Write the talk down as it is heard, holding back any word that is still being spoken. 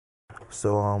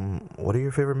So, what are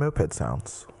your favorite moped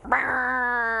sounds? Fuck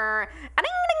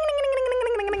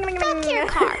your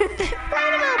car.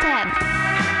 Ride a moped.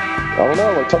 I don't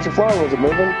know, like touch a flower, was it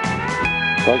moving?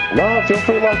 Like, nah, feels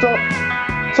pretty locked up.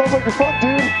 Sounds like you're fucked,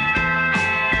 dude.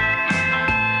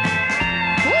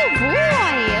 Oh boy.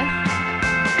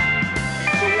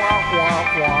 Womp womp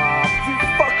womp. You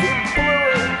fucking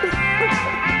blew it.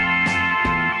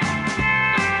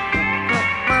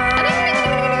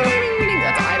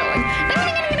 That's idling.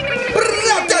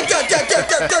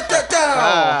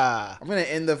 I'm gonna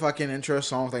end the fucking intro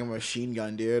song with like a machine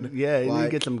gun, dude. Yeah, you need to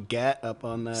like, get some gat up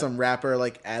on that. some rapper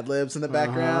like ad libs in the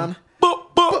background.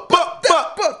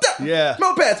 Yeah.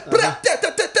 Mopeds.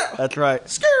 That's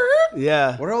right.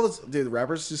 Yeah. What are all those? Dude,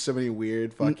 rappers do so many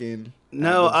weird fucking.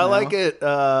 No, ad-libs I now. like it.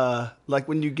 Like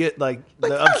when you get like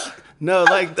the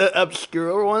like the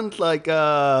obscure ones, like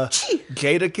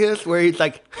Jadakiss, where he's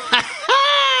like,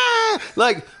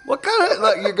 like what kind of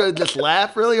like you're gonna just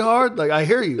laugh really hard? Like I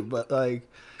hear you, but like,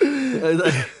 and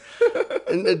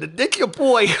dick your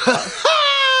boy.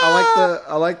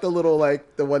 I like the little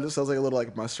like the one that sounds like a little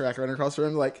like muskrat running across the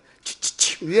room, like.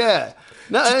 Yeah.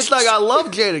 No, and it's like I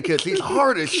love Jadakiss. He's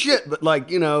hard as shit, but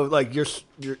like like your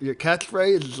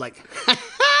catchphrase is like,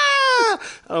 I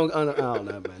don't know,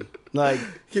 man. Like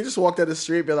You just walk down the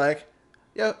street, and be like,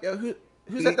 yo,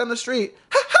 who's that down the street?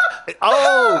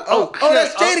 oh,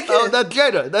 that's Jadakiss. Oh, that's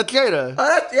Jada. That's Jada.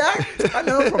 Yeah, I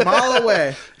know him from a mile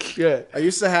away. Yeah. I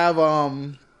used to have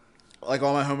like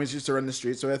all my homies used to run the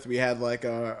streets with. We had like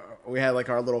our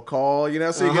little call,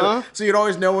 so so you'd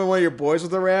always know when one of your boys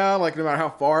was around, like no matter how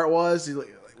far it was.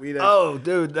 Oh,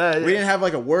 dude, We didn't have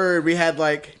like a word. We had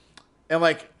like, and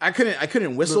like I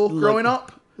couldn't whistle growing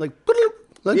up. Like,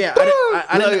 Yeah,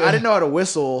 I didn't know how to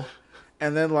whistle,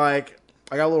 and then like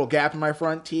I got a little gap in my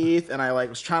front teeth, and I like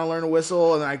was trying to learn to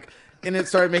whistle, and it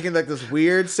started making like this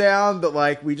weird sound that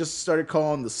like we just started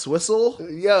calling the swistle.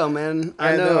 Yo, man, I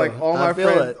And know. then, like all I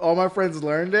my friends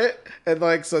learned it, and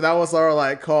like so that was our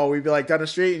like call. We'd be like down the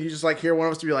street, and you just like hear one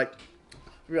of us to be like,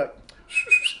 or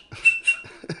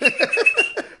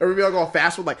we'd be like all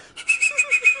fast with like.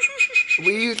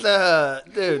 We used to,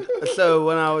 dude. So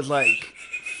when I was like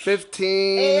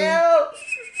 15,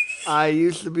 I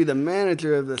used to be the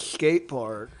manager of the skate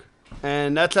park,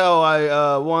 and that's how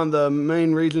I. One of the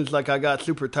main reasons, like, I got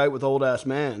super tight with Old Ass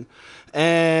Man,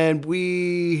 and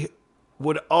we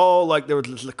would all like there was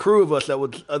this crew of us that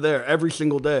was there every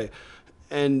single day,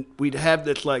 and we'd have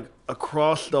this like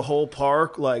across the whole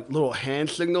park like little hand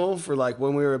signal for like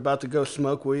when we were about to go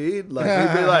smoke weed. Like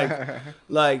we'd be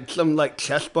like some like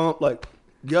chest bump, like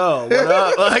yo, what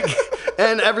up? Like,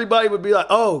 and everybody would be like,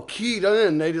 oh, keyed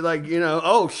in. They'd like,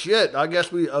 oh shit, I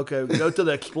guess we go to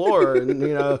the Explorer,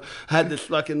 and had this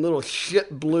fucking little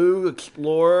shit blue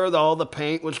Explorer. All the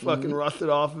paint was fucking rusted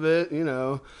off of it.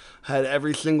 Had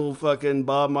every single fucking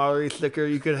Bob Marley sticker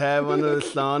you could have under the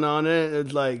sun on it.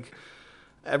 It's like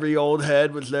every old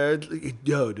head was there. It's like,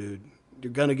 yo, dude,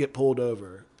 you're gonna get pulled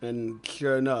over. And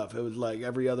sure enough, it was like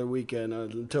every other weekend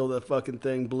until the fucking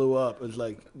thing blew up. It was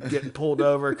like getting pulled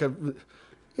over, Dude,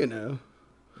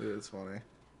 it's funny.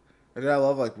 I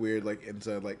love like weird like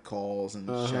inside like calls and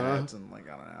chats and like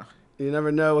I don't know. You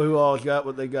never know who all's got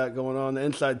what they got going on, the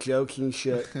inside jokes and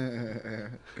shit.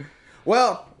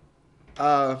 Well,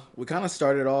 we kind of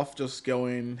started off just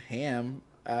going ham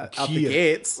out the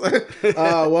gates.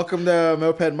 Welcome to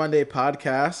Moped Monday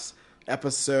Podcast,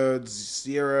 episode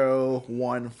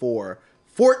 014.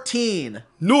 14!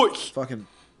 Nice! Fucking...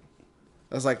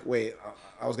 I was like, wait,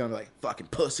 I was gonna be like, fucking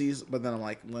pussies, but then I'm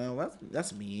like, well,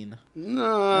 that's mean.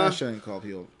 Nah, I shouldn't call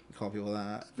people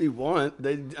that. if you want.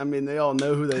 They all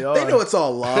know who they are. They know it's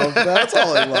all love. That's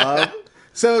all in love.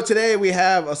 So today we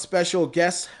have a special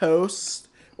guest host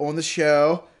on the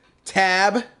show,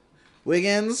 Tab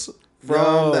Wiggins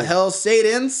from the Hell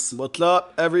Satans. What's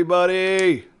up,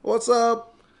 everybody? What's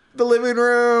up, the living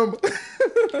room?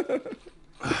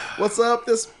 What's up,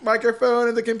 this microphone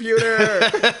and the computer?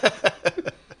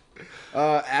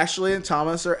 Ashley and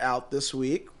Thomas are out this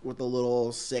week with a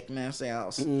little sickness,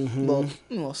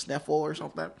 little sniffle or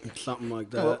something. Something like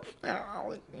that.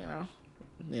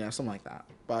 Something like that.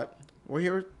 But we're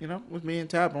here, with me and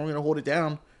Tab, and we're gonna hold it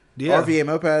down. Yeah. RVA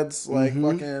mopeds, like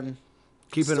fucking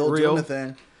Keeping still it real. doing the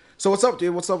thing. So what's up,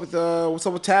 dude? What's up with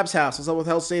Tab's house? What's up with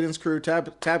Hell Satan's crew?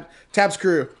 Tab's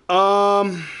crew.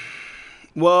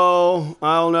 Well,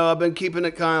 I don't know. I've been keeping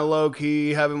it kind of low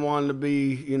key. Haven't wanted to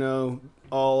be,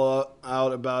 all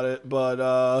out about it. But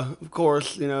of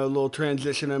course, a little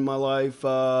transition in my life.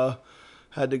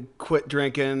 Had to quit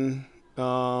drinking.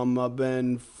 I've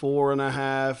been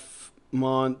 4.5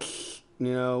 months,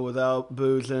 without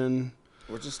boozing.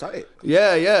 Which is tight.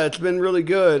 Yeah, it's been really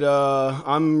good.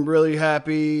 I'm really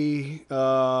happy.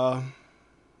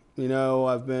 You know,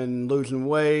 I've been losing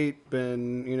weight.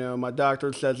 My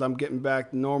doctor says I'm getting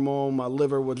back to normal. My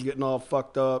liver was getting all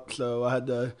fucked up, so I had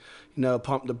to,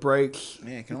 pump the brakes.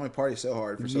 Man, you can only party so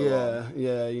hard for so long.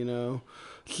 Yeah.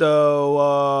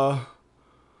 So,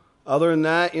 other than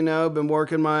that, been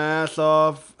working my ass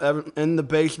off in the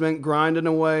basement, grinding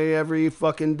away every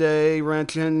fucking day,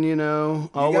 wrenching, You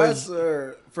guys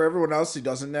are, for everyone else who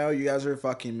doesn't know, you guys are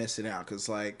fucking missing out. Because,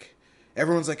 like,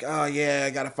 everyone's like, oh, yeah,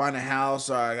 I got to find a house,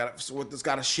 or it's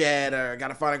got a shed, or I got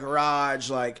to find a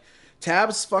garage. Like,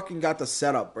 Tab's fucking got the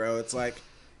setup, bro. It's like,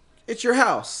 it's your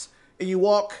house. And you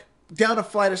walk down a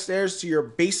flight of stairs to your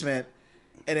basement,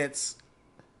 and it's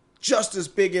just as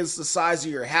big as the size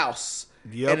of your house.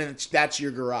 Yep. And then that's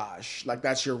your garage. Like,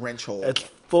 that's your wrench hole. It's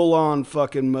full on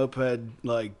fucking moped.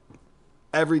 Like,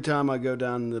 every time I go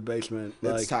down in the basement,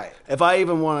 It's tight. If I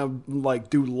even want to like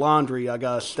do laundry, I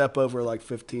gotta step over like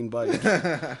 15 bikes.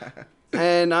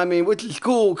 And I mean, which is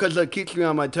cool because it keeps me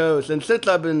on my toes. And since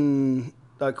I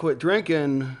quit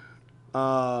drinking,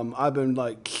 I've been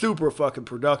like super fucking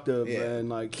productive and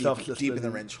like stuff's just deep been, in the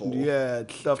wrench hole. Yeah,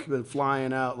 stuff's been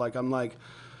flying out. Like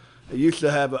I used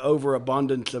to have an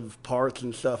overabundance of parts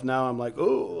and stuff. Now I'm like,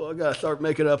 oh, I gotta start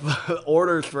making up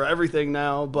orders for everything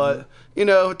now. But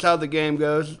it's how the game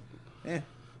goes. Yeah.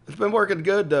 It's been working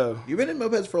good though. You've been in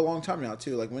mopeds for a long time now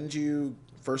too. Like, when did you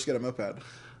first get a moped?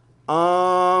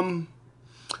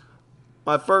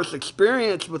 My first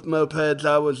experience with mopeds,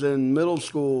 I was in middle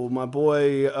school. My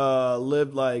boy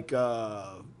lived like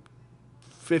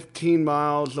 15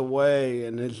 miles away,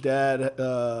 and his dad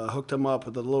hooked him up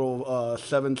with a little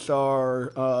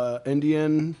 7-star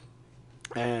Indian,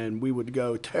 and we would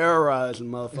go terrorize the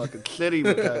motherfucking city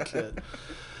with that shit.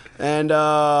 And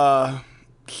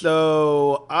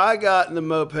so I got in the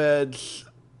mopeds,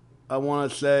 I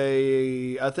want to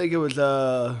say, I think it was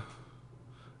an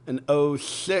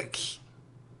 06.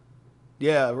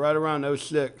 Yeah, right around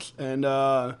 06. And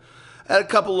had a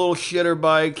couple little shitter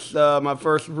bikes. My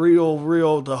first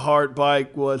real to heart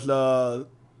bike was a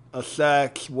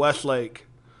Sachs Westlake.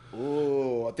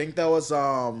 Ooh, I think that was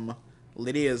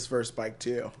Lydia's first bike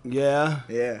too. Yeah?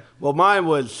 Yeah. Well, mine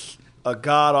was a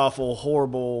god-awful,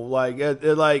 horrible, like,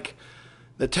 like,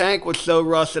 the tank was so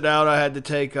rusted out, I had to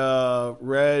take a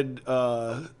red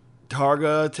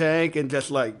Targa tank and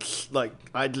just like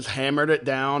I just hammered it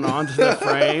down onto the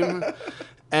frame,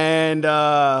 and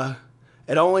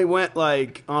it only went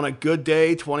like on a good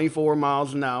day 24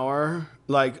 miles an hour,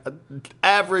 like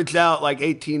averaged out like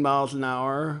 18 miles an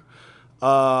hour.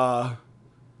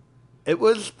 It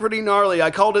was pretty gnarly. I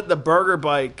called it the burger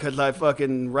bike because I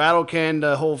fucking rattle canned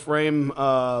the whole frame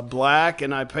black,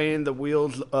 and I painted the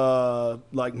wheels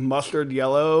like mustard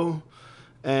yellow,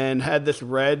 and had this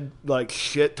red like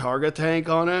shit Targa tank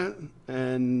on it,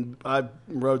 and I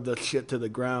rode the shit to the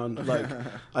ground. Like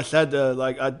I said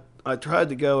to I tried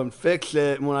to go and fix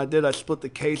it, and when I did, I split the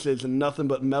cases, and nothing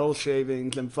but metal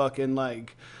shavings and fucking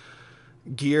like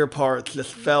gear parts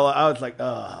just fell out. I was like,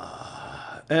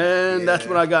 and that's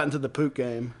when I got into the poop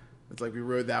game. It's like we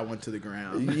rode that one to the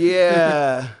ground.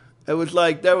 Yeah. It was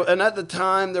like and at the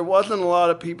time there wasn't a lot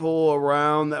of people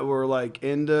around that were like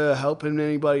into helping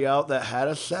anybody out that had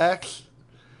a Sachs.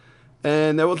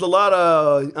 And there was a lot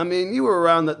of, I mean, you were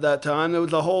around at that time. There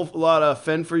was a whole lot of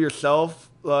fend for yourself.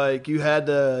 Like you had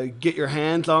to get your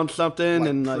hands on something, Like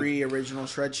and like pre-original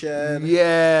shred shed.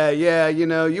 Yeah,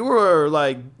 you were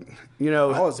like,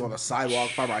 I was on a sidewalk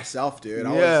by myself, dude.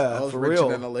 I was for wrenching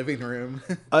real. in the living room.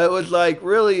 it was like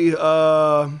really,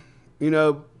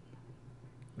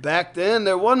 back then,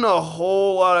 there wasn't a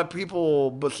whole lot of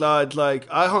people besides, like,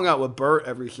 I hung out with Bert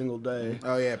every single day.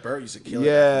 Oh, yeah, Bert used to kill it.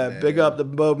 Yeah, big up to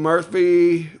Bo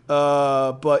Murphy.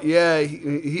 But, yeah,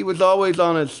 he was always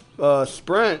on his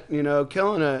sprint,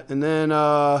 killing it. And then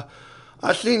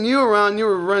I seen you around. You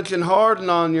were wrenching hard and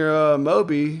on your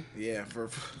Moby. Yeah, for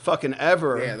fucking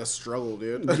ever. Yeah, the struggle,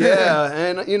 dude. Yeah,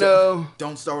 and,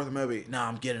 Don't start with a Moby. No,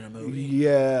 I'm getting a Moby.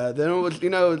 Yeah, then it was,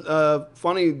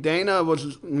 funny, Dana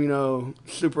was,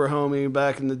 super homie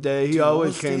back in the day. He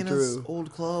always came Dana's through.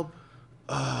 old club?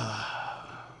 I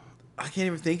can't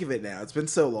even think of it now. It's been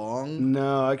so long.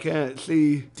 No, I can't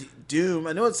see. Doom.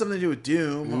 I know it's something to do with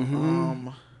Doom. Mm-hmm.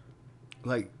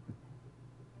 Like,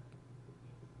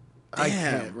 I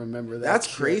Damn. can't remember that. That's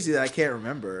shit. crazy that I can't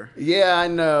remember. Yeah, I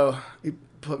know. You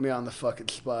put me on the fucking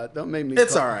spot. Don't make me.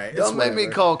 It's all right. Don't make me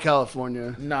call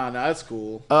California. Nah, that's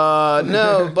cool.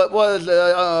 No, but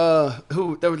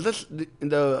who? There was this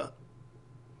the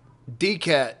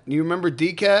DCAT. You remember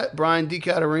DCAT? Brian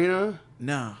DCAT Arena?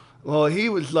 No. Well, he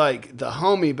was like the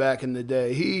homie back in the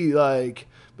day. He like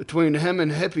between him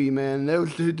and Hippie, man,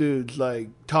 those two dudes like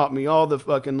taught me all the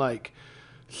fucking like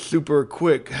super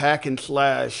quick hack and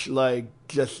slash, like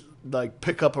just like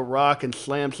pick up a rock and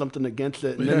slam something against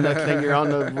it, and then next thing you're on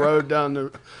the road down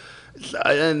the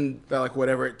and That like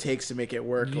whatever it takes to make it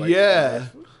work. Like, yeah,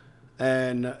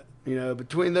 and you know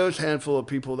between those handful of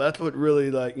people, that's what really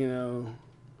like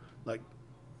like.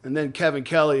 And then Kevin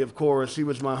Kelly, of course, he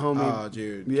was my homie. Oh,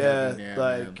 dude. Yeah, Kevin,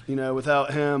 like man.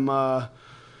 without him,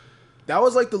 That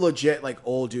was like the legit like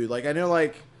old dude. Like I know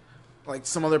like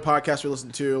some other podcasts we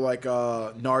listen to, like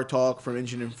Nar Talk from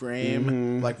Engine and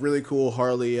Frame, like really cool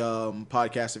Harley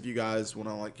podcast. If you guys want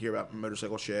to like hear about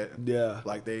motorcycle shit, Yeah.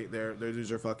 like their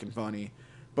dudes are fucking funny.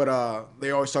 But they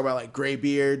always talk about like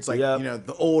graybeards, like Yep.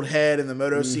 the old head in the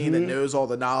moto scene that knows all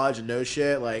the knowledge and knows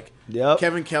shit. Like Yep.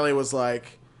 Kevin Kelly was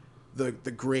like the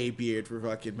gray beard for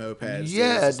fucking mopeds.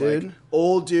 Yeah, It's just, dude. like,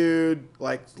 old dude,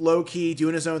 like low key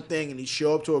doing his own thing, and he'd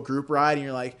show up to a group ride, and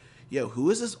you're like, yo,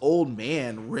 who is this old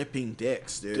man ripping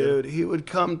dicks, dude? Dude, he would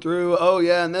come through. Oh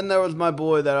yeah, and then there was my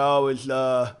boy that I always,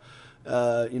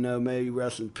 may he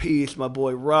rest in peace. My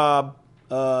boy Rob.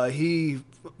 He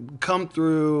come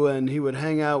through and he would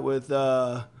hang out with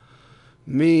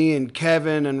me and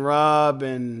Kevin and Rob,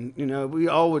 and we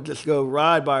all would just go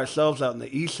ride by ourselves out in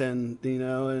the East End,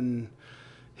 and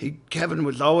Kevin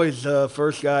was always the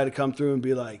first guy to come through and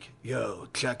be like, yo,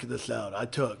 check this out. I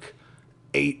took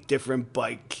 8 different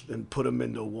bikes and put them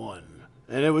into one.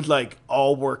 And it was like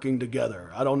all working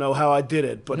together. I don't know how I did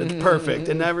it, but it's perfect.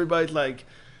 And everybody's like,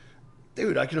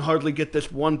 dude, I can hardly get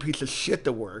this one piece of shit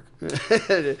to work.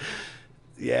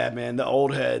 Yeah, man, the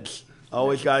old heads.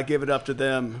 Always got to give it up to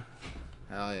them.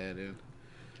 Hell yeah, dude.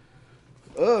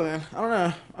 Oh, man. I don't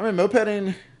know. I mean,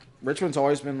 mopeding, Richmond's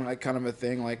always been, like, kind of a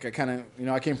thing. Like, I kind of,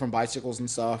 I came from bicycles and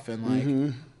stuff, and,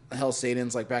 like, Hell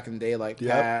Satans, like, back in the day, like,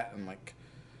 Pat and, like,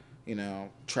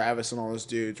 Travis and all those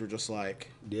dudes were just, like,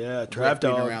 Yeah, Trav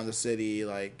drifting Dog. around the city,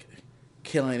 like,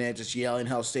 killing it, just yelling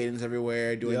Hell Satans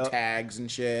everywhere, doing tags and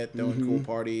shit, throwing cool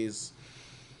parties.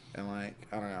 And, like,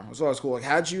 I don't know. It was always cool. Like,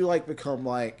 how'd you, like, become,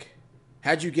 like,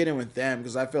 how'd you get in with them?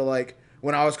 Because I feel like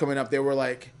when I was coming up, they were,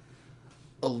 like,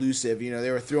 elusive.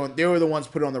 They were the ones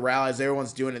put on the rallies. They were the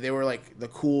ones doing it. They were, like, the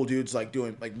cool dudes, like,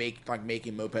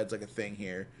 making mopeds, like, a thing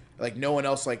here. Like, no one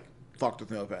else, like, fucked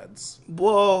with mopeds.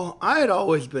 Well, I had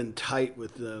always been tight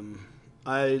with them.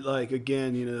 I, like,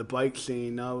 again, the bike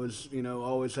scene, I was,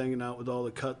 always hanging out with all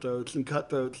the cutthroats. And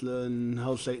cutthroats and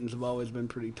Hell Satans have always been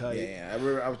pretty tight. Yeah.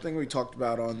 I think we talked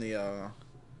about on the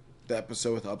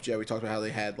episode with Upjet, we talked about how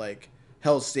they had, like,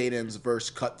 Hell Satans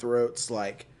versus cutthroats,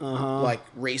 like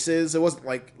races. It wasn't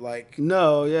like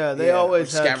No, yeah, they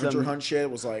always like had scavenger some, hunt shit.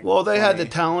 It was like, well, they had the funny.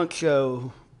 talent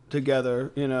show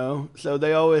together, so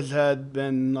they always had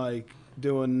been like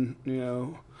doing,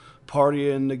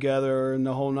 partying together and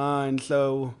the whole nine.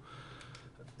 So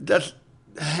that's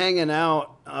hanging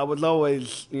out. I was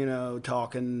always,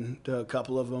 talking to a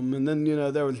couple of them, and then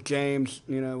there was James,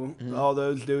 all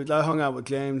those dudes. I hung out with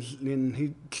James, and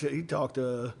he talked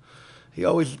to. He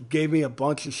always gave me a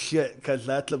bunch of shit because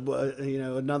that's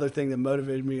another thing that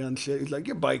motivated me on shit. He's like,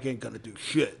 your bike ain't gonna do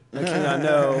shit. Next thing I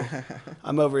know,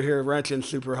 I'm over here wrenching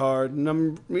super hard, and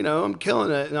I'm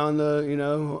killing it on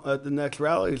the at the next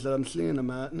rallies that I'm seeing them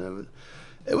at, and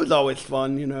it was always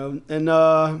fun, and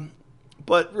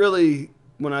but really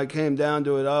when I came down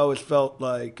to it, I always felt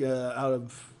like out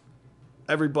of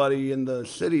everybody in the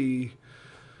city.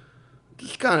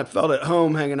 Just kind of felt at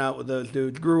home hanging out with those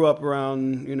dudes. Grew up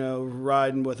around,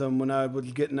 riding with them. When I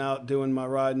was getting out doing my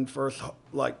riding first,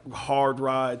 like, hard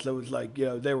rides, I was like,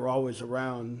 they were always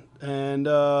around. And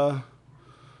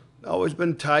always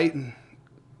been tight. And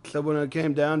so when it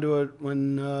came down to it,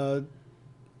 when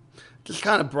just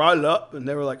kind of brought it up, and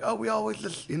they were like, oh, we always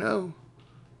just,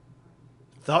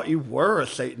 thought you were a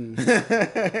Satan.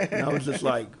 And I was just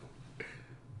like,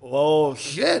 oh,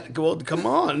 shit. Well, come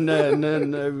on. And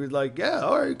then they were like, yeah,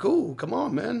 all right, cool. Come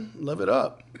on, man. Live it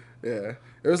up. Yeah.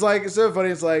 It was like, it's so funny.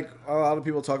 It's like a lot of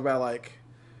people talk about, like,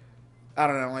 I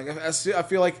don't know. Like, I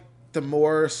feel like the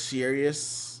more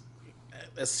serious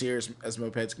as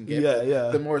mopeds can get,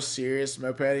 the more serious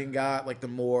mopeding got, like, the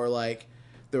more, like,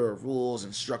 there were rules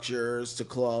and structures to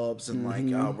clubs and, like,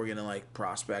 oh, we're going to, like,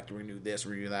 prospect, we're going to do this,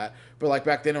 we're going to do that. But, like,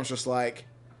 back then it was just, like,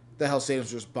 the Hell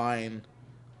Satans were just buying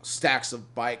stacks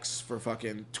of bikes for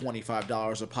fucking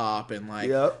 $25 a pop and like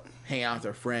hang out with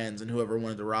their friends, and whoever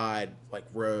wanted to ride like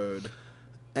rode.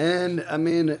 And I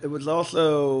mean, it was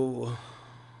also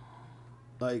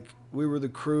like we were the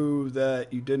crew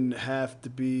that you didn't have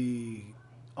to be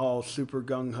all super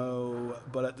gung ho,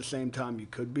 but at the same time you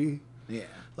could be. Yeah.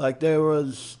 Like there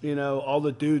was, all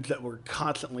the dudes that were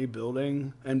constantly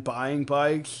building and buying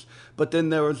bikes, but then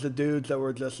there was the dudes that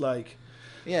were just like,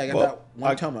 Yeah, I got that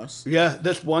one Tomos. yeah,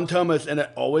 this one Thomas, and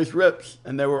it always rips,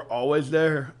 and they were always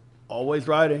there, always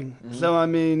riding. Mm-hmm. So I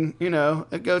mean,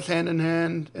 it goes hand in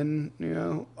hand, and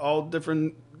all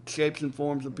different shapes and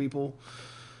forms of people.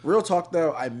 Real talk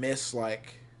though, I miss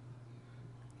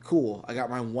cool, I got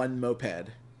my one moped,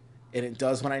 and it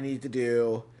does what I need to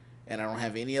do, and I don't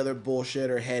have any other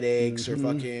bullshit or headaches or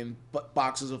fucking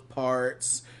boxes of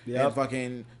parts and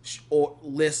fucking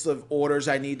lists of orders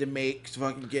I need to make to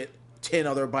fucking get 10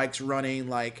 other bikes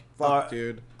running.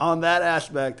 Dude. On that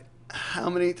aspect, how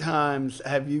many times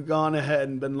have you gone ahead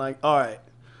and been like, all right,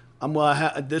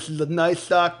 this is a nice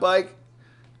stock bike,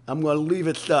 I'm going to leave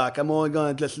it stock. I'm only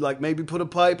going to just maybe put a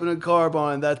pipe and a carb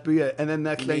on and that's be it. And then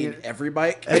next thing every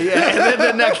bike? Yeah, and then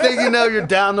the next thing you know, you're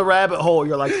down the rabbit hole.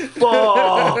 You're like,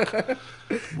 fuck.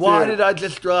 Why did I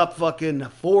just drop fucking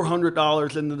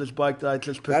 $400 into this bike that I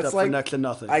just picked up for next to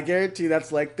nothing? I guarantee that's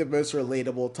the most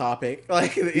relatable topic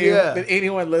that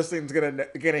anyone listening's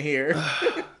gonna hear.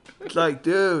 It's like,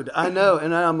 dude, I know,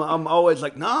 and I'm always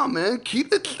like, nah, man,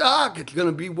 keep it stock. It's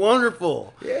gonna be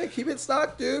wonderful. Yeah, keep it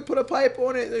stock, dude. Put a pipe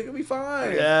on it. It'll be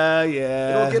fine. Yeah.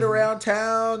 It'll get around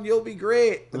town. You'll be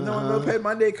great. And then when Moped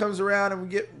Monday comes around and we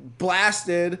get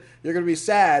blasted, you're gonna be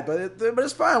sad. But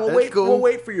it's fine. We'll wait. Cool. We'll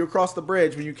wait for you across the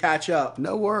bridge when you catch up.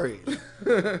 No worries.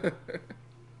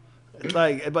 It's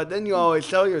but then you always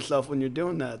tell yourself when you're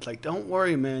doing that, it's like, don't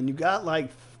worry, man. You got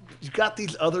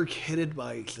these other kitted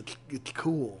bikes. It's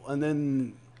cool. And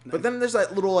then, but then there's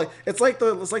that little it's like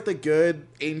the good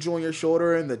angel on your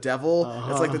shoulder and the devil.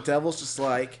 It's like the devil's just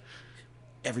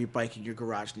every bike in your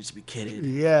garage needs to be kitted.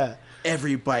 Yeah.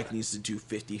 Every bike needs to do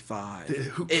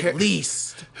 55 at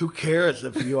least. Who cares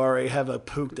if you already have a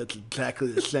Pook that's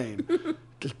exactly the same?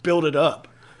 Just build it up.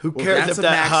 Who cares if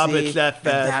that Hobbit's that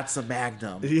fast? And that's a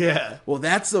Magnum. Yeah. Well,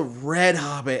 that's a red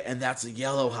Hobbit and that's a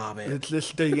yellow Hobbit. It's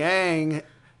this the Yang.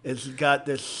 It's got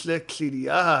this sick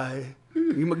CDI.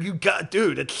 You got,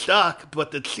 dude, it's stock,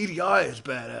 but the CDI is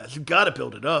badass. You got to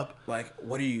build it up.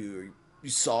 What are you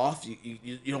soft?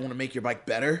 You don't want to make your bike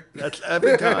better? That's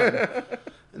every time.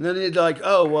 And then you're like,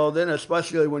 oh, well, then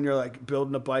especially when you're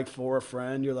building a bike for a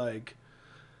friend, you're like,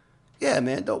 yeah,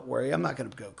 man, don't worry. I'm not going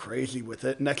to go crazy with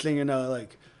it. Next thing you know,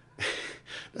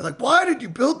 they're like, why did you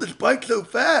build this bike so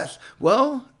fast?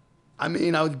 Well, I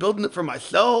mean, I was building it for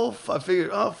myself. I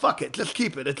figured, oh, fuck it. Just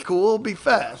keep it. It's cool. It'll be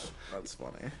fast. That's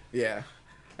funny. Yeah.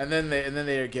 And then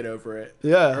they get over it.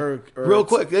 Yeah. Or real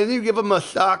quick. Then you give them a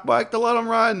stock bike to let them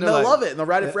ride. And they'll love it. And they'll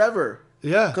ride it forever.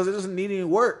 Yeah. Because it doesn't need any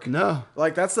work. No.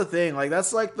 That's the thing.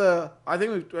 That's I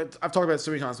think I've talked about it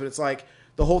so many times, but it's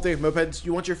the whole thing of mopeds.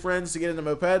 You want your friends to get into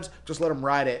mopeds, just let them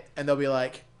ride it. And they'll be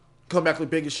come back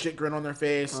with the biggest shit grin on their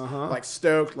face.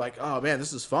 Stoked. Oh, man,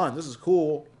 this is fun. This is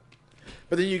cool.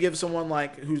 But then you give someone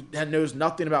who knows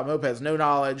nothing about mopeds, no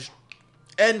knowledge,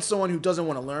 and someone who doesn't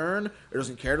want to learn or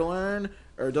doesn't care to learn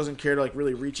or doesn't care to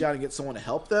really reach out and get someone to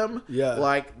help them.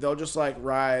 Yeah. They'll just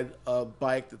ride a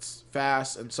bike that's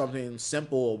fast and something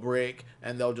simple will break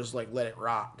and they'll just let it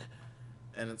rot.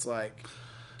 And it's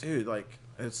dude,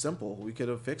 it's simple. We could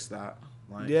have fixed that.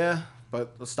 Yeah.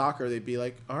 But the stocker, they'd be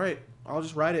all right, I'll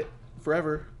just ride it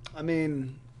forever. I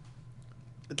mean,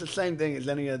 it's the same thing as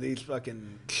any of these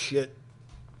fucking shit,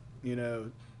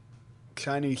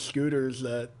 Chinese scooters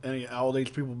that all these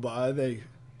people buy. They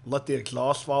let the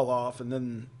exhaust fall off, and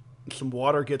then some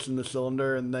water gets in the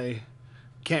cylinder, and they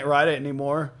can't ride it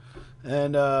anymore.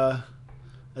 And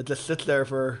it just sits there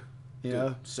for,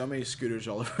 Dude, so many scooters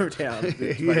all over town.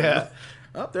 Yeah.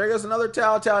 Oh, there goes another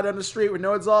Tao down the street with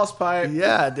no exhaust pipe.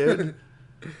 Yeah, dude.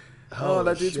 Oh,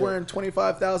 that dude's wearing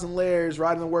 25,000 layers,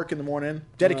 riding to work in the morning.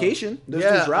 Dedication. Those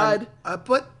dudes ride.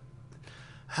 But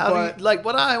how do you,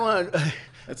 what I want to...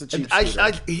 That's a cheap I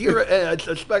hear it,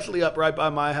 especially up right by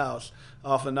my house,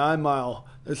 off of 9 Mile.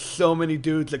 There's so many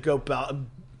dudes that go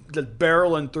just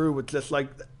barreling through with just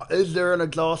is there an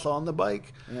exhaust on the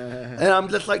bike? And I'm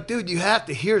just dude, you have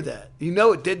to hear that.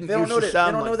 It didn't They don't know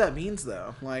sound what that means,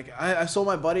 though. I sold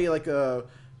my buddy a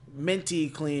minty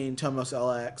clean Tomos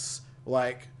LX,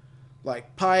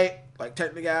 pipe,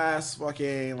 Technogas,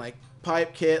 fucking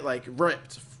pipe kit,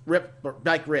 ripped.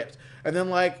 And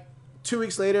then 2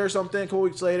 weeks later or something, a couple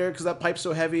weeks later, because that pipe's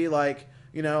so heavy,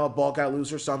 a bolt got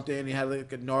loose or something. He had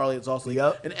a gnarly exhaust leak.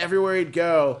 Yep. And everywhere he'd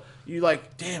go, you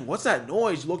damn, what's that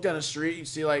noise? You look down the street, you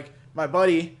see my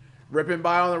buddy ripping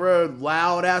by on the road,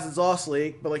 loud ass exhaust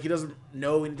leak, but he doesn't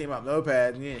know anything about moped,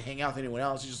 and he didn't hang out with anyone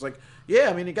else. He's just yeah,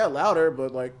 I mean, it got louder,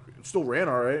 but it still ran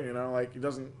all right, he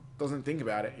doesn't think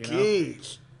about it.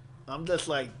 Jeez, I'm just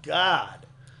God.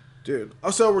 Dude.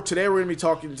 Also, today we're going to be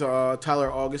talking to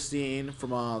Tyler Augustine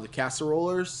from the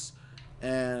Casserollers.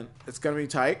 And it's going to be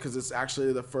tight because it's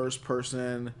actually the first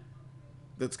person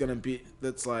that's going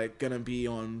to be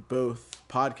on both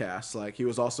podcasts. Like, he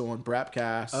was also on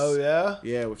Brapcast. Oh, yeah?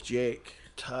 Yeah, with Jake.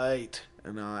 Tight.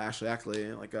 And Ashley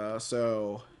Ackley.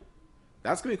 So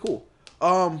that's going to be cool.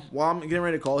 While I'm getting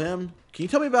ready to call him, can you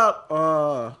tell me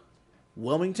about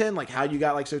Wilmington? Like, how you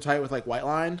got, like, so tight with, like, White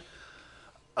Line?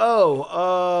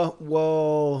 Oh,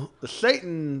 well, the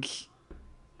Satans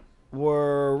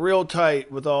were real tight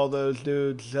with all those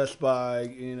dudes just by,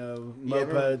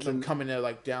 mopeds and coming to,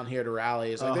 like, down here to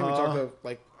rallies. I think we talked about,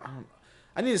 like,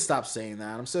 I need to stop saying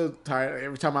that. I'm so tired.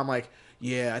 Every time I'm like,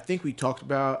 we talked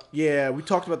about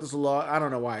this a lot. I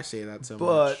don't know why I say that so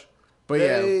much. But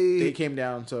they came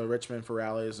down to Richmond for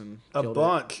rallies and a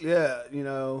bunch. Yeah,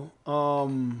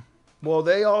 well,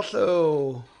 they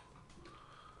also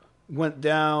went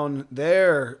down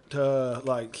there to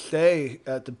like stay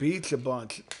at the beach a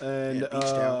bunch, and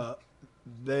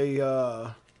they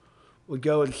would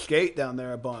go and skate down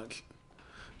there a bunch.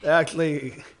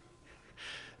 Actually,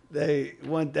 they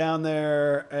went down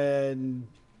there and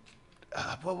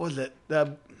what was it?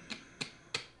 There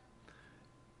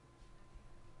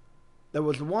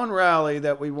was one rally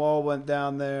that we all went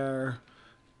down there,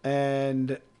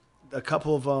 and a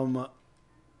couple of them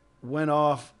went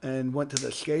off and went to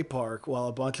the skate park while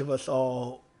a bunch of us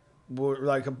all were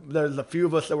like, there's a few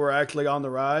of us that were actually on the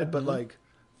ride, but like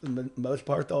for the most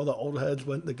part, all the old heads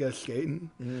went to go skating.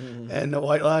 And the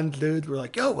White Line dudes were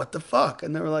like, yo, what the fuck?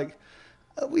 And they were like,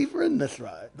 we've ridden this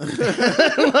ride.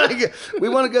 Like, we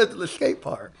want to go to the skate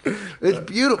park. It's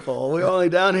beautiful. We're only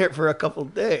down here for a couple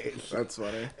of days. That's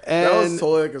funny. And that was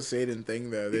totally like a Satan thing,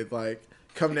 though. They'd like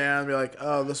come down and be like,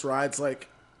 "Oh, this ride's like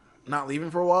not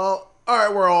leaving for a while. All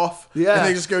right, we're off." Yeah, and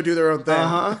they just go do their own thing.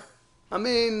 I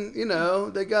mean, they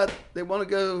want to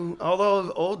go.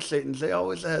 Although old Satans, they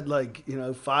always had like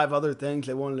 5 other things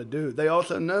they wanted to do. They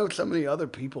also know so many other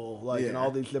people like in all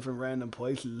these different random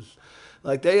places.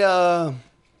 Like they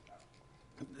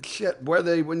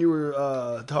when you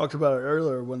were talked about it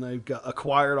earlier, when they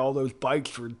acquired all those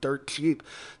bikes for dirt cheap,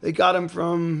 they got them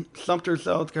from Sumter,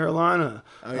 South Carolina.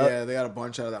 Oh yeah, they got a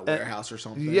bunch out of that warehouse or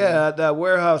something. Yeah, at that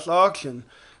warehouse auction,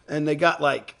 and they got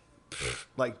like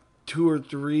 2 or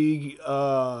 3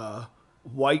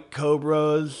 white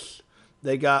Cobras.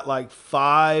 They got like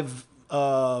 5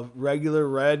 regular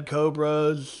red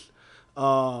Cobras.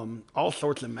 All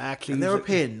sorts of maxis. And they were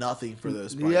paying nothing for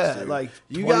those bikes. Yeah, dude. like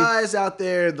you guys out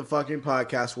there in the fucking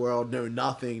podcast world know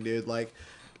nothing, dude. Like,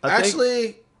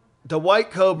 actually, the white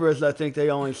Cobras, I think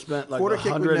they only spent like Quarter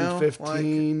Kick would know,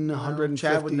 115, like, 150.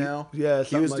 Chad would know. Yeah,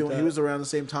 he was around the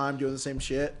same time doing the same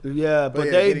shit. Yeah, but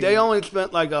they only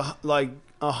spent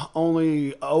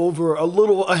only over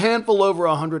a handful over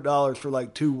 $100 for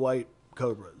like 2 white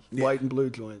Cobras, white and blue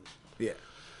joints. Yeah.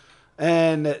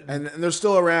 And they're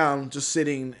still around, just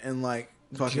sitting in like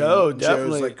fucking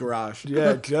Joe's like garage.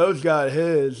 Yeah, Joe's got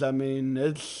his. I mean,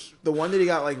 it's the one that he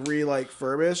got like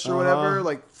furbished or whatever,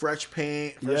 like fresh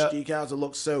paint, fresh decals. It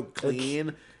looks so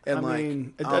clean. And I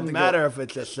mean, it doesn't matter if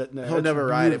it's just sitting there. He'll never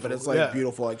ride it, but it's like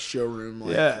beautiful, like showroom,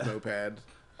 like moped.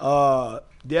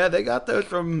 Yeah, they got those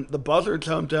from the Buzzards'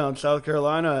 hometown, South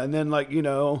Carolina, and then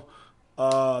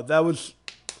that was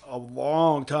a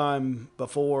long time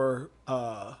before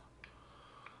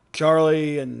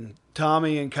Charlie and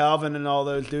Tommy and Calvin and all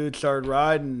those dudes started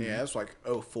riding. Yeah, it's like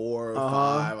 04,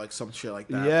 05, like some shit like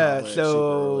that. Yeah, probably,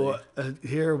 so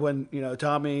here when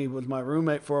Tommy was my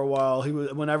roommate for a while, he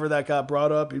was whenever that got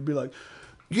brought up, he'd be like,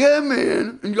 "Yeah,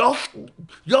 man, and y'all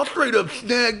straight up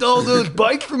snagged all those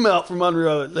bikes from out from under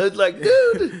us." It's like,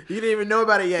 dude, you didn't even know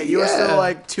about it yet. You were still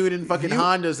like tuning fucking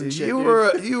Hondas and shit. You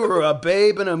were a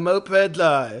babe in a moped's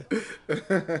eye.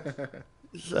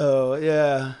 So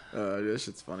yeah. This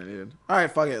shit's funny, dude. All right,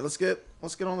 fuck it. Let's get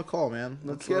on the call, man.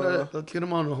 Let's get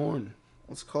him on the horn.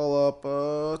 Let's call up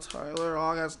Tyler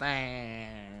Augustine.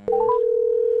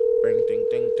 Ding ding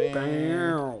ding ding.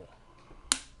 Damn.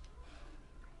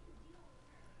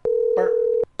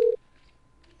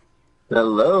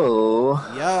 Hello.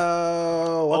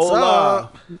 Yo, what's Hola.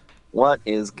 up? What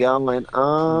is going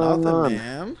on? Nothing,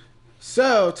 man.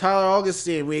 So, Tyler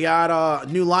Augustine, we got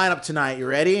a new lineup tonight. You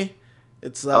ready?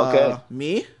 It's Okay.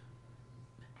 Me,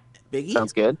 Biggie,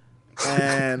 Sounds good.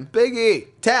 and Biggie.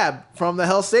 Tab from the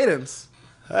Hell Satans.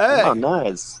 Hey. Oh,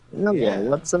 nice. Hell yeah. Yeah.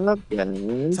 What's up,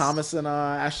 guys? Thomas and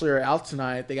Ashley are out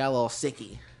tonight. They got a little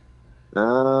sicky.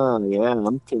 Oh, yeah,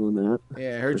 I'm feeling that.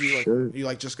 Yeah, I heard For you sure.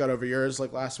 you just got over yours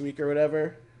like last week or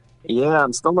whatever. Yeah,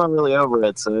 I'm still not really over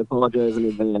it, so I apologize in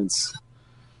advance.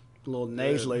 A little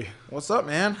nasally. What's up,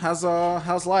 man? How's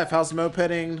life? How's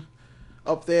mopeding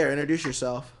up there? Introduce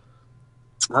yourself.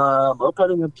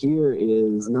 Mopeding up here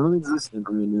is non-existent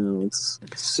right now. It's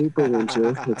super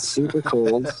winter. It's super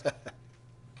cold.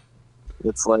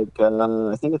 It's like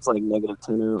I think it's like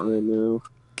 -10 out right now.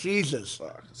 Jesus.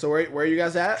 So where are you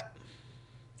guys at?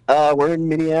 We're in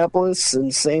Minneapolis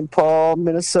and St. Paul,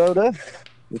 Minnesota,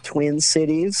 the Twin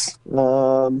Cities.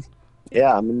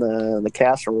 Yeah, I'm in the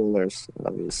Casserolers,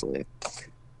 obviously.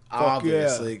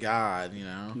 Obviously, God, you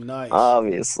know. Nice.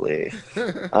 Obviously.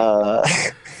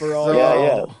 For all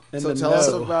yeah. So tell us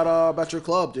about your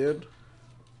club, dude.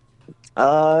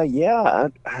 Yeah,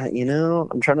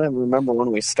 I'm trying to remember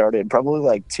when we started. Probably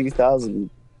like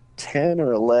 2010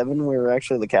 or 11. We were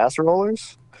actually the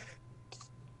Casserolers.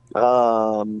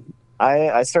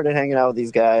 I started hanging out with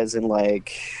these guys in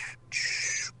like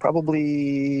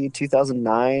probably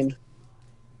 2009,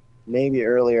 maybe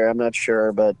earlier. I'm not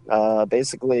sure, but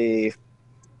basically,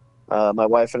 my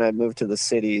wife and I moved to the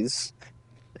cities,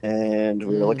 and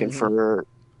we were looking for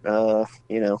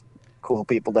cool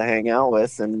people to hang out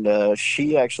with, and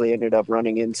she actually ended up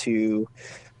running into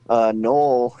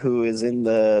Noel, who is in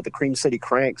the Cream City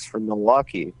Cranks from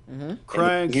Milwaukee.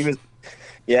 Cranks.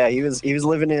 He was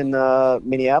living in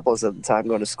Minneapolis at the time,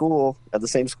 going to school at the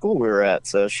same school we were at.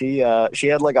 So she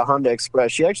had like a Honda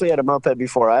Express. She actually had a moped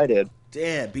before I did.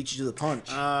 Damn, beat you to the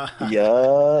punch.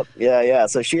 Yup. Yeah.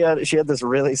 So she had this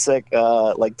really sick,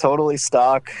 like totally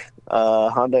stock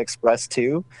Honda Express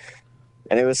 2.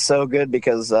 And it was so good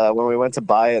because when we went to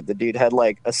buy it, the dude had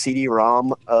like a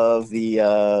CD-ROM of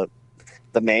the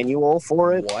manual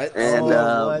for it. What? And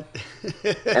what?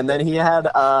 and then he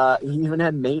even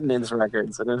had maintenance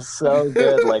records, and it was so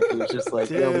good. Like he was just like,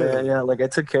 yo man, yeah, like I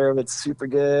took care of it super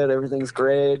good, everything's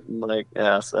great. And like,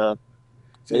 yeah, so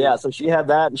she had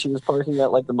that, and she was parking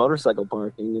at like the motorcycle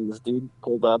parking, and this dude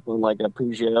pulled up on like a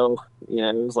Peugeot.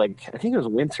 It was like, I think it was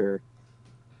winter.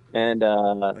 And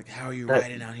like, how are you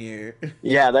riding out here?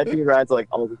 Yeah, that dude rides like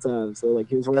all the time. So like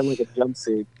he was wearing like a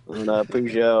jumpsuit on a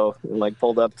Peugeot and like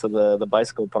pulled up to the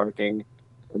bicycle parking,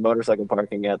 the motorcycle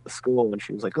parking at the school, and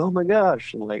she was like, "Oh my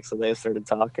gosh!" And like so they started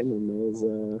talking, and it was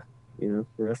the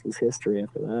rest is history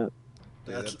after that.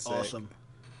 That's awesome.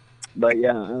 But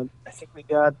yeah, I think we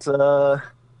got I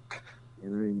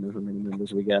don't even know how many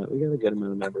members we got. We got a good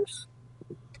amount of members,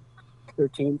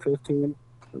 13, 15.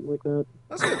 Something like that.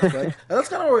 That's good. Like, that's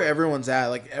kind of where everyone's at.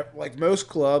 Like most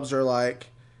clubs are like,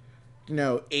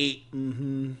 8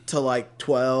 to like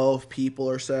 12 people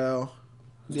or so.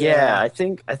 Yeah, I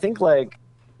think like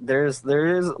there is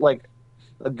like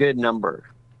a good number.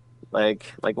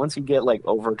 Like once you get like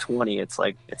over 20, it's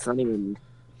like it's not even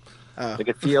like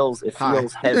it feels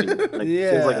heavy. Like it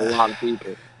feels like a lot of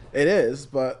people. It is,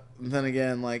 but then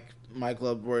again, like my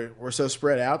club, we're so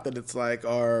spread out that it's like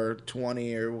our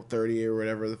 20 or 30 or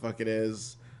whatever the fuck it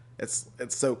is. It's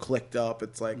so clicked up.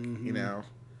 It's like you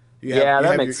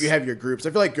have your groups.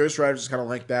 I feel like Ghost Riders is kind of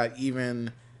like that.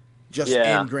 Even just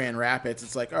in Grand Rapids,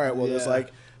 it's like, all right, well, there's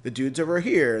like the dudes over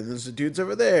here, and there's the dudes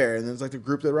over there, and there's like the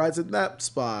group that rides in that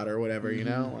spot or whatever. You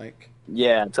know, like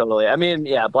yeah, totally. I mean,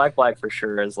 yeah, Black for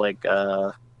sure is like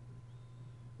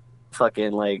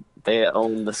fucking like they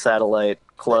own the satellite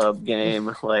club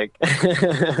game. Like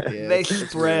they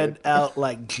spread out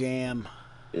like jam.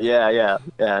 Yeah,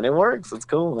 and it works. It's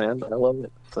cool, man. I love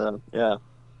it. So yeah,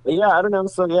 but yeah, I don't know.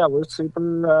 So yeah, we're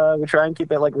super. We try and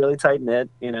keep it like really tight knit.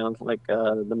 Like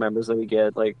the members that we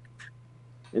get like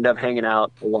end up hanging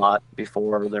out a lot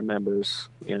before they're members.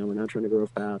 We're not trying to grow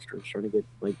fast. We're just trying to get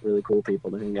like really cool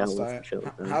people to hang out with and shit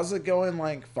like that. How's it going?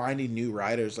 Like finding new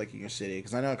riders like in your city?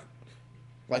 Because I know,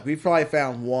 like we've probably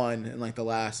found one in like the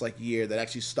last like year that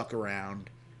actually stuck around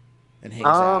and hangs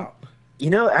out.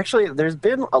 Actually, there's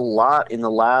been a lot in the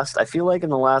last. I feel like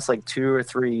in the last like 2 or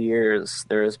 3 years,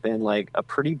 there has been like a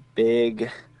pretty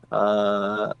big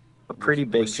jump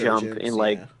in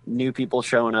like new people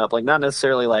showing up. Like not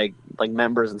necessarily like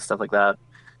members and stuff like that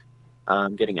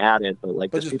getting added, but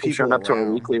like just people showing up to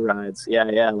our weekly rides.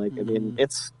 Yeah. Like I mean,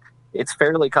 it's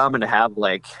fairly common to have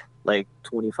like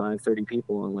 25, 30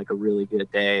 people on like a really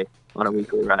good day on a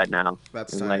weekly ride now.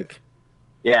 That's and, tight. like.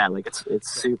 Yeah, like it's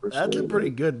super. That's sweet, a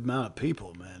pretty good amount of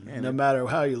people, man. No matter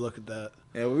how you look at that.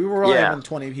 Yeah, we were only having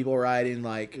 20 people riding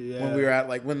when we were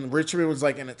at when Richmond was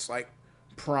like in its like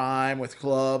prime with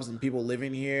clubs and people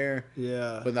living here.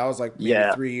 Yeah. But that was like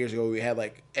maybe 3 years ago. We had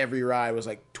like every ride was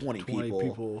like 20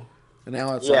 people. And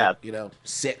now it's like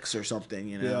 6 or something.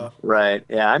 Yeah. Right.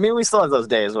 Yeah. I mean, we still have those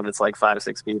days when it's like 5 or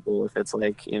 6 people if it's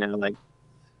like like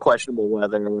questionable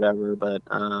weather or whatever. But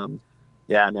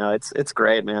yeah, no, it's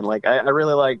great, man. Like I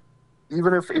really like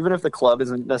even if the club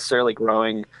isn't necessarily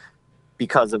growing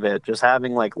because of it. Just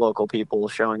having like local people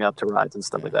showing up to rides and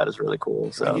stuff like that is really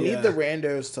cool. So You need the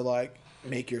randos to like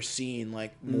make your scene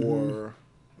like more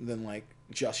than like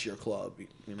just your club,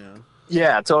 you know?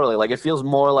 yeah, totally. Like it feels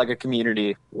more like a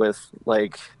community with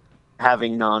like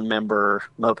having non-member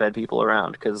moped people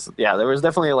around. Because there was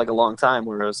definitely like a long time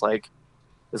where it was like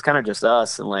it's kind of just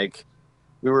us, and like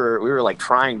we were like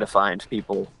trying to find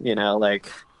people, you know,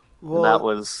 like Well, that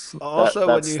was also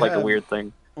that's when you like have, a weird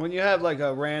thing. When you have like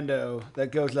a rando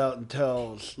that goes out and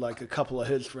tells like a couple of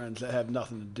his friends that have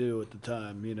nothing to do at the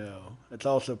time, you know, it's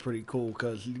also pretty cool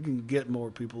because you can get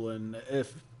more people in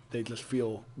if they just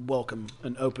feel welcome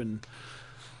and open.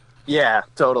 Yeah,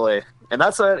 totally. And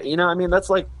that's that's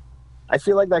like I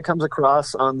feel like that comes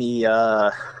across on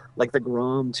the like the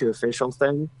Grom to official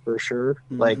thing for sure.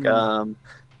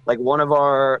 Like one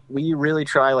of we really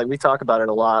try, like we talk about it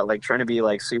a lot, like trying to be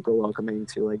like super welcoming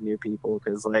to like new people,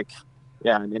 because like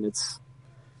it's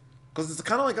because it's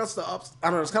kind of like us to up. I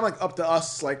don't know. It's kind of like up to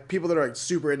us, like people that are like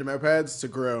super into mopeds, to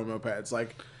grow mopeds.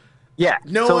 Like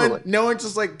no one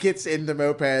just like gets into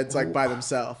mopeds like by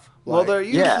themselves. Well, there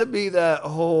used to be that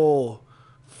whole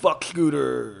fuck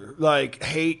scooter, like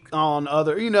hate on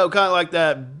other, you know, kind of like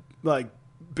that, like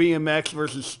BMX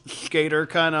versus skater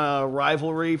kind of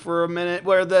rivalry for a minute,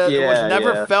 where it was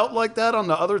never felt like that on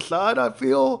the other side. I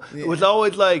feel it was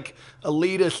always like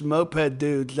elitist moped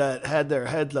dudes that had their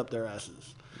heads up their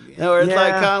asses. You know, where it's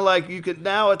like kind of like you could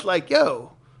now. It's like,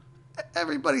 yo,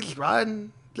 everybody's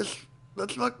riding. Let's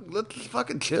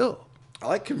fucking chill. I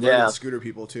like converted scooter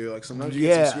people too. Like sometimes you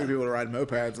get some scooter people to ride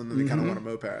mopeds, and then they kind of want a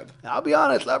moped. I'll be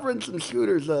honest, I've ridden some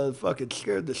scooters that fucking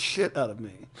scared the shit out of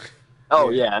me.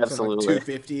 Oh yeah, absolutely. Like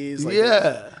 250s. Like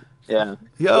yeah.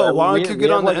 Yo, why don't you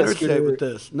get on the interstate with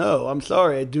this? No, I'm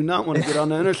sorry, I do not want to get on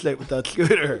the interstate with that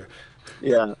scooter.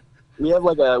 Yeah. We have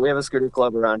a scooter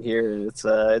club around here, and it's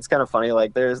kind of funny.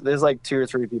 Like there's like 2 or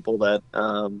 3 people that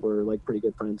we're like pretty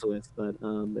good friends with, but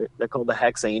they're called the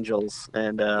Hex Angels,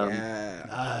 and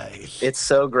nice. It's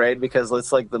so great because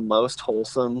it's like the most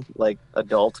wholesome like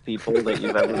adult people that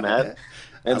you've ever met,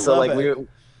 and so like we.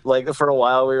 Like for a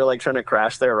while we were like trying to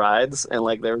crash their rides, and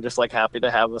like they were just like happy to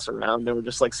have us around. They were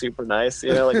just like super nice,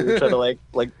 you know, like we were trying to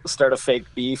like start a fake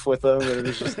beef with them, and it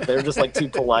was just they were just like too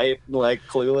polite and like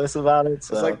clueless about it.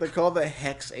 So. It's like they're called the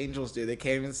Hex Angels, dude. They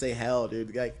can't even say hell,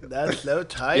 dude. Like that's so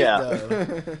tight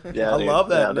though. Yeah, I love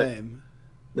that name.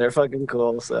 They're fucking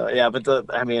cool. So but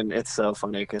it's so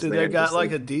funny because they got just,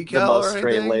 like a decal the most or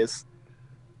straight anything? Lace.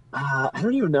 I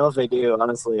don't even know if they do,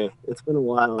 honestly. It's been a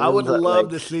while. I would love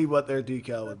to see what their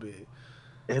decal would be.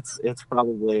 It's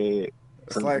probably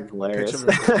like hilarious.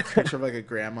 Picture of like a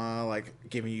grandma like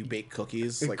giving you baked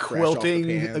cookies, like quilting,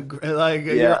 fresh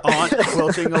your aunt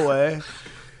quilting away.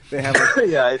 They have like,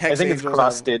 I think it's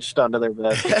cross stitched onto their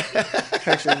bed.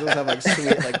 Hex Angels have like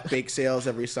sweet like bake sales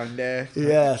every Sunday.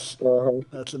 Yes,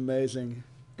 that's amazing.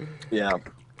 Yeah.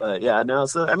 But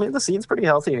so the scene's pretty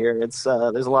healthy here. It's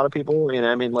there's a lot of people, you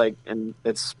know, and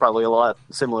it's probably a lot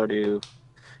similar to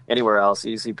anywhere else.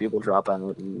 You see people drop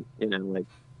out, and you know, like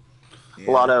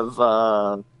a lot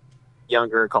of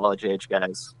younger college age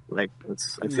guys. Like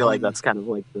I feel like that's kind of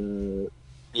like the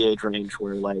age range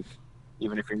where like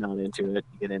even if you're not into it,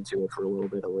 you get into it for a little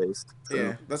bit at least. So,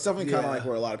 yeah, that's definitely kind of like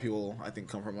where a lot of people I think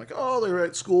come from. Like, oh, they're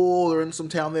at school, they're in some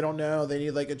town they don't know, they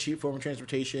need like a cheap form of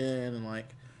transportation, and like.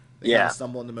 They kind of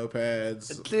stumble into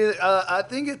mopeds. See, I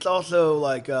think it's also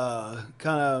like kind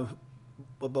of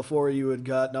before you had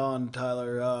gotten on,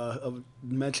 Tyler,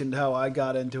 mentioned how I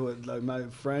got into it. Like my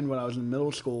friend when I was in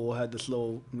middle school had this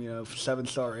little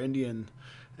 7-star Indian,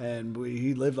 and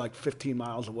he lived like 15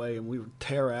 miles away, and we would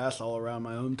tear ass all around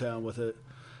my hometown with it.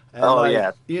 And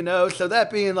so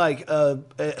that being like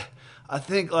I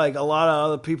think like a lot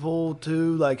of other people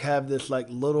too like have this like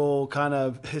little kind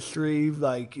of history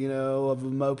like of a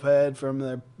moped from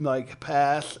their like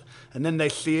past, and then they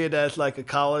see it as like a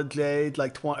college age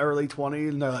like early 20s,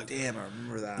 and they're like, damn, I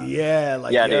remember that. Yeah,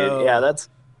 like dude, that's.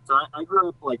 So I grew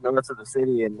up like north of the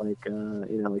city and like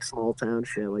like small town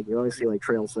shit. Like you always see like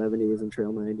Trail 70s and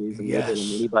Trail 90s and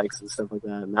mini bikes and stuff like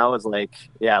that. And I was like,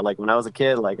 like when I was a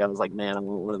kid, like I was like, man, I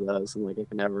want one of those, and like I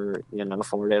could never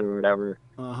afford it or whatever.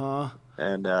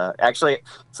 And actually,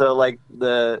 so like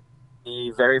the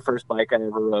very first bike I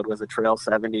ever rode was a Trail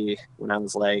 70 when I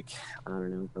was like, I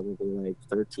don't know, probably like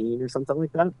 13 or something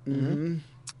like that. Mm-hmm.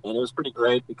 And it was pretty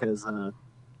great because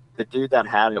the dude that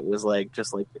had it was like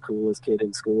just like the coolest kid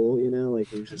in school, like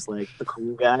he was just like the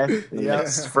cool guy. Like,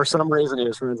 for some reason he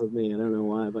was friends with me. I don't know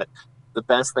why, but the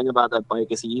best thing about that bike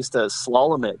is he used to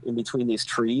slalom it in between these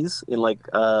trees in like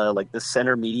the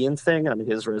center median thing on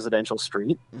his residential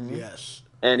street. Yes.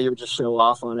 And he would just show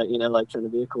off on it, like trying to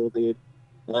be a cool dude.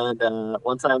 And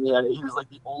one time he was like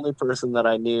the only person that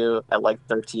I knew at like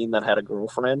 13 that had a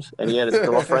girlfriend, and he had his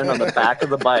girlfriend on the back of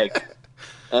the bike,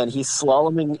 and he's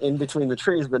slaloming in between the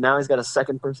trees, but now he's got a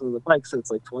second person on the bike, so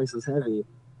it's like twice as heavy,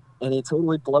 and he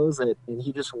totally blows it, and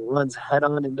he just runs head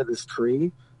on into this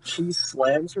tree. She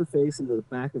slams her face into the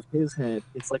back of his head.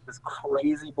 It's like this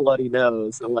crazy bloody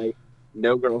nose, and like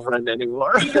no girlfriend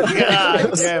anymore.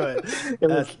 God damn it. It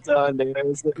was done, dude.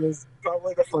 It was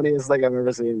probably the funniest thing I've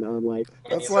ever seen on like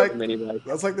That's any like mini bike.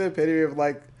 that's like the epitome of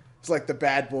like it's like the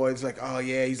bad boys. Like, oh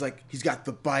yeah, he's got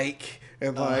the bike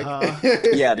and like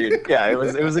Yeah, dude. Yeah, it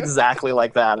was exactly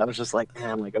like that. I was just like,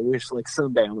 man, like I wish like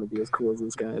someday I'm gonna be as cool as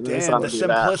this guy. And then I saw Damn, him the do that,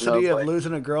 and I was simplicity of like,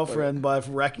 losing a girlfriend by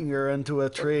wrecking her into a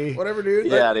tree. whatever, dude.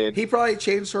 Yeah, Like, dude. He probably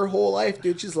changed her whole life,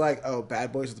 dude. She's like, oh,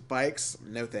 bad boys with bikes,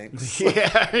 no thanks.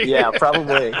 Yeah. Yeah,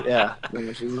 probably. Yeah,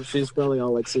 she's probably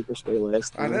all like super straight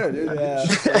laced. I know, dude. Yeah.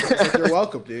 She's like, you're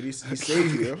welcome, dude. He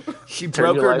saved you. She Turn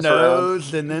broke your her life around.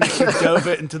 nose and then she dove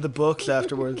it into the books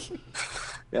afterwards.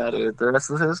 Yeah, dude. The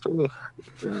rest is history.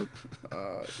 Yeah.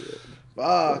 Oh, shit.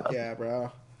 Fuck yeah,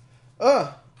 bro.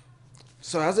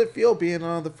 So how's it feel being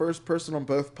the first person on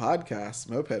both podcasts,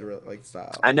 moped like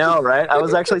style? I know, right? I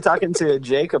was actually talking to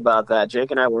Jake about that.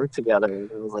 Jake and I work together,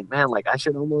 and I was like, man, like I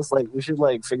should almost like we should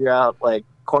like figure out like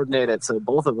coordinate it so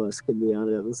both of us can be on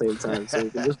it at the same time, so we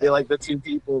can just be like the two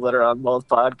people that are on both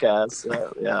podcasts.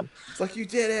 Yeah, It's like you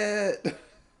did it.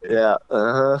 yeah,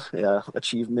 yeah.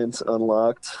 Achievements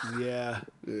unlocked. Yeah.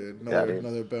 Dude, Yeah, dude.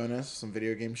 another bonus, some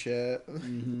video game shit.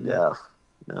 Yeah,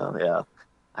 no, yeah.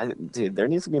 Dude, there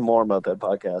needs to be more moped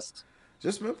podcasts.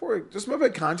 Just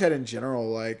moped content in general.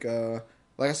 Like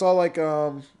I saw like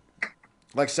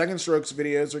Second Strokes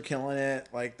videos are killing it.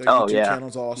 Like their Oh, YouTube yeah.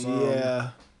 channel's awesome.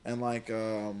 Yeah. And like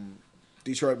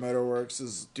Detroit Motorworks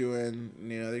is doing,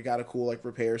 they got a cool like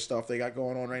repair stuff they got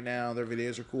going on right now. Their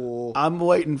videos are cool. I'm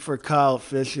waiting for Kyle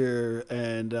Fisher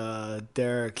and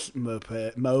Derek's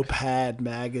Moped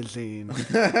magazine.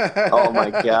 Oh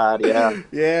my god, yeah.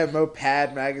 Yeah,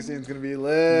 Moped magazine's gonna be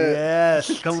lit.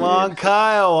 Yes, come on,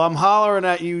 Kyle. I'm hollering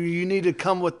at you. You need to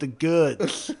come with the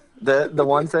goods. The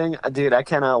one thing, dude, I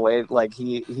cannot wait. Like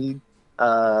he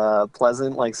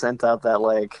Pleasant like sent out that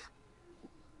like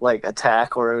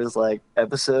attack where it was like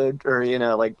episode or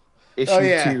like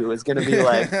issue 2 is gonna be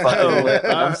like fucking lit.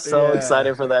 And I'm so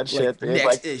excited for that shit. Dude. Next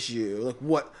Like, issue, like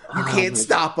what you my can't God.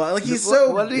 stop us. Like he's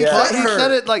so What did he Yeah. say? He said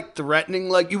it like threatening,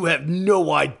 like you have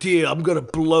no idea. I'm gonna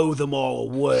blow them all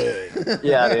away.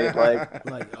 yeah, dude. Like,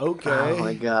 Like, okay. oh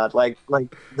my god. Like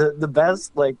the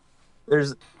best. Like,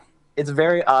 it's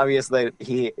very obvious that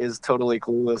he is totally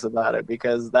clueless about it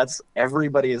because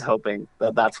everybody is hoping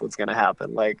that that's what's gonna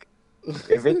happen. Like.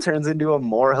 If it turns into a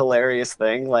more hilarious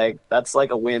thing, like that's like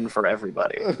a win for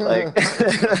everybody. Like,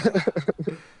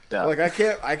 yeah. Like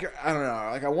I don't know.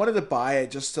 Like I wanted to buy it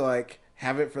just to like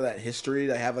have it for that history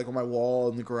that I have like on my wall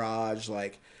in the garage.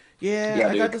 Like, Yeah,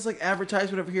 I got dude. this like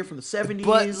advertisement over here from the 70s.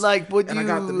 But like, would and you? I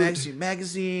got the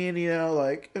magazine,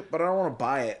 like, but I don't want to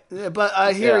buy it. Yeah, but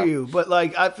I hear Yeah. you. But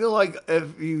like, I feel like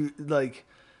if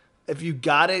you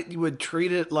got it, you would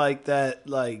treat it like that,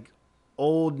 like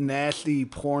old nasty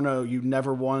porno you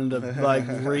never wanted to like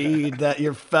read that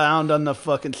you found on the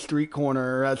fucking street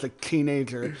corner as a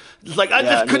teenager. It's like I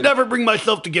just could never bring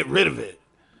myself to get rid of it.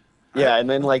 Yeah, and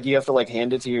then like you have to like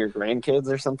hand it to your grandkids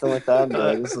or something like that. And be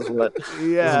like, this is what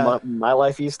Yeah. my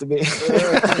life used to be.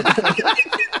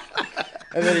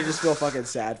 And then you just feel fucking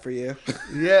sad for you.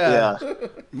 Yeah. Yeah.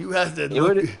 You had to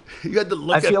would-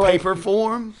 look at feel like- paper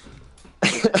form.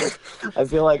 I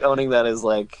feel like owning that is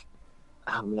like,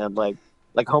 oh man, like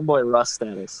homeboy Russ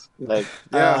status. Like,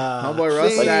 Yeah, homeboy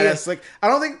Russ see, status. Like I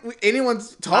don't think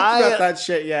anyone's talked about that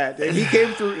shit yet. He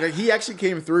came through. Like he actually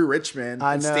came through Richmond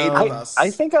I and know. stayed with us. I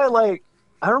think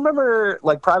I remember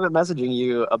like private messaging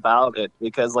you about it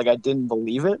because like I didn't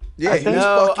believe it. Yeah, I he think. was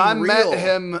No, fucking I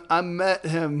real. met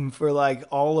him for like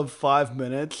all of 5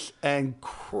 minutes and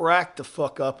cracked the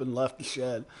fuck up and left the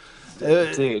shed.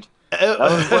 Dude. That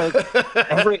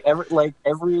was like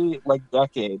every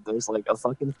decade there's like a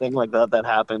fucking thing like that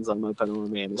happens on Moped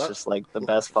Army and it's just like the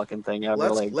best fucking thing ever.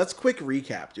 Let's quick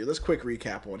recap, dude. Let's quick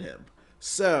recap on him.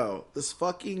 So this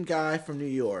fucking guy from New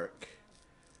York,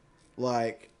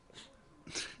 like,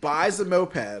 buys a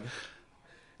moped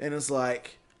and is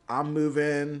like, I'm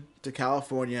moving to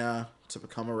California to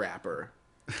become a rapper.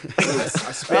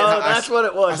 That's what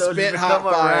it was. I It was spit become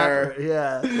hot a fire. rapper.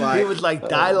 Yeah, Like, he was like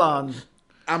Dylon.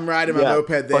 I'm riding my moped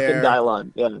there. Fucking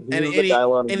Dylon. Yeah.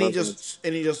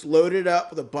 He just loaded up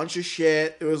with a bunch of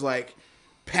shit. It was like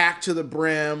packed to the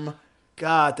brim.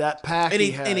 God, that pack And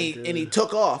he had. he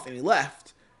took off and he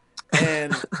left.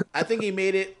 And I think he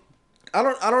made it I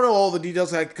don't know all the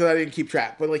details because I didn't keep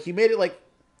track, but like he made it like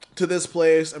to this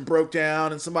place and broke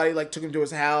down, and somebody like took him to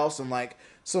his house, and like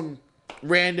some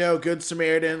rando good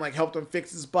Samaritan like helped him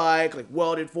fix his bike, like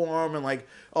welded for him, and like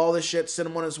all this shit, sent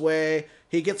him on his way.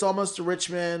 He gets almost to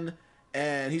Richmond,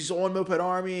 and he's on Moped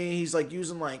Army. He's like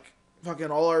using like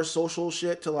fucking all our social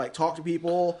shit to like talk to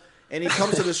people, and he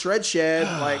comes to the shred shed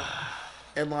like,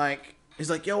 and like he's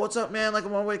like, yo, what's up, man? Like,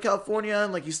 I'm on my way to California,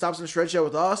 and like he stops in the shred shed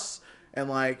with us. And,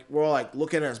 like, we're all, like,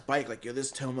 looking at his bike, like, yo,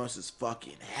 this Tomos is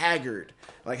fucking haggard.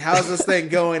 Like, how's this thing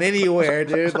going anywhere,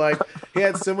 dude? Like, he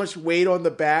had so much weight on the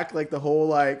back, like, the whole,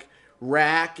 like,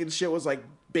 rack and shit was, like,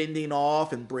 bending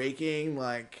off and breaking,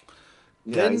 like...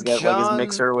 Yeah, he's got, like, his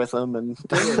mixer with him, and...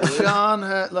 John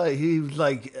had, like, he was,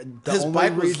 like, the his only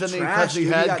bike was reason trash, he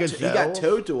had Gazelles. He got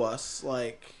towed to us,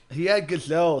 like... He had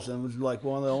Gazelles, and was, like,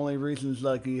 one of the only reasons,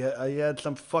 like, he had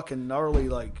some fucking gnarly,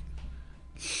 like...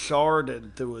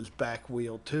 sharded through his back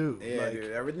wheel too. Yeah, like,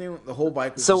 dude, everything, the whole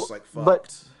bike was just like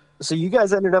fucked. So you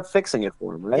guys ended up fixing it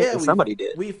for him, right? Yeah, somebody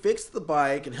did. We fixed the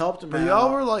bike and helped him out.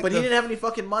 Y'all were like but he didn't have any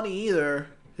fucking money either.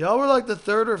 Y'all were like the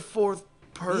third or fourth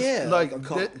person. Yeah, like a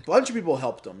bunch of people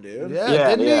helped him, dude.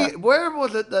 Yeah, didn't he? Where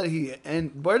was it that he?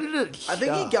 And where did it? I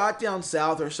think he stop? got down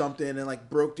south or something and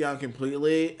like broke down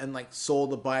completely and like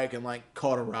sold the bike and like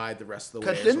caught a ride the rest of the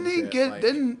way. Because didn't he shit. get? Like,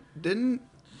 Didn't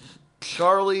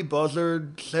Charlie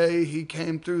Buzzard say he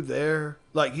came through there?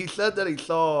 Like he said that he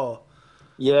saw.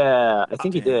 Yeah, I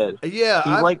think he did.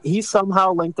 Yeah, he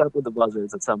somehow linked up with the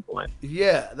Buzzards at some point.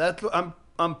 Yeah, that's what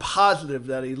I'm positive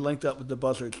that he linked up with the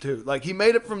Buzzards too. Like he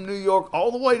made it from New York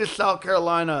all the way to South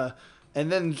Carolina,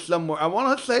 and then somewhere. I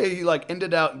want to say he like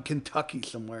ended out in Kentucky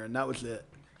somewhere, and that was it.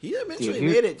 he eventually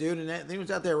made it, dude. And he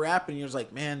was out there rapping. He was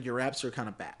like, "Man, your raps are kind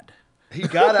of bad." He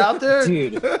got out there,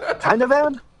 Dude. Kind of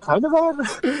bad.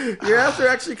 Your raps are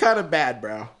actually kind of bad,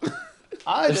 bro.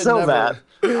 They're so bad.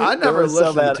 I never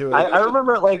listened to it. I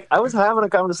remember, like, I was having a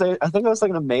conversation. I think I was like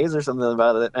in a maze or something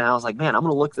about it, and I was like, "Man, I'm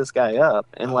gonna look this guy up."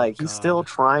 And he's still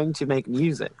trying to make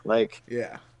music. Like,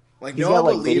 Yeah, like he's no got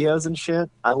one like believed. videos and shit.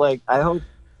 I hope.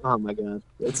 Oh my god,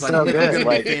 it's Like, so I'm good. gonna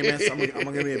Like, be famous. I'm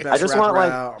gonna be a best I just rapper want,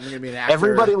 like, out. I'm gonna be an actor.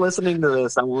 everybody listening to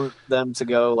this, I want them to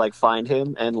go like find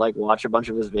him and like watch a bunch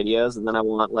of his videos, and then I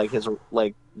want like his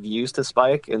like views to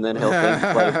spike, and then he'll think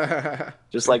like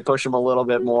just like push him a little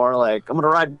bit more. Like, I'm gonna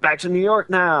ride back to New York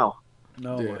now.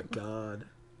 Oh Dude. my god,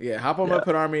 Yeah, hop on Moped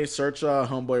Army, search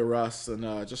Homeboy Russ, and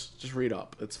just read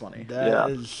up. It's funny.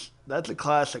 that's a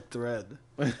classic thread.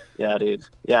 Yeah, dude.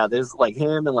 Yeah, there's like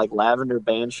him and like Lavender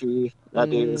Banshee.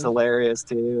 That dude is hilarious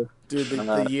too. Dude,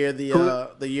 the year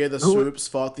the swoops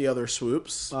fought the other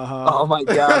swoops. Oh my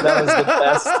god, that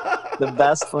was the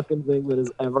best fucking thing that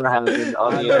has ever happened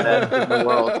on the internet in the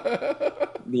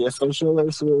world. The official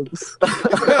or swoops.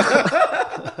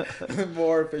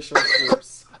 More official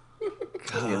swoops.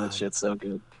 Yeah, that shit's so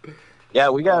good. Yeah,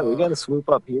 we got a swoop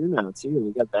up here now too.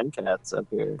 We got Ben Cats up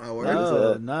here. Oh, word?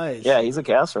 Oh, nice. Yeah, he's a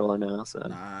casseroller now. So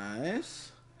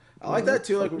Nice. I like that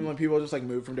too. Like when people just like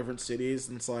move from different cities,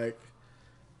 and it's like,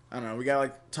 I don't know. We got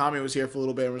like Tommy was here for a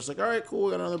little bit, and we're just like, all right, cool.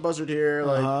 We got another Buzzard here.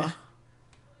 Like,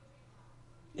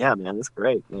 yeah, man, it's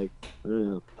great. Like, I don't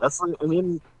know. That's like, I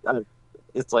mean,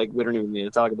 it's like we don't even need to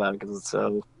talk about it because it's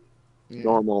so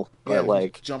normal. yeah, But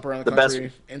like, jump around the best,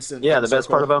 country, instant. yeah, the best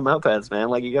circle. part about mopeds, man.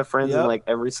 Like, you got friends in Yep. like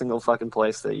every single fucking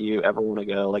place that you ever want to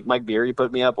go. Like, Mike Beery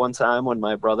put me up one time when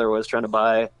my brother was trying to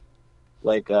buy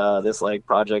like this like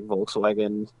Project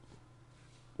Volkswagen.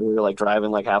 We were like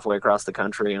driving like halfway across the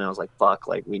country, and I was like, "Fuck!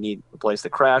 Like, we need a place to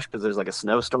crash because there's like a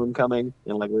snowstorm coming."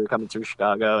 And like we were coming through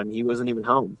Chicago, and he wasn't even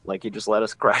home. Like, he just let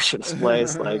us crash at his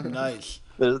place. Like, Nice.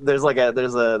 there's a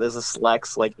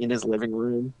Slex like in his living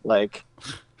room, like,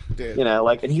 Dude. you know,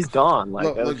 like, and he's gone. Like,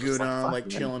 I was just Laguna, fuck, like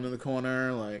man. chilling in the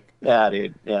corner, like. Yeah,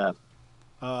 dude. Yeah,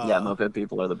 Uh, yeah. Moped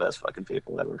people are the best fucking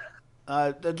people ever.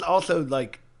 That's also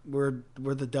like we're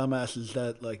the dumbasses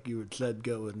that like you had said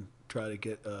go and try to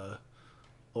get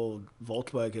old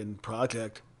Volkswagen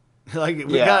Project. Like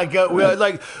we Yeah. gotta go. We're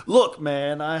like, look,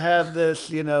 man, I have this,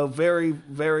 very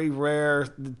very rare,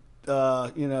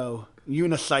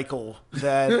 unicycle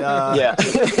that Yeah,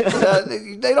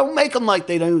 they don't make them like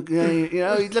they don't.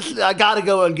 You just I gotta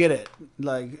go and get it.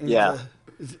 Like Yeah.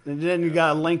 and then you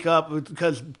gotta link up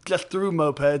because just through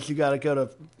mopeds you gotta go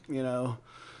to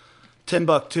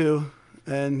Timbuktu,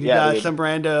 and you Yeah, got dude. some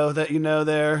rando that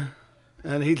there,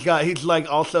 and he's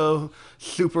like also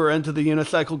super into the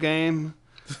unicycle game.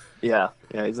 yeah.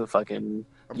 He's a fucking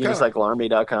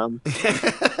unicyclearmy.com.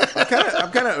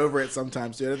 I'm kind of over it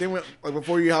sometimes, dude. I think like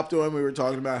before you hopped on, we were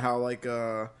talking about how like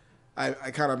I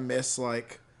kind of miss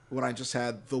like when I just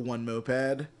had the one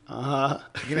moped. Uh-huh.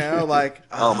 You know, like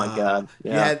Oh my god.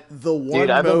 you Yeah. had the one Dude,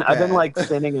 moped. I've been like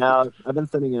thinning out. I've been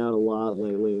thinning out a lot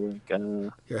lately. Like,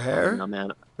 Your I hair? don't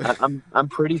know, man. I'm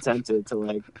pretty tempted to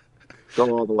like go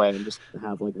all the way and just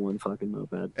have like one fucking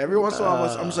moped. Every once in a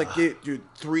while, I'm just like, dude,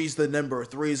 three's the number.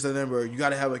 Three's the number. You got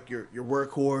to have like your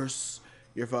workhorse,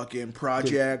 your fucking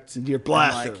project, Your and,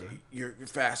 blaster. like your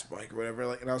fast bike or whatever.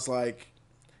 Like, and I was like,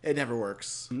 it never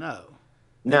works. No.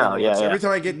 No, yeah, So yeah. every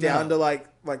time I get down to like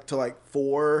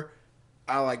 4,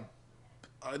 I like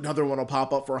another one will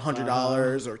pop up for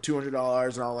 $100 or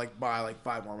 $200, and I'll like buy like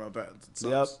 5 more mopeds. It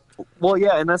sucks. Well,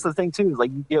 yeah, and that's the thing too. Is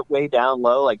like you get way down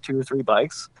low, like 2 or 3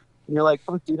 bikes, and you're like,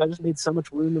 "Fuck, dude, I just made so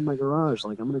much room in my garage.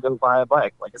 Like, I'm gonna go buy a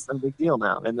bike. Like, it's no big deal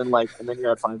now." And then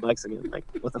you're at 5 bikes again. Like,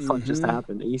 what the fuck just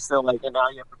happened? And you still like, and now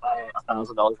you have to buy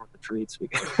 $1,000 worth of treats.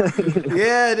 Because,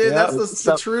 Yeah, dude, that's the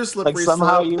So- true slippery like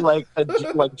somehow slope. you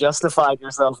like justified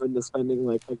yourself into spending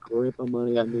like a grip of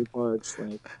money on new parts.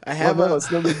 Like, I have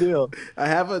it's no big deal. I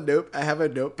have a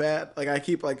notepad. Like I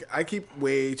keep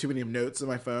way too many notes in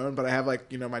my phone, but I have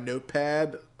like, my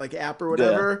notepad like app or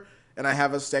whatever, and I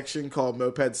have a section called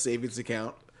Moped Savings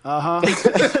Account. Uh-huh.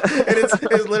 And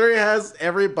it literally has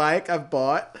every bike I've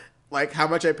bought, like how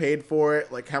much I paid for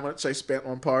it, like how much I spent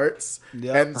on parts.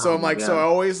 Yep. And so I'm my like, so God. I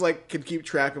always like can keep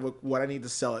track of like, what I need to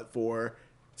sell it for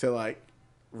to like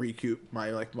recoup my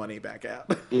like money back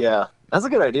out. Yeah, that's a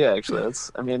good idea. Actually,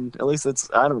 I mean, at least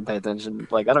I don't pay attention.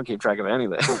 Like, I don't keep track of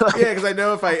anything. Yeah, because I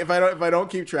know if I don't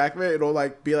keep track of it, it'll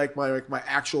like be like my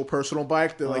actual personal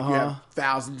bike that like you have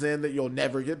thousands in that you'll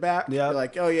never get back. Yeah. You're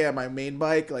like, oh yeah, my main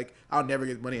bike, like I'll never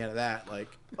get money out of that. Like,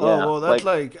 Oh, Yeah, well, that's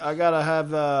like I gotta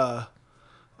have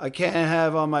I can't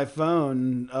have on my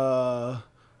phone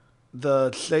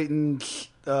the Satan's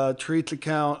treats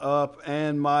account up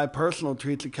and my personal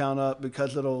treats account up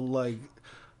because it'll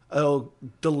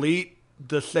delete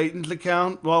the Satan's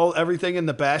account, everything in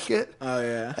the basket. oh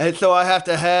yeah, And so I have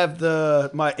to have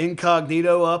my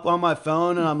incognito up on my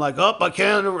phone, and I'm like, I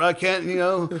can't,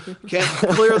 can't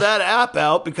clear that app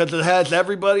out because it has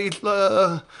everybody's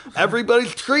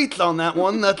treats on that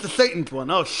one. That's the Satan's one.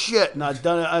 Oh shit! And I've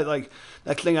done it.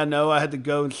 Next thing I know, I had to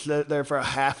go and sit there for a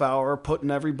half hour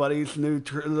putting everybody's new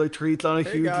treats on a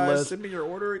hey huge guys, list. send me your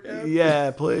order again.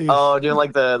 Yeah, please. Oh, doing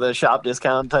like the shop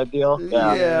discount type deal.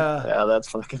 Yeah. Yeah, that's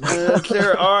fucking.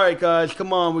 All right, guys,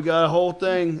 come on. We got a whole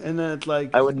thing, and then it's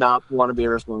like, I would not want to be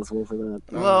responsible for that.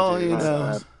 well, dude, you that's know.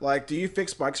 bad. Like, do you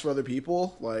fix bikes for other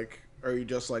people? Like, or are you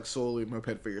just like solely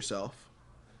moped for yourself?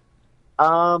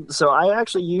 So I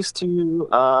actually used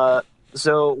to.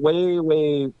 So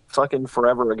way fucking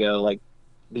forever ago, like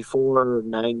before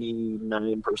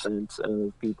 99%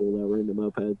 of people that were into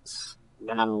mopeds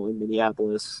now in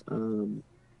Minneapolis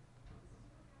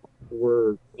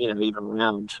were even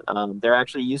around. There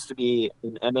actually used to be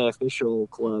an MA official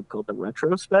club called the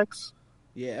Retrospecs,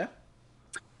 Yeah.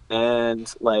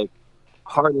 and like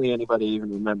hardly anybody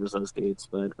even remembers those dates.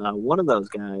 But one of those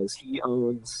guys, he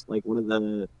owns like one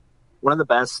of the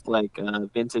best like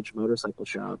vintage motorcycle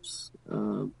shops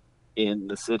in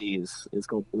the cities. Is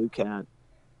called Blue Cat,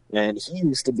 and he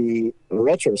used to be a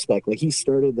Retrospec. Like, he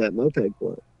started that moped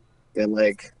club, and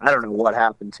like I don't know what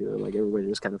happened to it. Like, everybody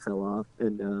just kind of fell off.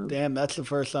 And Damn, that's the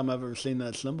first time I've ever seen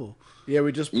that symbol. Yeah,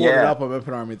 we just pulled it Yeah. up on Moped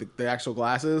Army, the actual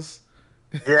glasses.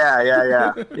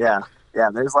 yeah.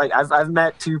 There's like I've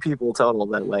met 2 people total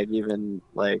that like even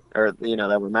like or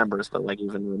that were members, but like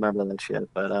even remember that shit.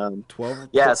 But 12.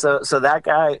 yeah, so that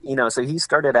guy, so he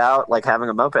started out like having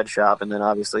a moped shop, and then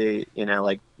obviously,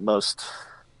 like most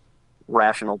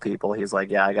rational people, he's like,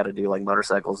 yeah, I got to do like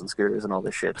motorcycles and scooters and all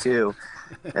this shit too.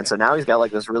 And so now he's got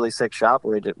like this really sick shop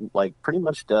where he like pretty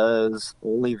much does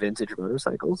only vintage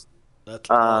motorcycles. That's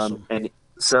awesome. And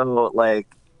so like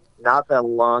not that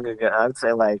long ago, I would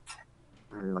say like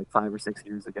 5 or 6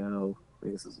 years ago. I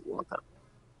guess this is a long time.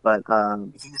 But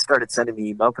he started sending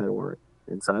me moped work,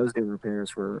 and so I was doing repairs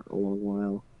for a long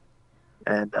while,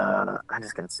 and I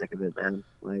just got sick of it, man.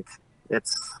 Like,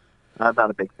 I'm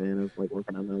not a big fan of like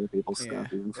working on other people's Yeah.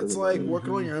 stuff. Even for It's the like money.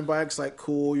 working on your own bike's like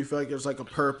cool. You feel like there's like a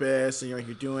purpose, and you're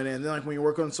doing it. And then like when you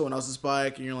work on someone else's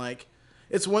bike, and you're like,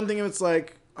 it's one thing if it's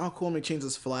like, oh cool, let me change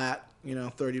this flat,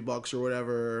 $30 or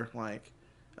whatever. Like,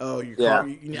 oh your Yeah. car,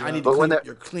 I need to But when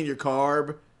clean your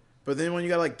carb. But then when you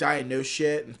gotta like diagnose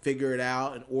shit and figure it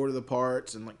out and order the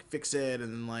parts and like fix it,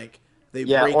 and then like they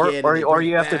break or it, and or, they or bring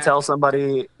you it have to back. tell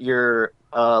somebody your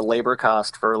labor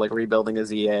cost for like rebuilding a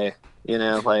ZA.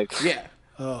 Like Yeah.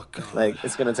 Oh god. Like,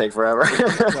 it's gonna take forever.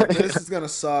 Like, this is gonna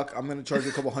suck. I'm gonna charge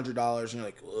you a couple $100, and you're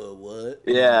like, what?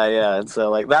 Yeah. And so,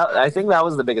 like, that, I think that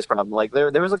was the biggest problem. Like, there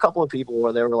was a couple of people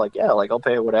where they were like, yeah, like, I'll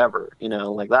pay whatever, you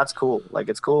know, like, that's cool. Like,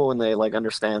 it's cool when they, like,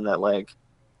 understand that, like,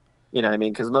 you know what I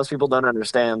mean? Because most people don't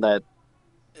understand that.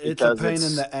 It's a pain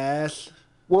in the ass.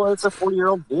 Well, it's a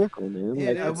 40-year-old vehicle, man. Yeah,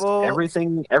 Like, dude. it's, Well-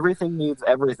 everything needs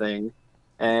everything.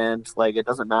 And, like, it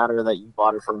doesn't matter that you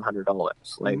bought it for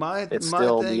 $100. Like, it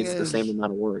still thing needs the is, same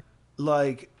amount of work.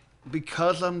 Like,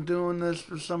 because I'm doing this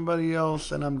for somebody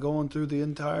else and I'm going through the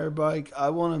entire bike, I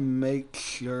want to make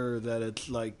sure that it's,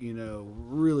 like, you know,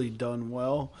 really done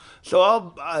well.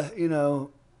 So you know,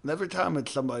 every time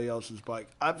it's somebody else's bike,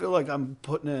 I feel like I'm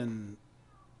putting in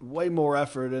way more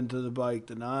effort into the bike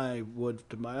than I would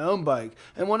to my own bike.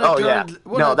 And when it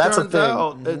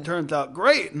it turns out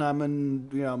great, and I'm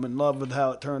in love with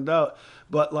how it turned out.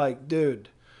 But like, dude,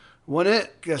 when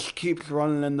it just keeps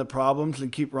running into problems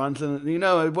and keep running, you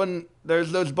know, when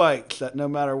there's those bikes that no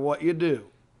matter what you do,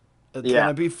 it's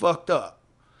gonna be fucked up.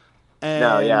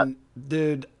 And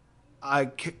dude, I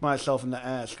kick myself in the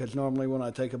ass because normally when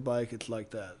I take a bike, it's like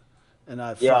that. And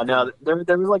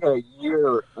there was like a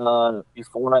year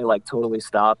before I like totally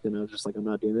stopped, and I was just like, I'm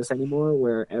not doing this anymore.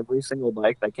 Where every single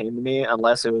bike that came to me,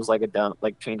 unless it was like a dumb,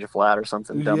 like change a flat or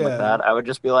something dumb like that, I would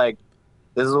just be like,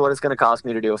 this is what it's going to cost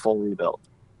me to do a full rebuild.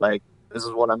 Like, this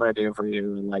is what I'm going to do for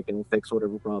you, and like it'll fix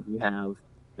whatever problem you have.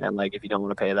 And like, if you don't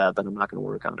want to pay that, then I'm not going to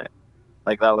work on it.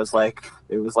 Like, that was like,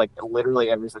 it was like literally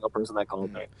every single person that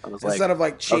called me. I was Instead of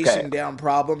like chasing down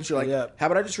problems, you're like, how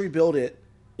about I just rebuild it?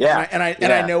 Yeah, and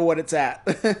I know what it's at.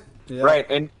 Right,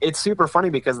 and it's super funny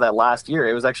because that last year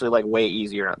it was actually like way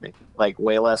easier on me, like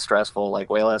way less stressful, like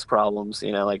way less problems.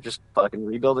 You know, like just fucking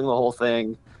rebuilding the whole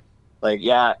thing. Like,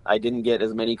 yeah, I didn't get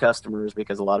as many customers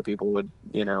because a lot of people would,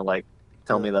 you know, like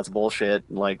tell me that's bullshit,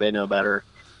 and like they know better,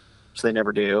 which they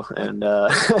never do. And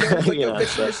you know,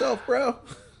 fix it yourself, bro.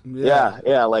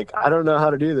 Yeah, like I don't know how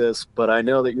to do this, but I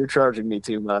know that you're charging me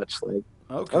too much. Like,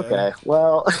 okay,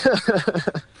 well.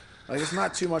 Like, it's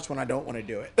not too much when I don't want to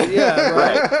do it. Yeah,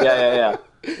 right. Yeah.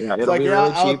 It's like, really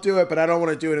I'll do it, but I don't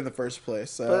want to do it in the first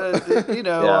place. So. But, you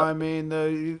know, I mean,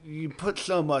 you put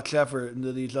so much effort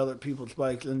into these other people's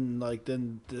bikes, and like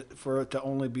for it to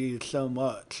only be so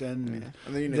much, and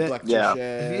then you neglect your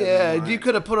shit. Yeah, you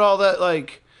could have put all that,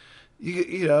 like,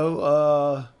 you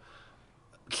know,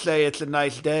 say it's a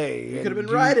nice day. You could have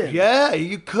been riding. Yeah,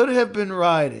 you could have been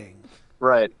riding.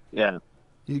 Right. Yeah.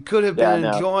 You could have been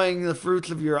enjoying the fruits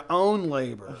of your own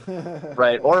labor.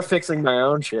 Right, or fixing my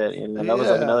own shit. You know, that was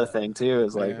like another thing too.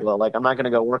 Is like, well, like I'm not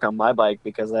gonna go work on my bike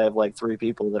because I have like 3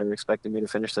 people that are expecting me to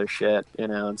finish their shit. You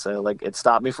know, and so like it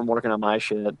stopped me from working on my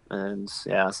shit. And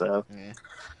so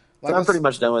I'm pretty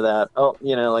much done with that. Oh,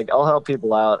 you know, like I'll help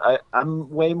people out. I'm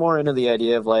way more into the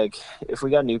idea of like if we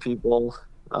got new people,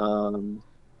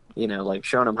 you know, like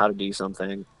showing them how to do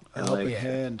something. And helping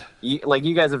hand.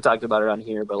 You guys have talked about it on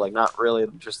here, but like not really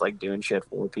just like doing shit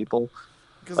for people.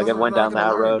 Like I went down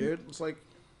that road. Dude. It's like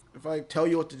if I tell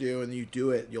you what to do and you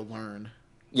do it, you'll learn.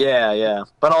 Yeah.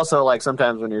 But also like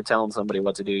sometimes when you're telling somebody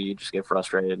what to do, you just get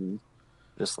frustrated and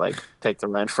just like take the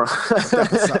wrench from.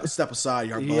 Step aside,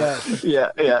 your butt.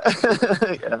 Yeah.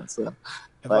 So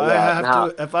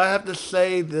if I have to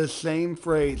say the same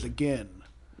phrase again,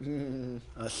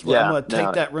 I swear I'm gonna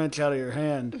take that wrench out of your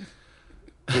hand.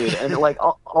 Dude, and like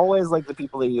always, like the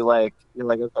people that you're like,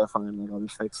 okay, fine, like I'll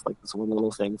just fix like this one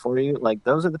little thing for you. Like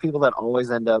those are the people that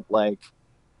always end up like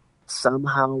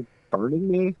somehow burning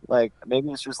me. Like maybe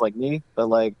it's just like me, but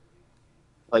like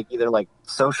either like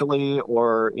socially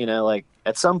or you know like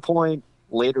at some point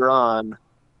later on,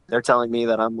 they're telling me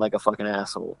that I'm like a fucking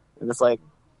asshole, and it's like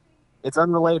it's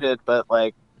unrelated, but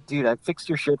like, dude, I fixed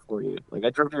your shit for you. Like I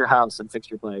drove to your house and fixed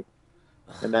your bike,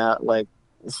 and now like.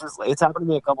 It's happened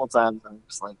to me a couple of times. I'm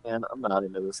just like, man, I'm not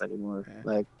into this anymore.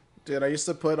 Like, dude, I used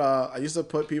to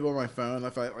put people on my phone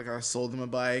if I sold them a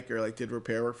bike or like did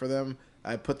repair work for them.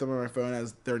 I put them on my phone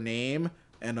as their name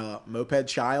and moped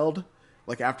child.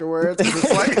 Like afterwards,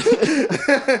 it's like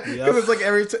because it's like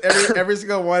every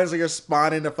single one is like you're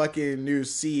spawning a fucking new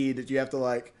seed that you have to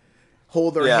like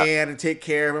hold their hand and take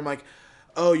care of. I'm like,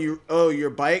 your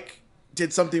bike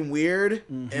did something weird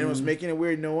and it was making a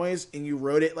weird noise and you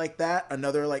rode it like that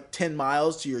another like 10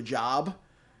 miles to your job,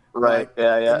 right? Like,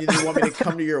 and you want me to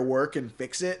come to your work and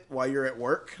fix it while you're at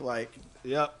work, like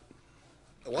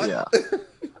what?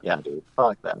 Yeah, dude,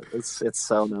 fuck that. It's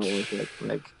so not worth it.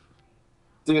 Like,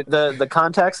 dude, the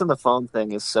contacts in the phone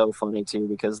thing is so funny too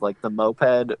because like the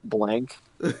moped blank,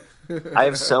 I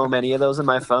have so many of those in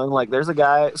my phone. Like there's a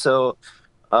guy, so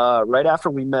right after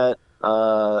we met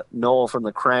Noel from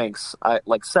the Cranks,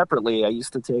 separately, I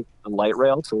used to take a light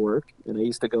rail to work, and I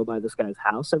used to go by this guy's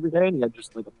house every day, and he had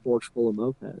just like a porch full of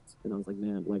mopeds. And I was like,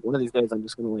 man, like one of these days I'm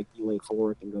just gonna like be late for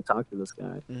work and go talk to this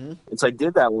guy. Mm-hmm. And so I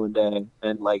did that one day,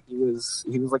 and like he was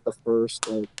like the first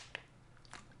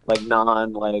like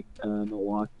non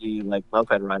Milwaukee like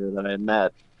moped rider that I had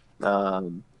met.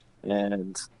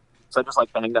 And so I just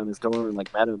like banged on his door and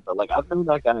like met him. But like I've known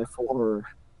that guy for,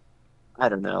 I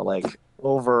don't know, like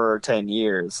over 10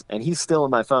 years, and he's still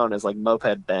in my phone as like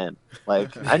Moped Ben.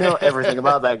 Like I know everything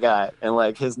about that guy, and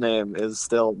like his name is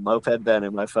still Moped Ben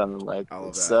in my phone. Like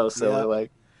it's so silly. Yeah.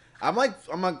 Like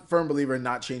I'm a firm believer in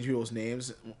not changing people's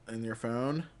names in your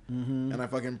phone. Mm-hmm. And I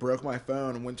fucking broke my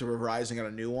phone and went to Verizon, got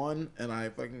a new one, and I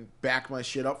fucking backed my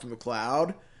shit up from the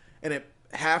cloud, and it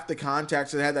half the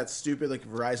contacts, it had that stupid like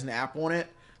Verizon app on it,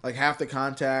 like half the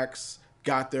contacts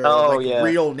got their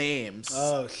real names.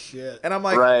 Oh shit! And I'm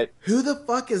like, right. Who the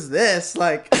fuck is this?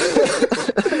 Like,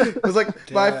 it was like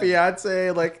Damn. my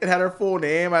fiance, like it had her full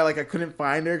name. I couldn't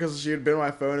find her because she had been on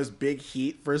my phone as Big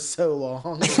Heat for so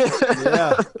long.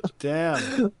 Yeah,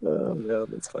 damn. Oh yeah,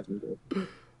 that's fucking good.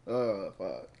 Oh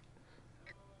fuck.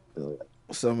 Oh,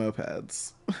 So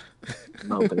mopeds.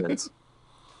 Mopeds.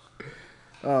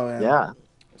 Oh man. Yeah.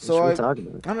 So What I we talking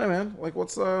about? don't know, man. Like,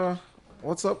 what's up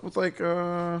with what's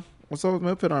up with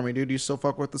Moped Army, dude? Do you still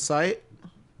fuck with the site?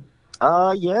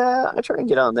 Yeah, I try and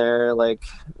get on there. Like,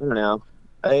 I don't know.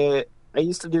 I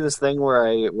used to do this thing where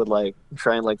I would like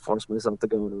try and like force myself to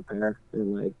go and repair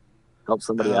and like help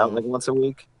somebody out like once a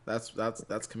week. That's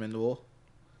commendable.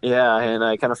 Yeah, and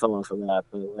I kind of fell off of that,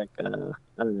 but like I don't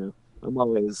know. I'm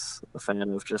always a fan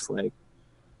of just like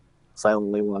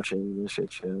silently watching the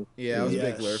shit show. Yeah, I was a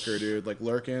big Yes. lurker, dude. Like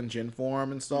lurking, gin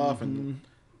form and stuff, and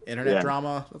internet Yeah.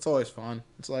 drama. That's always fun.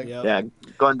 It's like, Yep. Yeah,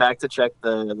 going back to check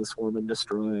the Swarm and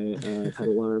Destroy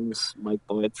Pedal Arms Mike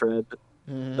Boyd thread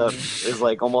that is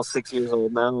like almost 6 years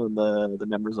old now, and the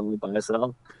members only buy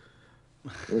sell.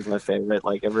 It was my favorite.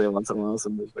 Like every once in a while,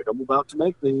 somebody's like, "I'm about to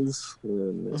make these,"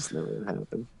 and it's never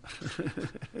happened.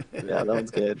 Yeah, that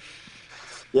one's good.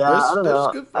 Yeah, I don't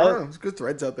know. There's good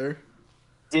threads out there.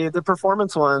 Dude, the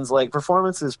performance ones, like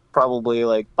performance is probably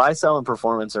like buy, sell, and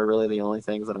performance are really the only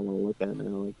things that I want to look at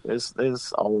now. Like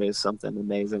there's always something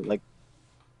amazing. Like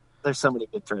there's so many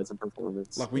good threads in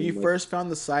performance. Like when you And, first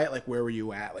found the site, like where were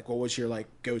you at? Like what was your like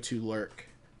go-to lurk?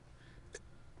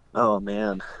 oh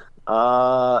man.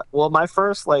 Well, my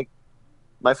first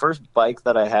bike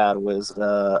that I had was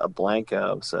a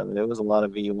Blanco, so it was a lot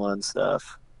of V1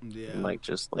 stuff. Yeah. And, like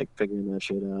just like figuring that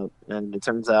shit out. And it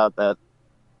turns out that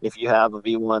if you have a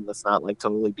V1 that's not like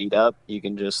totally beat up, you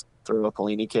can just throw a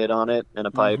Polini kit on it and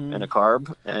a pipe and a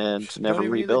carb and never Don't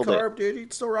even rebuild need the it. carb, dude. You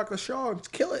can still rock the Shaw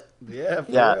and kill it. Yeah,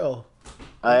 for Yeah. real.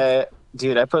 I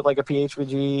put like a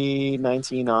PHVG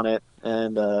 19 on it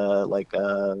and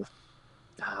what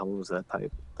was that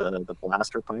pipe? The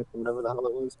blaster pipe, whatever the hell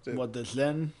it was. What the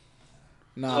Zen?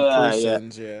 Nah, Yeah,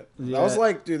 pre-sins yet. Yeah. That was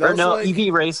like, dude. That Or was no, like,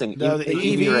 EV racing. No, the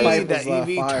EV EV, racing. the was,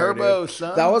 EV fire, turbo, dude.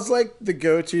 son. That was like the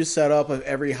go-to setup of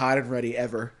every hot and ready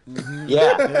ever.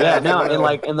 Yeah, no,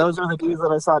 and those are the dudes that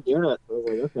I saw doing it. I was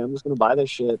like, okay, I'm just gonna buy this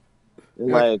shit. And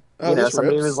You're like, like, oh, you know, this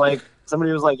somebody rips.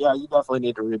 was like, yeah, you definitely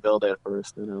need to rebuild it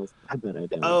first. And I bet I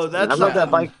did. Oh, that's I rode that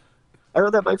not- bike. I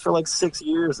rode that bike for like 6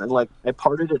 years, and like I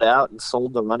parted it out and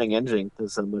sold the running engine to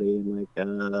somebody. And like,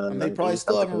 And they probably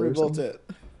still haven't rebuilt it.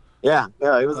 Yeah,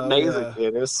 it was Oh, amazing, yeah.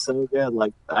 dude. It was so good.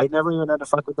 Like, I never even had to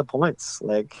fuck with the points.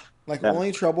 Like, Like Yeah. the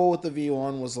only trouble with the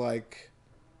V1 was like,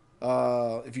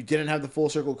 if you didn't have the full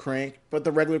circle crank, but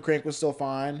the regular crank was still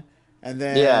fine, and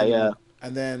then Yeah.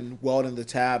 and then welding the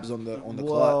tabs on the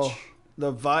Well, clutch.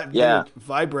 the Yeah.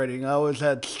 vibrating. I always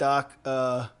had stock,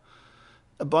 a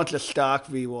bunch of stock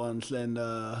V1s, and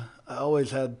I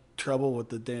always had trouble with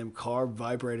the damn carb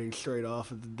vibrating straight off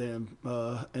of the damn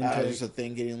intake. Just a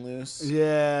thing getting loose.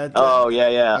 Yeah. oh yeah.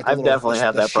 Like the I've little- definitely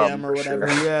had the that problem shim or for sure.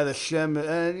 whatever. Yeah, the shim,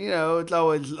 and it's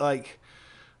always like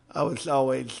I was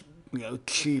always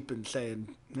cheap and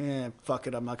saying, "Man, fuck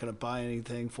it, I'm not gonna buy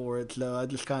anything for it." So I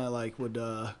just kind of like would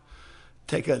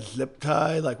take a zip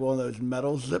tie, like one of those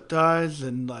metal zip ties,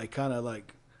 and like kind of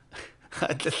like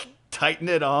I just tighten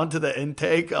it onto the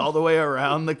intake all the way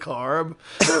around the carb,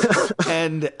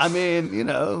 and I mean,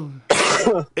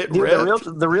 it Dude,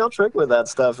 ripped. the real trick with that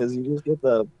stuff is you just get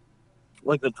the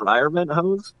dryer vent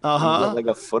hose. Uh-huh. You get like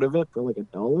a foot of it for like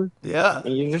 $1, Yeah.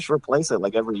 and you just replace it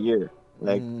like every year.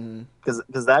 Like,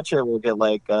 because that shit will get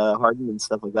like hardened and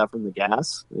stuff like that from the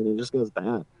gas, and it just goes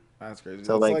bad. That's crazy.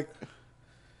 So, That's like-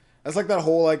 That's like that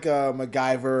whole like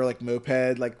MacGyver like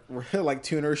moped like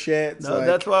tuner shit. It's No, like,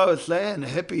 that's what I was saying. The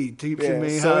hippie teaching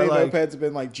me so how many like. mopeds have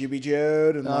been like Jibby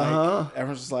Joed and like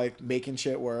everyone's just like making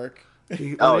shit work.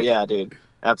 Oh yeah, dude,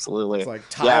 absolutely. It's like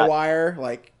tie wire,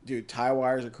 like dude, tie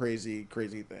wire is a crazy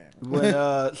thing. When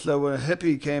so when a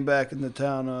hippie came back into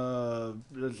town,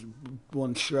 this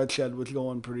one shred shed was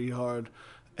going pretty hard,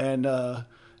 and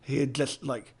he had just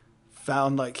like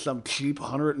found like some cheap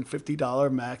 $150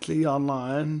 maxi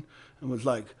online and was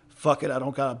like, "Fuck it, I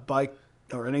don't got a bike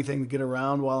or anything to get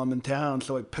around while I'm in town."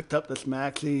 So he picked up this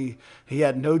maxi. He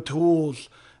had no tools,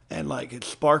 and like his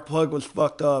spark plug was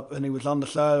fucked up, and he was on the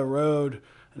side of the road,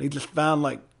 and he just found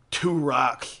like 2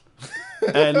 rocks.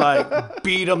 And like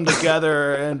beat them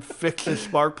together and fixed his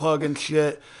spark plug and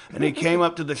shit. And he came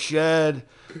up to the shed,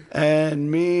 and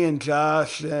me and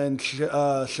Josh and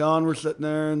Sean were sitting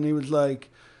there, and he was like,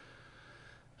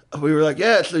 we were like,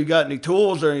 "Yeah, so you got any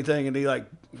tools or anything?" And he like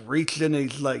reached in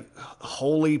these like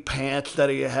holy pants that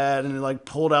he had, and he like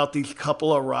pulled out these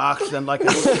couple of rocks and like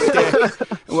a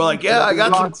stick. And we're like, "Yeah, I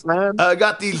got Rocks, man. I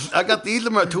got these are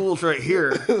my tools right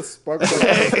here." Spark plug,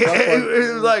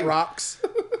 It was like rocks.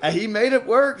 And he made it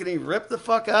work, and he ripped the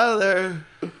fuck out of there.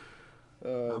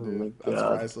 Dude, my that's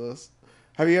God. priceless.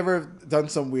 Have you ever done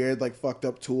some weird like fucked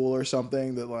up tool or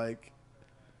something that I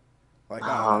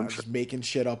don't know, just making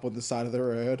shit up on the side of the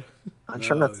road? I'm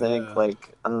trying to think,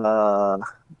 like, I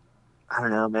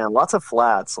don't know, man. Lots of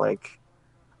flats. Like,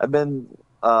 I've been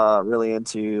really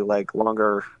into like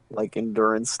longer, like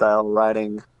endurance style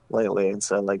riding lately, and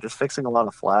so like just fixing a lot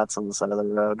of flats on the side of the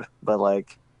road. But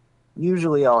like,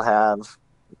 usually I'll have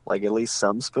like at least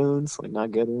some spoons, like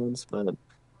not good ones, but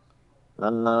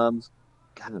God,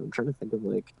 I'm trying to think of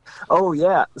like, oh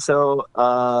yeah, so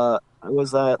I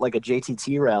was at like a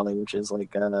JTT rally, which is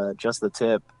like just the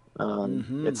tip.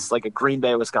 It's like a Green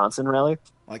Bay, Wisconsin rally.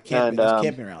 Like camping, And, it's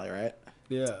camping rally, right?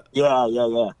 Yeah.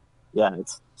 Yeah,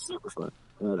 it's super fun.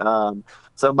 But,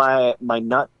 so my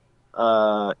nut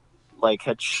like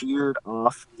had sheared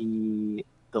off the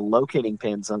locating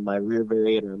pins on my rear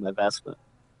variator in my Vespa.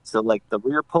 So like the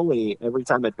rear pulley, every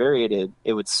time it variated,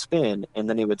 it would spin, and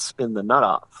then it would spin the nut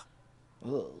off.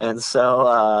 Ugh. And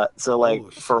so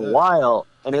like for a shit. while,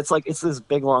 and it's like it's this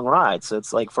big long ride. So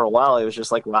it's like for a while it was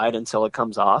just like ride until it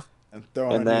comes off, And throw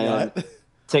and on a then nut.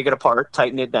 take it apart,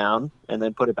 tighten it down, and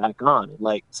then put it back on. And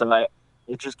like so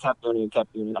it just kept doing it and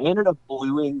kept doing it. I ended up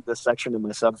bluing the section of my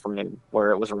subframe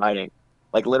where it was riding,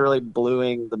 like literally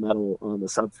bluing the metal on the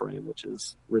subframe, which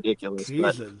is ridiculous.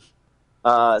 Jesus.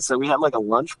 But, so we had like a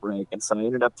lunch break, and so I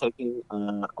ended up taking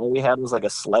all we had was like a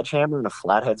sledgehammer and a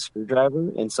flathead screwdriver,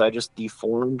 and so I just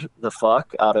deformed the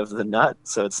fuck out of the nut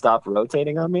so it stopped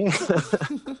rotating on me.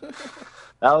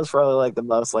 That was probably like the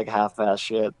most like half-ass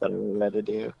shit that I ever had to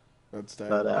do. That's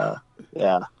terrible. But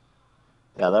yeah,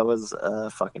 that was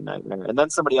a fucking nightmare. And then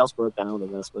somebody else broke down the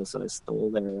Vespa, so I stole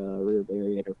their rear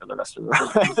variator for the rest of the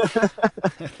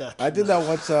ride. I did that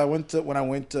once. When I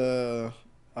went to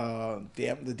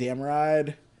the dam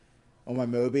ride on my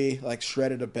Moby, like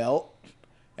shredded a belt,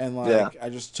 and like I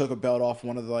just took a belt off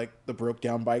one of the broke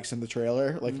down bikes in the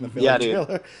trailer, like in the Yeah, village dude.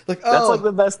 trailer. Like That's like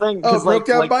the best thing. oh, 'cause, broke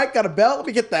down like, bike, got a belt. Let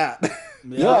me get that.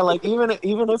 Yeah, like even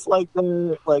if like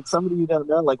they're like somebody you don't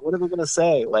know, like what are they gonna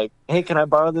say? Like, hey, can I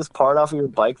borrow this part off of your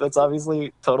bike that's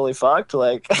obviously totally fucked?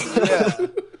 Like, Yeah.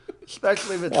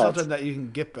 Especially if it's Yeah, something that you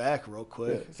can get back real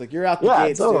quick. It's like you're out the Yeah,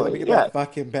 gates, dude. Let totally, me get yeah. that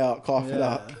fucking belt. Cough it Yeah.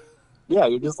 up. yeah,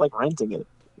 you're just like renting it,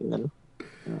 you know?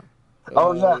 Yeah.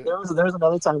 Oh yeah, there was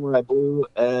another time where I blew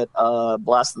at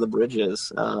Blast of the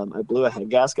Bridges. I blew a head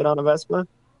gasket on a Vespa,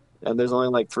 and there's only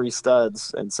like 3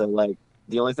 studs, and so like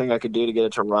the only thing I could do to get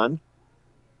it to run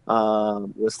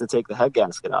was to take the head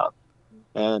gasket out,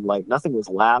 and like nothing was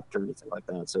lapped or anything like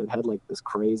that, so it had like this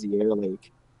crazy air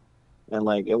leak, and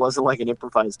like it wasn't like an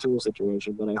improvised tool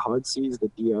situation, but I hard seized the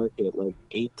DR kit like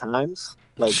 8 times,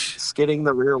 like skidding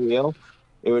the rear wheel.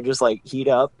 It would just like heat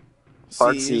up,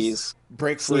 hard seize,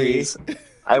 break free. seize.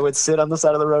 I would sit on the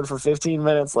side of the road for 15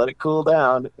 minutes, let it cool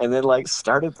down, and then like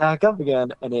start it back up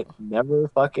again, and it never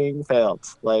fucking failed.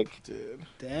 Like, Dude.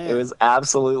 Damn. it was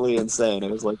absolutely insane.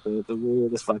 It was like the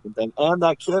weirdest fucking thing. And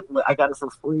that kit, I got it for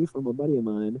free from a buddy of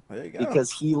mine There you go.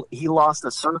 because he lost a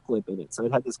circlip in it, so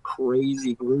it had this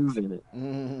crazy groove in it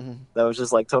that was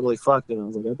just like totally fucked. And I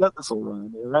was like, I bet this will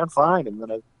run. It ran fine, and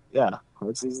then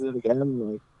hard seized it again.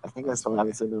 And, like, I think I still have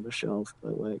it sitting on the shelf,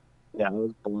 but like, yeah, I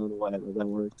was blown away that that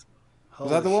worked. Was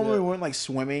that the one where we Holy went like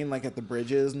swimming, like at the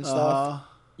bridges and shit. stuff?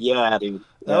 Yeah, dude.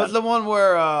 That was the one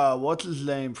where what's his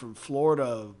name from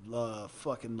Florida,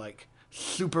 fucking like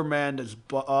Superman is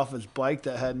off his bike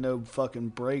that had no fucking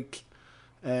brakes,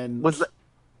 and Was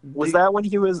that when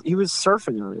he was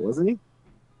surfing on it, wasn't he?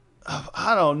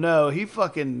 I don't know. He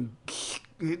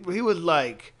was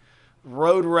like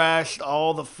road rashed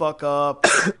all the fuck up.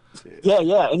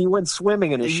 Yeah, and he went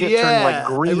swimming and his shit turned like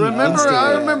green.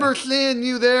 I remember seeing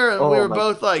you there, and we were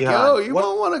both like, God. "Yo, you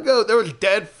won't want to go." There was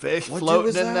dead fish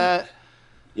floating in that.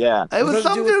 Yeah, it was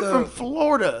some dude from the,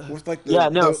 Florida. With like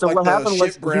so what happened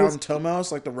was brown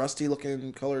Tomos, like the rusty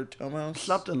looking colored Tomos,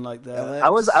 something like that. I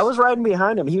was riding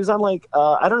behind him. He was on like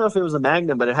I don't know if it was a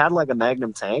Magnum, but it had like a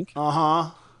Magnum tank.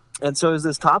 And so it was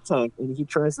this top tank, and he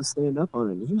tries to stand up on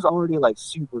it. He was already like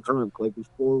super drunk. Like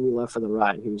before we left for the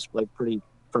ride, he was like pretty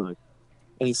drunk.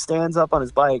 And he stands up on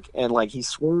his bike, and like he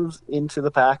swerves into the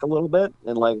pack a little bit,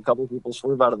 and like a couple of people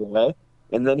swerve out of the way.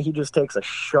 And then he just takes a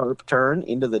sharp turn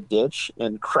into the ditch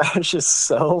and crashes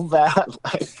so bad.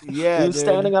 Like he was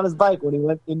standing on his bike when he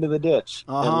went into the ditch,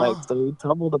 and like so he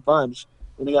tumbled a bunch.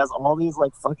 And he has all these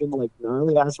like fucking like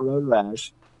gnarly ass road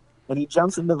rash. And he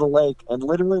jumps into the lake, and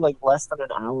literally like less than an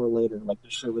hour later, like the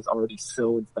shit was already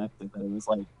so infected that it was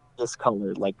like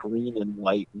discolored, like green and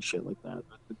white and shit like that.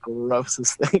 The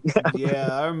grossest thing. Yeah,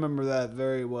 I remember that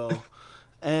very well.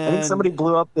 And I think somebody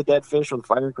blew up the dead fish with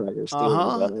firecrackers.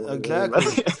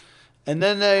 Exactly. And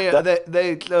then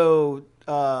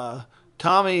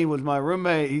Tommy was my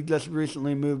roommate. He just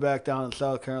recently moved back down to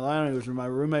South Carolina. He was my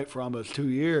roommate for almost 2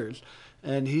 years,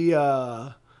 and he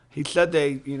said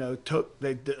they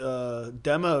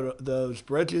demoed those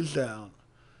bridges down,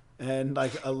 and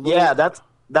like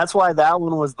that's why that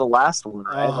one was the last one,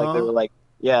 right? Like they were like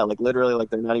literally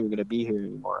like they're not even gonna be here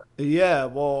anymore. Yeah,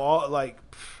 well,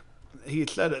 he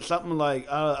said it something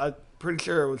like I'm pretty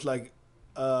sure it was like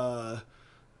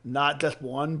not just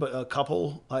one but a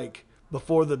couple, like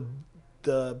before the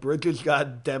bridges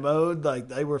got demoed, like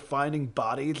they were finding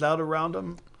bodies out around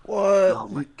them. What? Oh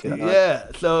my God. Yeah,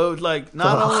 so like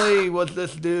not only was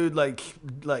this dude like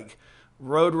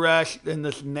road rash in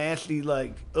this nasty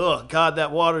like, oh God,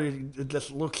 that water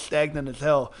just looks stagnant as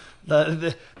hell.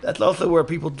 That's also where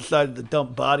people decided to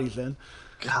dump bodies in.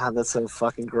 God, that's so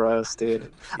fucking gross, dude. Yeah.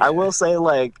 I will say,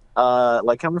 like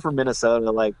coming from Minnesota,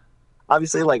 like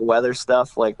obviously, like weather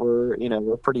stuff, like we're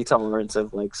pretty tolerant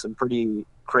of like some pretty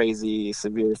crazy,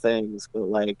 severe things, but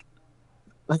like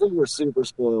I think we're super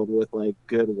spoiled with like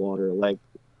good water. Like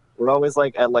we're always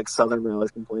like at like Southern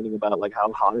Railways complaining about like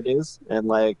how hot it is and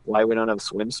like why we don't have a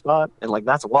swim spot, and like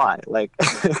that's why, like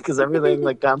because everything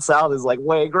like down south is like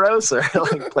way grosser.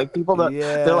 like people don't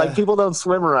they're like people don't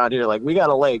swim around here. Like we got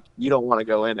a lake, you don't want to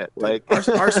go in it. Like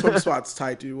our swim spot's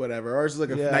tight to whatever. Ours is like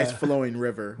a nice flowing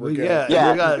river. There's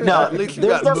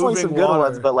definitely some good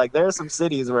ones, but like there are some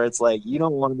cities where it's like you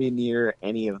don't want to be near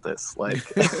any of this. Like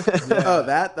that's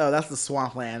the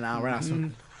swampland now. We're not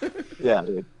swimming. Yeah,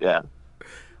 dude. Yeah.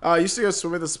 I used to go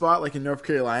swim at the spot like in North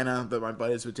Carolina that my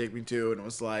buddies would take me to, and it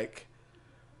was like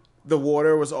the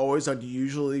water was always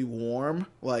unusually warm,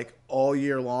 like all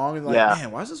year long. And like, man,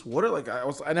 why is this water like?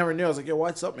 I never knew. I was like, yo,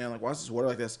 what's up, man? Like, why is this water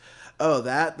like this? Oh,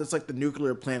 that's like the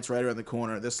nuclear plant's right around the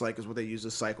corner. This like is what they use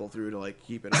to cycle through to like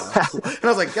keep it cool. And I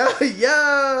was like,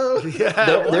 yo,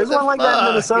 there's one like that in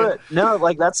Minnesota. No,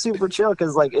 like that's super chill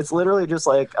because like it's literally just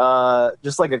like a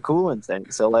coolant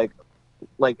thing. So like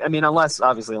I mean, unless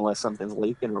something's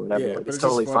leaking or whatever, like, it's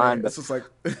totally fine. But it's just like,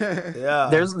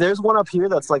 there's one up here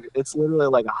that's like it's literally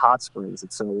like a hot springs.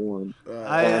 It's so warm.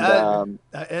 I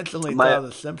instantly thought of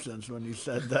The Simpsons when you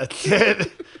said that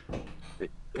shit.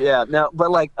 Yeah, no,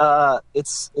 but like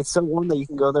it's so warm that you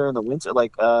can go there in the winter.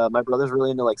 Like my brother's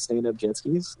really into like stand-up jet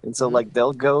skis, and so like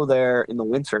they'll go there in the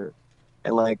winter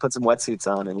and like put some wetsuits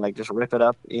on and like just rip it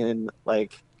up in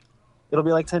like. It'll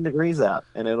be like 10 degrees out,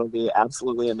 and it'll be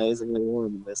absolutely amazingly warm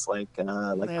in this power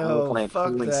plant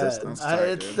cooling system.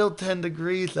 It's still 10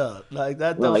 degrees out. Like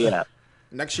that. Well, yeah.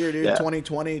 Next year, dude,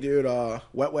 2020, dude,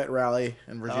 wet rally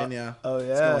in Virginia.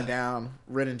 It's going down.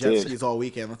 Renting jet skis all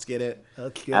weekend. Let's get it.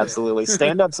 Absolutely.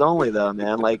 Stand-ups only, though,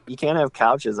 man. Like, you can't have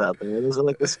couches out there. Those are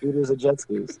like the scooters of jet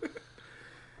skis.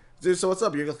 Dude, so what's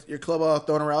up? Your club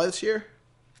throwing a rally this year?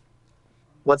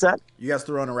 What's that? You guys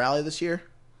throwing a rally this year?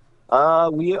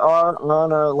 We are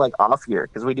on a like off year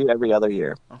because we do every other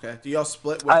year. Okay. Do y'all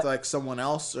split with like someone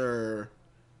else or?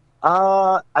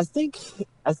 I think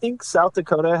South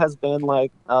Dakota has been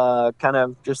like kind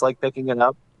of just like picking it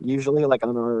up usually like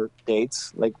on our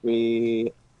dates. Like I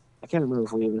can't remember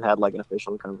if we even had like an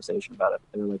official conversation about it.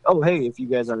 They were like, oh hey, if you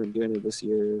guys aren't doing it this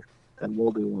year, then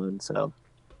we'll do one. So.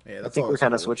 Yeah, I think we're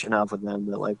kind of switching off with them,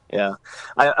 but like, yeah.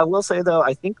 I will say though,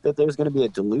 I think that there's going to be a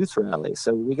Duluth rally.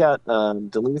 So we got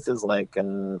Duluth is like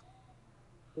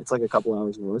it's like a couple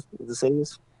hours north of the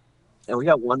cities, and we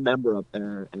got one member up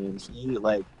there, and he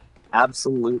like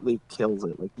absolutely kills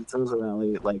it. Like he throws a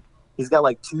rally, like he's got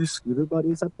like 2 scooter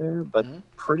buddies up there, but Mm-hmm.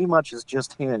 pretty much it's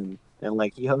just him. And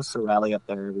like he hosts a rally up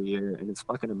there every year, and it's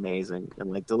fucking amazing.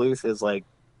 And like Duluth is like,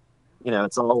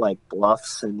 it's all like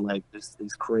bluffs and like just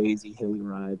these crazy hilly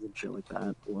rides and shit like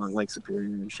that along Lake Superior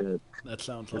and shit. That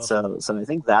sounds And awesome. so I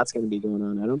think that's going to be going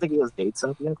on. I don't think he has dates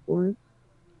up yet for it.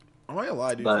 I'm not gonna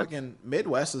lie, dude. But- Fucking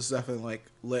Midwest is definitely like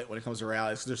lit when it comes to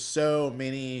rallies. 'Cause there's so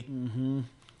many Mm-hmm.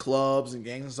 clubs and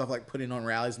gangs and stuff like putting on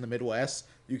rallies in the Midwest.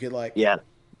 You could like Yeah,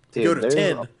 dude, go to there's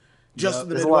 10 just in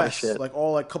the there's a lot of Midwest, shit. like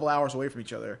all like a couple hours away from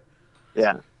each other.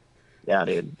 Yeah,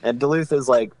 dude. And Duluth is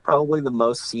like probably the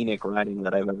most scenic riding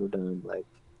that I've ever done. Like,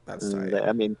 That's tight.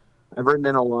 I mean, I've ridden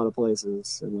in a lot of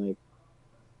places, and like,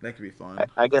 That could be fun.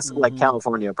 I guess like Mhm.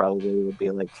 California probably would be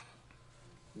like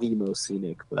the most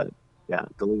scenic, but yeah,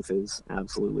 Duluth is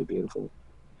absolutely beautiful.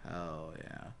 Hell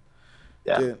yeah.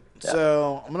 Yeah. Dude,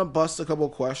 so I'm gonna bust a couple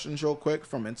questions real quick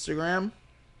from Instagram.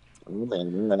 Oh,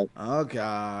 man, all right. Oh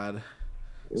God.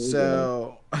 Here we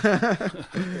So,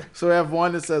 so we have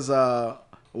one that says,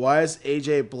 "Why is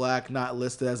AJ Black not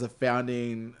listed as a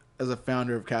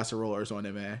founder of Casserolers on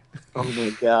MA?" Oh my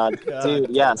god, dude!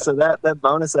 Yeah, so that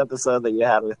bonus episode that you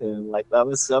had with him, like that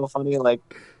was so funny. Like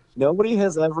nobody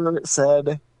has ever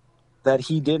said that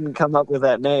he didn't come up with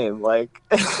that name. Like,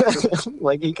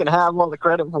 like he can have all the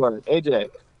credit for it. AJ,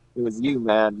 it was you,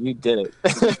 man. You did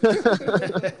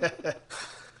it.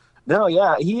 No,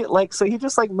 yeah, he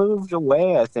just like moved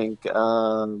away. I think,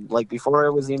 like before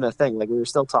it was even a thing. Like we were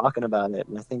still talking about it,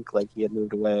 and I think like he had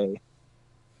moved away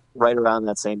right around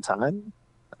that same time.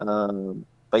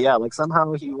 But yeah, like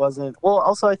somehow he wasn't. Well,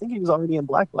 also I think he was already in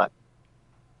Black, I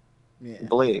Yeah.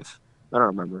 believe. I don't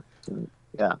remember.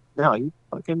 Yeah, no, he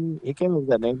came up with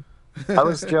that name. I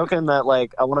was joking that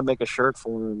like I want to make a shirt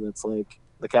for him that's like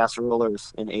the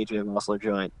Casserolers and AJ Mossler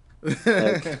joint.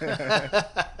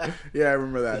 Yeah, I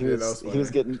remember that. He Dude. was, That was he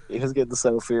was funny. getting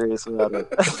so furious about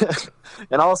it.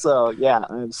 And also, yeah,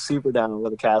 I'm super down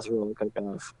with a casserole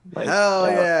cook-off. Like, Hell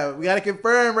yeah, we gotta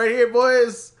confirm right here,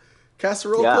 boys.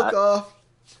 Casserole Yeah. cook-off.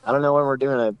 I don't know when we're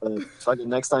doing it, but fucking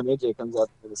next time AJ comes up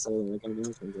to the Minnesota, like I'm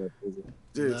comes up.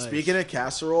 Dude, Nice. speaking of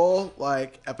casserole,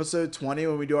 like episode 20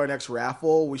 when we do our next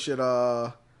raffle, we should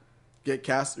get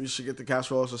the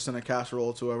casserole, so send a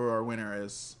casserole to whoever our winner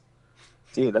is.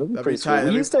 Dude, that would be That'd pretty be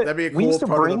tight. sweet. That'd be a cool we used to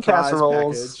part of bring the prize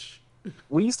casseroles. package.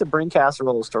 We used to bring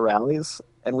casseroles to rallies,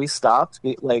 and we stopped.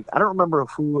 Like I don't remember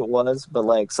who it was, but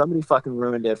like somebody fucking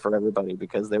ruined it for everybody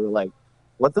because they were like,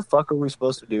 "What the fuck are we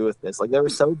supposed to do with this?" Like they were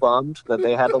so bummed that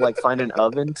they had to like find an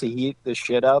oven to heat this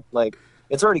shit up. Like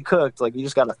it's already cooked. Like you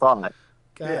just gotta thaw it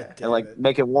God Yeah. damn and like it.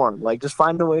 make it warm. Like just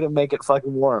find a way to make it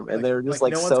fucking warm. And they were just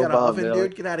like no so one's got an bummed. oven, They're dude.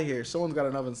 like, Get out of here. Someone's got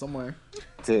an oven somewhere.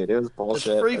 dude, it was It's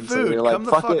bullshit. free And so we food. were like, Come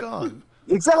the fuck it. on.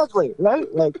 Exactly, right?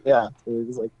 Like, yeah. We were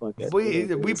just like, fuck it.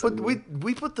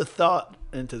 We put the thought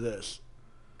into this.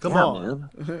 Come Yeah, on.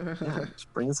 man. Yeah,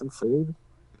 just bring some food.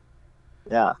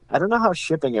 Yeah, I don't know how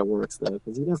shipping it works though,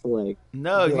 because you have to like.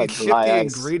 No, do, you like, ship dry the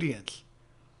ice. ingredients.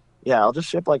 Yeah, I'll just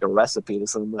ship like a recipe to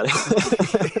somebody.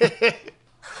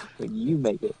 Like, you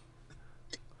make it.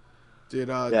 Dude,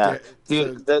 Yeah,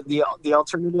 dude. The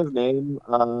alternative name,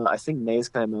 I think Maze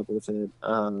came up with it.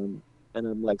 And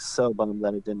I'm like so bummed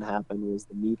that it didn't happen. Was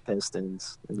the Meat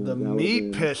Pistons? And The that would've meat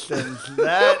been- pistons.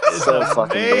 That is So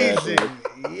fucking good, amazing.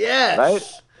 Yes.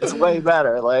 Right? It's way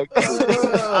better. Like.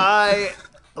 I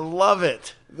love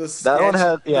it. the That one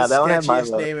had- yeah, the that one had my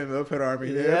sketchiest vote. name in Moped Army,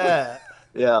 dude.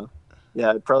 Yeah.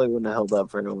 Yeah, it probably wouldn't have held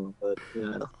up very well, but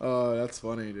yeah. Oh, that's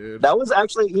funny, dude. That was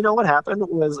actually, you know what happened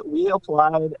was we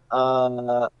applied,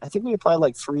 I think we applied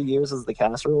like 3 years as the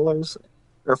Casserolers,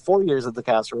 or 4 years as the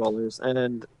Casserolers,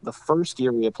 and the first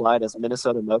year we applied as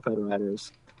Minnesota Moped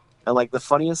Riders. And like the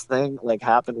funniest thing like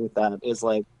happened with that is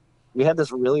like we had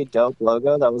this really dope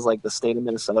logo that was like the state of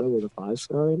Minnesota with a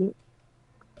 5-star in it.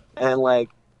 And like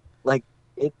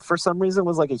it for some reason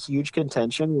was like a huge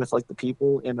contention with like the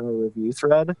people in our review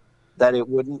thread that it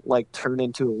wouldn't like turn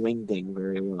into a wingding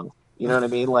very well. You know what I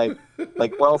mean? Like,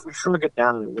 well, if we shrunk it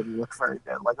down, it wouldn't look very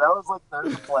good. Like that was like their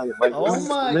complaint. Like, Oh this is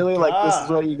my really like this is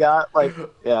God. what you got. Like,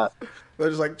 yeah. They're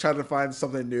just like trying to find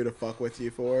something new to fuck with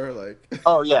you for. Like,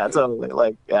 Oh yeah, totally.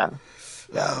 Like, yeah, oh,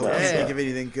 we yeah, can't yeah. think of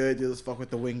anything good. Dude, let's fuck with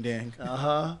the wing dang.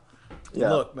 Uh-huh. yeah.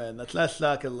 Look, man, that's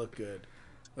not gonna look good.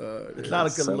 It's Dude, not a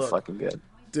It's good so look. fucking good.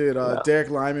 Dude, Yeah. Derek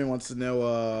Lyman wants to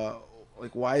know,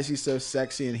 like, why is he so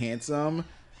sexy and handsome,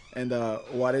 and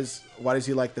why does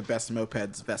he like the best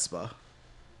mopeds, Vespa?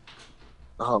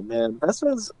 Oh man,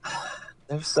 Vespas,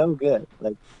 they're so good.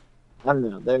 Like, I don't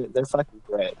know, they're fucking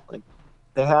great. Like,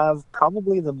 they have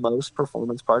probably the most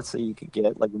performance parts that you could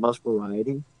get, like the most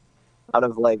variety out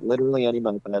of like literally any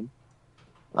moped.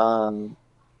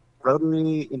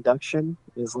 Rotary induction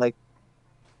is like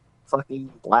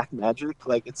fucking black magic.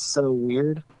 Like, it's so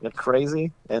weird and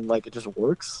crazy, and like it just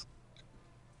works.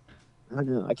 I don't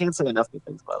know. I can't say enough good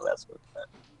things about Vespa. But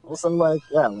also, like,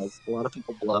 yeah, like a lot of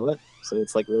people blow it, so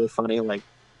it's like really funny, like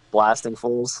blasting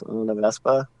fools on a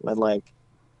Vespa when like,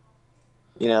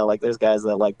 you know, like there's guys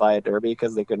that like buy a Derby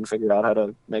because they couldn't figure out how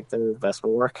to make their Vespa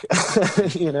work.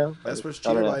 You know, Vespa's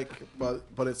I don't cheater know. bike,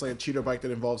 but it's like a cheater bike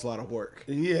that involves a lot of work.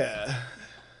 Yeah.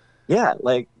 Yeah,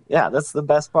 like, yeah, that's the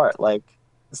best part. Like,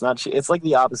 it's not. It's like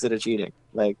the opposite of cheating.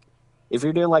 Like, if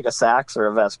you're doing like a Sax or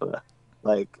a Vespa,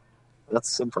 like,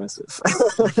 that's impressive.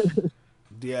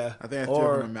 Yeah. I think I threw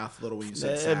Or up in my mouth a little when you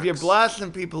said if you're sax.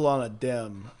 blasting people on a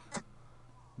dim,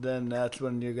 then that's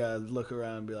when you gotta look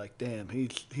around and be like, damn,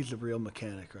 he's a real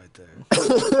mechanic right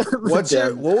there.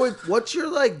 What's your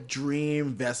like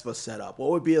dream Vespa setup?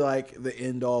 What would be like the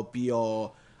end all be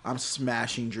all? I'm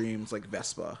smashing dreams like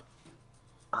Vespa.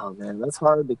 Oh man, that's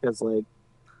hard because like,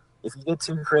 if you get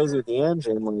too crazy with the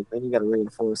engine, like then you got to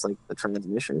reinforce like the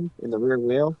transmission in the rear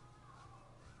wheel,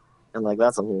 and like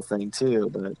that's a whole thing too.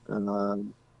 But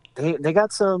they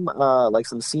got some like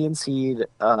some CNC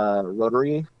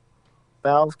rotary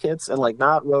valve kits, and like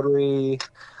not rotary.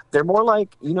 They're more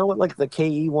like, you know what like the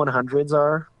KE 100s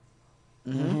are,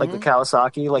 like the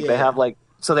Kawasaki. Like they Yeah. have like,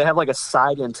 so they have like a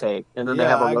side intake, and then they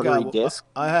have a rotary disc.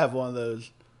 I have one of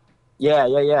those.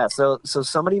 Yeah. So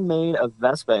somebody made a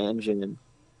Vespa engine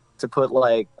to put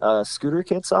like scooter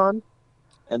kits on,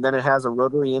 and then it has a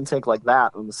rotary intake like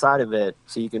that on the side of it,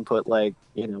 so you can put like,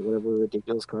 you know, whatever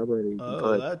ridiculous carburetor you can Oh,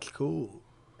 put. that's cool.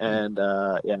 And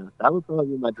yeah, that would probably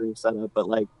be my dream setup. But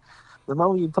like, the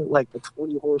moment you put like the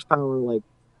 20 horsepower, like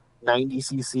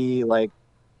 90cc, like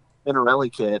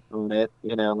Minarelli kit on it,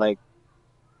 you know, like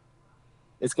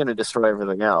it's gonna destroy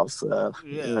everything else. Yeah,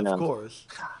 you know. of course.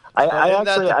 I Isn't actually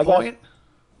that the I got. point?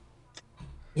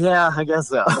 Yeah, I guess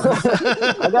so.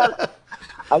 I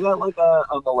got like a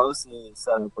Veloci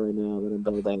setup right now that I'm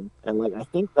building, and like I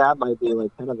think that might be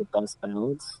like kind of the best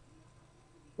balance,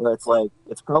 where it's like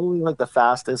it's probably like the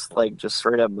fastest like just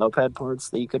straight up moped parts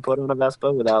that you could put on a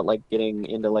Vespa without like getting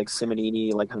into like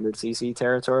Simonini like 100cc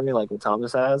territory like what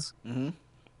Thomas has, and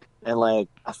like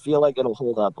I feel like it'll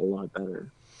hold up a lot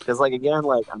better because like again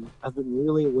like I've been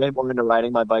really way more into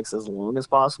riding my bikes as long as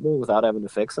possible without having to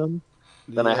fix them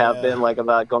than I have been like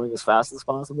about going as fast as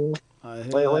possible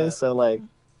lately. So like,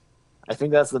 I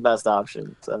think that's the best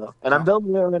option. So, and I'm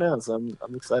building it right now, so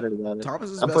I'm excited about it.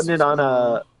 Thomas's I'm putting it on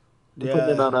a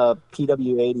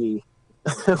PW80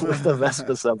 with the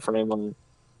Vespa subframe on it.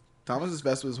 Thomas's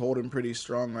Vespa is holding pretty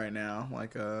strong right now.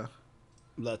 Like That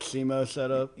SEMO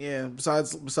setup. yeah.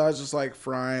 Besides just like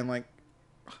frying like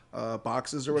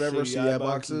boxes or whatever, CDI CDI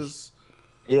boxes.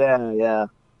 Yeah.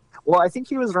 Well, I think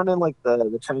he was running like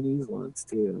the Chinese ones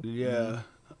too. Yeah.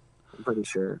 I'm pretty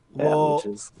sure. Yeah, Well, which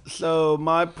is so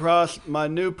my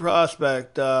new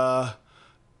prospect,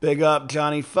 big up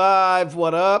Johnny Five,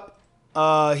 what up?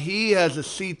 He has a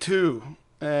C2,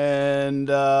 and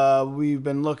we've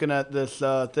been looking at this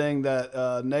thing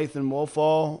that Nathan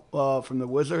Wolfall from the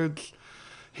Wizards,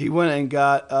 he went and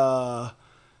got the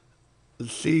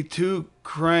C2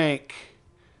 crank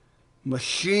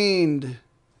machined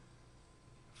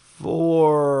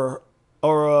for,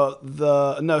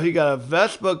 he got a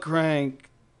Vespa crank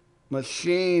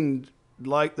machined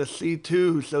like the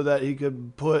C2 so that he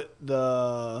could put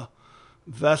the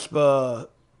Vespa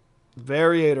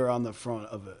variator on the front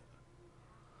of it.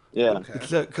 yeah.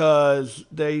 Because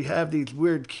they have these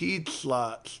weird keyed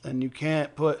slots, and you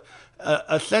can't put.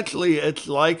 Essentially, it's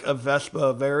like a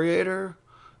Vespa variator,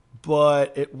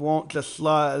 but it won't just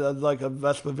slide like a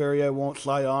Vespa variator won't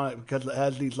slide on it because it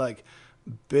has these like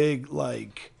big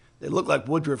like they look like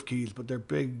Woodruff keys, but they're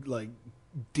big like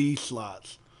D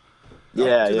slots.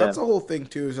 Yeah, Dude, yeah. that's the whole thing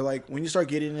too. Is like when you start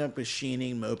getting up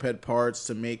machining moped parts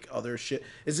to make other shit,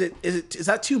 is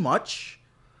that too much?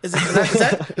 Does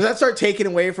that start taking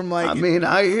away from like? I mean,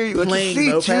 I hear you. It's playing a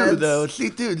C2 mopeds? though.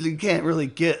 C2 you can't really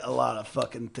get a lot of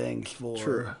fucking things for.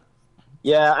 True.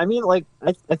 Yeah, I mean, like,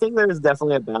 I think there's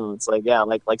definitely a balance. Like, yeah,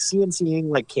 like CNCing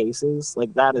like cases,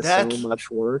 like that is That's- so much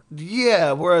work.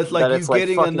 Yeah, whereas That like you it's, like,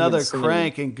 getting fucking another insane.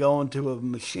 crank and going to a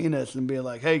machinist and being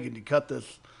like, "Hey, can you cut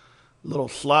this little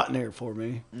slot in here for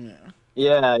me?"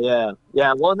 Yeah.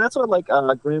 Well, and that's what like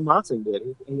Graham Watson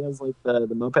did. He has like the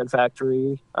Moped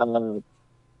Factory,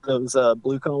 those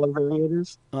blue collar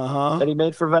variators that he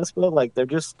made for Vespa. Like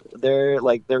they're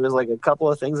like there was like a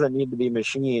couple of things that need to be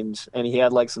machined, and he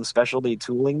had like some specialty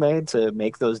tooling made to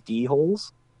make those D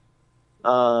holes,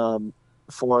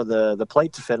 for the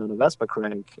plate to fit on a Vespa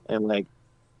crank. And like,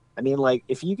 I mean, like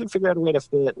if you can figure out a way to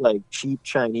fit like cheap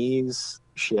Chinese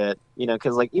shit, you know,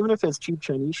 because like even if it's cheap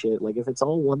Chinese shit, like if it's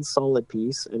all one solid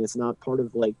piece and it's not part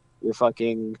of like your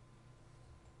fucking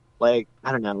like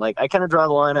I don't know, like I kind of draw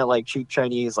the line at like cheap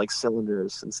Chinese like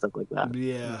cylinders and stuff like that.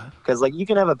 Yeah. Because like you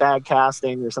can have a bad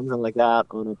casting or something like that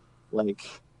on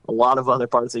a lot of other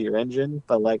parts of your engine,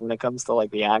 but like when it comes to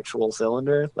like the actual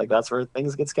cylinder, like that's where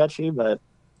things get sketchy. But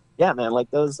yeah, man, like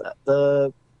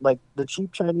the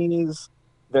cheap Chinese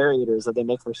variators that they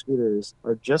make for scooters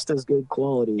are just as good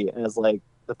quality as like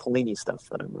the Polini stuff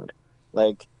that I'm running.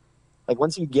 Like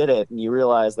once you get it and you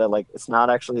realize that like it's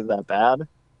not actually that bad.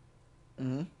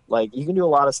 Mm-hmm. Like you can do a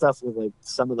lot of stuff with like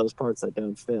some of those parts that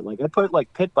don't fit. Like I put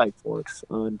like pit bike forks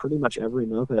on pretty much every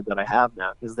moped that I have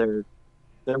now because they're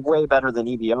way better than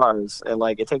EBRs, and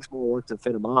like it takes more work to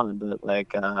fit them on. But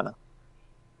like, I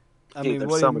mean,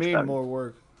 what do you mean more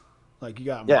work? Like you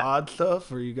got mod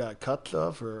stuff, or you got cut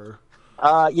stuff, or?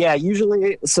 Yeah,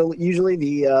 usually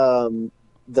the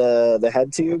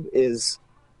head tube is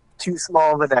too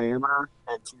small of a diameter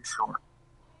and too short.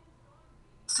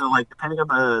 So like depending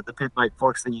on the pit bike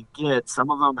forks that you get,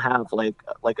 some of them have like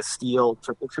a steel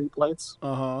triple tree plates.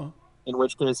 In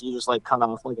which case you just like cut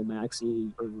off like a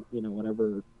maxi or you know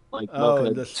whatever like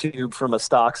moped tube from a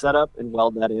stock setup and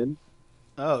weld that in.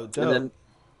 Oh, dope. And then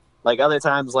like other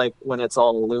times like when it's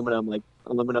all aluminum, like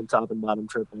aluminum top and bottom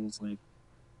triples, like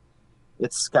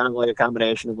it's kind of like a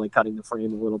combination of like cutting the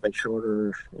frame a little bit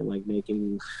shorter and like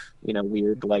making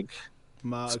weird like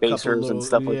spacers and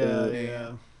stuff like that.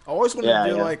 Yeah. I always wanted to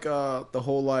do like the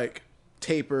whole like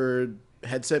tapered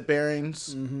headset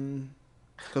bearings. Mm-hmm.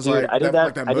 Dude, like, I did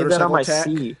that on my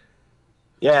C.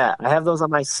 Yeah, I have those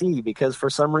on my C because for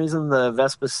some reason the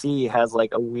Vespa C has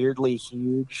like a weirdly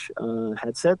huge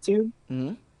headset tube.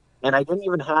 Mm-hmm. And I didn't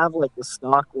even have like the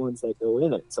stock ones that go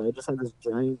in it. So I just had this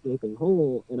giant gaping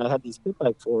hole and I had these pit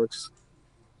bike forks.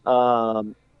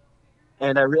 And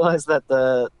I realized that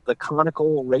the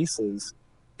conical races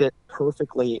fit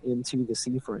perfectly into the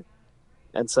C frame.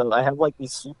 And so I have like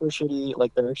these super shitty,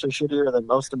 like they're actually shittier than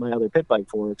most of my other pit bike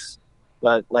forks.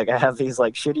 But like I have these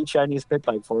like shitty Chinese pit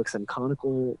bike forks and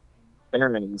conical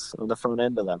bearings on the front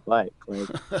end of that bike, like,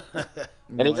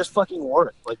 and it just fucking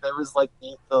worked. Like there was like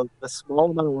the small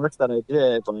amount of work that I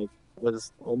did like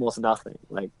was almost nothing.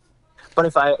 Like, but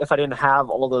if I didn't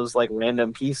have all those like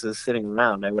random pieces sitting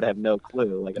around, I would have no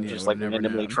clue. Like I'm just like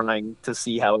randomly trying to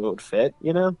see how it would fit.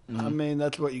 You know? I mean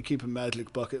that's what you keep a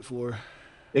magic bucket for.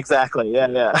 Exactly.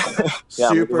 Yeah.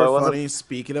 Super funny.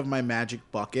 Speaking of my magic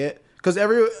bucket, because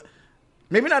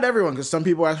maybe not everyone, because some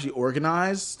people are actually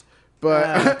organized,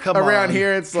 but around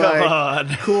here it's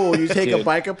cool. You take a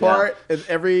bike apart and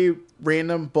every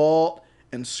random bolt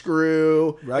and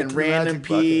screw and random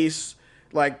piece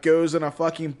like goes in a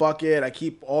fucking bucket. I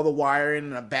keep all the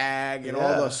wiring in a bag and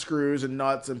all the screws and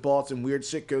nuts and bolts and weird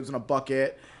shit goes in a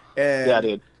bucket. And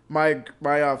dude. My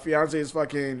fiance's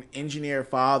fucking engineer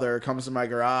father comes to my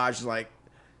garage like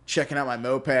checking out my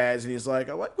mopeds, and he's like,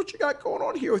 I like what you got going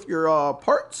on here with your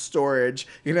parts storage.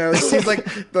 You know, it seems like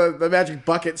the magic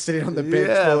bucket sitting on the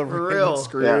bench full of random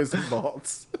screws and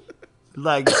bolts.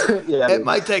 Like, it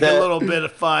might take a little bit to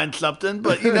find something,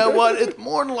 but you know what? It's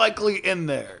more than likely in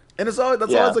there. And that's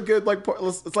always a good like.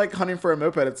 It's like hunting for a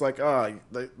moped. It's like the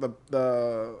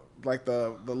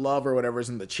love or whatever is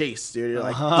in the chase, dude. You're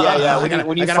like,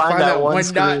 when you find that one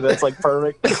screw that's like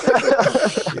perfect.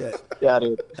 Yeah,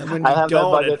 dude. And when I have that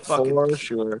bucket for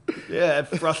sure. Yeah, it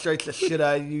frustrates the shit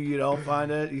out of you. You don't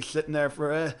find it. You're sitting there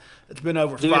for it's been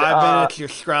over 5 minutes. You're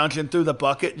scrounging through the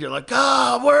bucket. And you're like,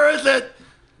 where is it?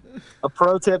 A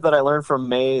pro tip that I learned from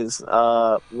Maze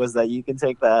was that you can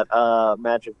take that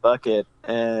magic bucket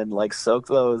and like soak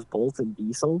those bolts in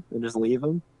diesel and just leave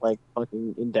them like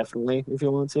fucking indefinitely if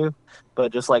you want to,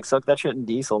 but just like soak that shit in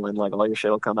diesel and like all your shit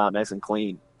will come out nice and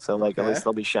clean. So like at least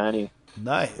they'll be shiny.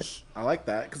 Nice. I like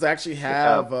that because I actually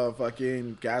have a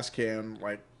fucking gas can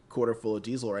like quarter full of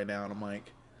diesel right now, and I'm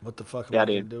like, what the fuck am I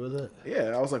gonna do with it?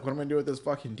 Yeah, I was like, what am I gonna do with this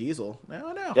fucking diesel? I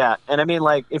don't know. Yeah, and I mean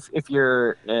like if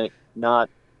you're not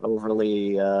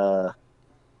overly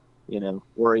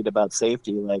worried about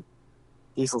safety, like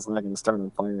diesel's not going to start on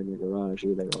fire in your garage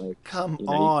either. Like, come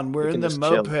on, we're in the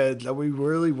mopeds. Are we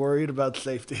really worried about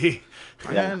safety?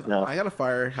 I got a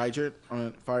fire hydrant on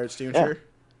a fire extinguisher.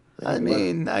 I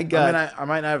mean, I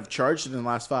might not have charged it in the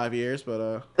last 5 years,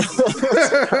 but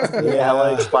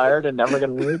like expired and never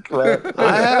gonna work. But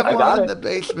I have one in the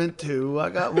basement too. I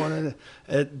got one in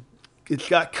it. It's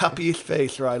got Cuppy's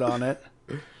face right on it.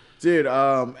 Dude,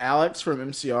 Alex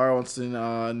from MCR wants to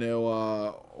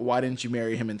know why didn't you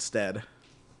marry him instead?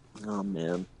 Oh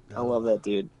man, I love that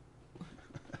dude.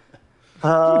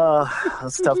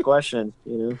 That's a tough question,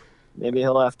 you know. maybe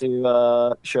he'll have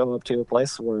to show up to a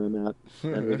place where I'm at,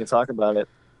 and we can talk about it.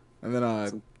 And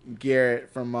then Garrett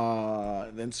from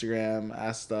the Instagram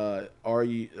asked,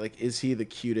 is he the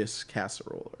cutest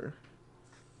casseroler?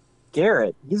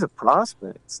 Garrett, he's a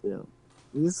prospect still.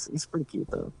 He's pretty cute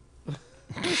though.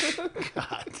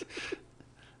 God.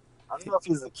 I don't know if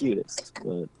he's the cutest,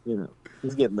 but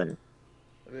he's getting there.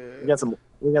 We got some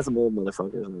old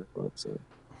motherfuckers in the club, so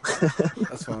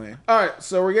That's funny. All right,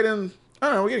 so we're getting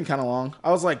kind of long.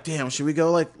 I was like, damn, should we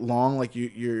go like long, like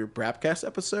your Brapcast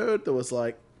episode that was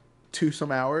like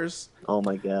 2-some hours? oh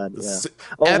my god, yeah.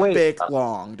 Epic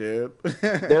long, dude.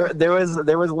 there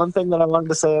was one thing that I wanted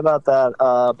to say about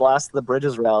that Blast of the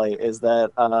Bridges rally is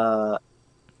that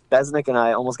Besnick and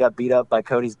I almost got beat up by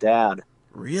Cody's dad.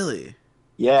 Really?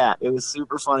 Yeah, it was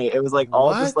super funny. It was like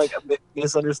all just like a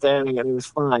misunderstanding, and it was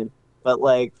fine. But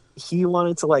like he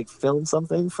wanted to like film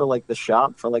something for like the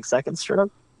shop for like Second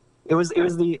Stroke. It was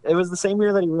the same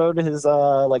year that he rode his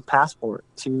like passport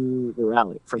to the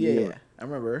rally from New York. I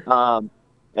remember.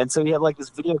 And so he had like this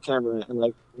video camera, and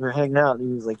like we were hanging out, and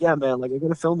he was like, "Yeah, man, like I'm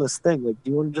gonna film this thing. Like,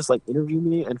 do you want to just like interview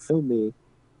me and film me?"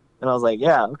 And I was like,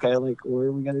 "Yeah, okay. Like, where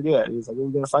are we gonna do it?" And he's like, "We're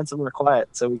gonna find somewhere quiet."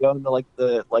 So we go into like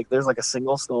there's like a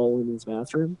single stall in his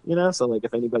bathroom, so like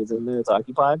if anybody's in there, it's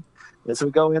occupied. And so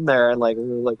we go in there, and like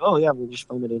we're like, "Oh yeah, we'll just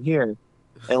film it in here."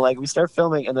 And like we start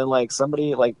filming, and then like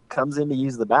somebody like comes in to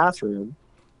use the bathroom,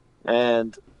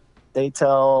 and they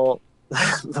tell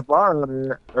the bar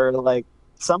owner or like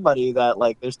somebody that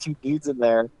like there's 2 dudes in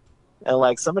there, and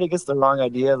like somebody gets the wrong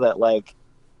idea that like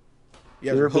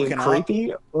they're being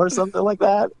creepy or something like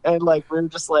that, and like we're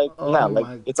just like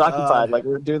it's occupied, like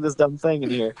we're doing this dumb thing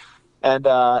in here, and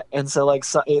so like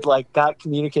it like got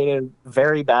communicated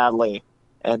very badly,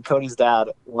 and Cody's dad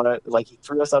he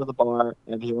threw us out of the bar,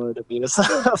 and he wanted to beat us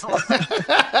up.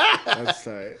 That's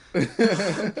tight.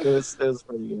 It was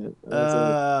pretty good.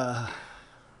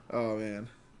 Oh man.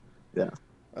 Yeah.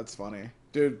 That's funny.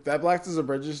 Dude, that Black Desert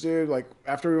Bridges, dude, like,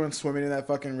 after we went swimming in that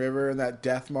fucking river and that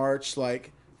death march,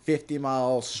 like,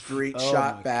 50-mile street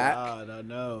shot back. God, I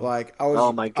know. Like, I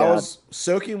was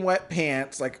soaking wet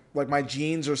pants. Like my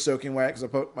jeans are soaking wet because I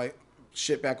put my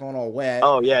shit back on all wet.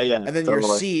 Oh, yeah. And then your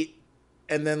seat,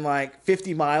 and then, like,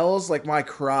 50 miles, like, my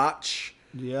crotch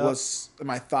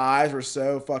my thighs were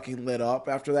so fucking lit up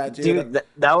after that, dude. Dude,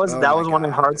 that was one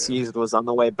of Hearts used was on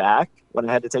the way back when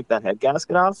I had to take that head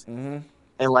gasket off. Mm-hmm.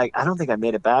 And, like, I don't think I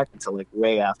made it back until, like,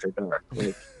 way after dark.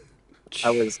 Like,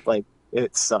 I was, like,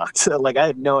 it sucked. Like, I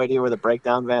had no idea where the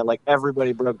breakdown van, like,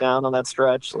 everybody broke down on that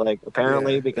stretch, like,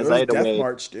 apparently, because I had to wait.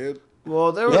 March, dude.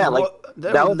 Well, there was... Yeah, like,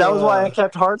 that was why I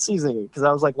kept hard seizing, because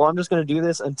I was like, well, I'm just going to do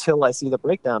this until I see the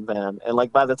breakdown van. And,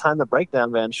 like, by the time the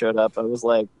breakdown van showed up, I was,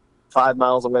 like, 5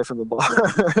 miles away from the bar.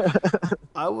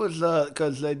 I was,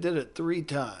 because they did it 3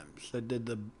 times. They did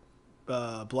the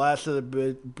Blast of the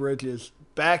Bridges,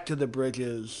 Back to the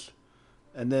Bridges,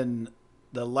 and then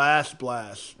the last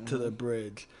blast to the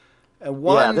bridge. And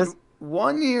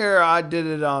one year I did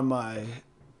it on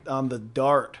the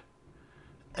Dart.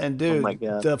 And dude,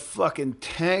 the fucking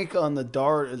tank on the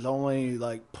Dart is only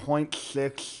like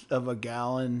 0.6 of a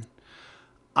gallon.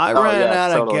 I ran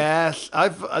out of gas. I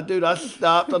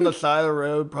stopped on the side of the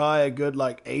road probably a good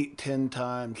like 8-10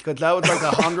 times because that was like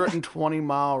a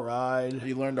 120-mile ride.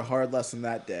 You learned a hard lesson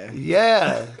that day.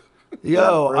 Yeah.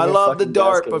 Yo, I love the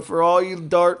Dart, but for all you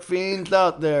Dart fiends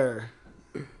out there,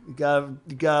 you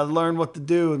gotta learn what to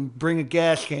do and bring a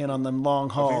gas can on them long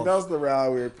hauls. I think that was the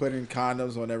rally we were putting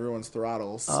condoms on everyone's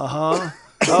throttles. Uh-huh.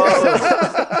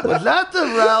 Oh, was that the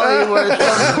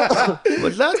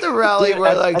rally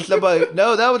where like somebody?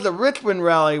 No, that was a Richmond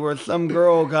rally where some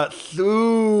girl got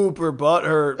super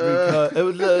butthurt because it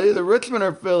was either Richmond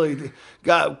or Philly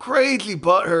got crazy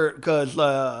butthurt because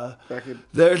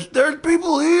there's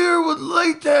people here with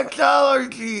latex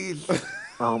allergies.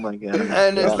 Oh my god!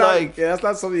 And it's like that's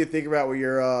not something you think about when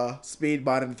you're speed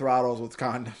binding throttles with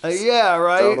condoms. Yeah,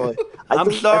 right. Totally.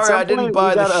 I'm sorry I didn't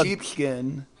buy the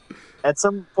sheepskin. At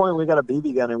some point, we got a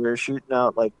BB gun and we were shooting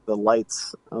out like the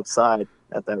lights outside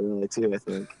at that rally too. I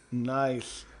think.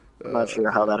 Nice. I'm not sure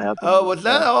how that happened. Oh, was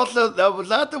that also was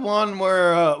that the one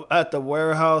where at the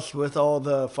warehouse with all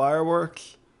the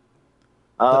fireworks?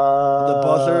 The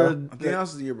buzzer. I think that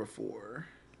was the year before.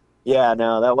 Yeah,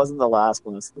 no, that wasn't the last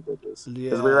one of the Bridges.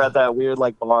 Because we were at that weird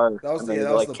like bar. That was the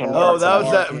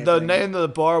bar. The name of the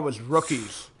bar was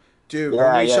Rookies. Dude,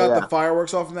 when we shot the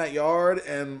fireworks off in that yard,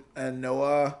 and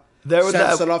Noah There was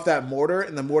set off that mortar,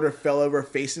 and the mortar fell over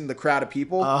facing the crowd of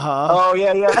people. Oh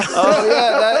yeah. Oh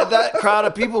yeah, that crowd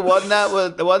of people wasn't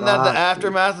that the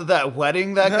aftermath of that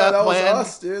wedding that got that planned? was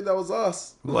us, dude. That was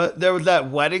us. What? There was that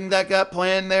wedding that got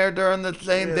planned there during the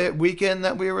same weekend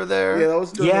that we were there. Yeah, that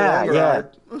was during the long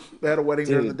ride. They had a wedding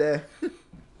during the day.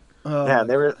 Yeah,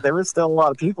 there was still a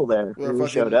lot of people there who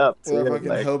showed up. With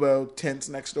fucking hobo tents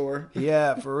next door.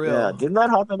 Yeah, for real. Yeah, didn't that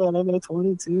happen at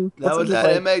MA20 too? That was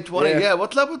at MA20. Yeah,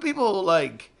 what's up with people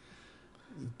like?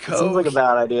 It seems like a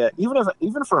bad idea,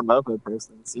 even for a moped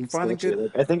person. It seems sketchy.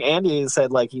 Like, I think Andy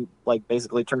said like he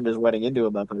basically turned his wedding into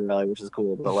a moped rally, which is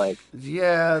cool. But like,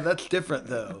 yeah, that's different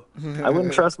though. I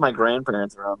wouldn't trust my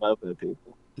grandparents around moped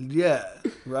people. Yeah,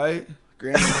 right.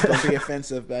 Grandparents, don't be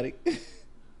offensive, buddy.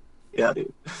 Yeah,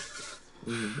 dude.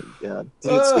 God.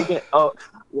 Dude, speaking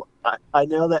I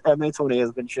know that MA20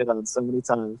 has been shit on so many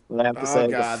times, but I have to say,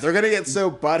 God, they're gonna get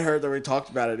so butthurt that we talked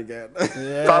about it again.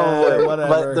 Yeah, probably. whatever.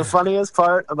 But the funniest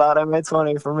part about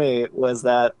MA20 for me was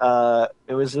that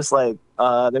it was just like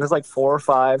there was like 4 or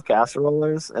 5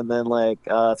 casserolers and then like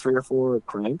 3 or 4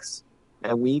 cranks,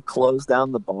 and we closed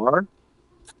down the bar.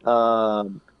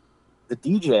 The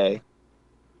DJ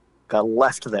got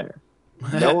left there.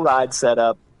 No ride set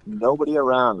up. Nobody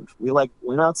around. We like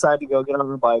went outside to go get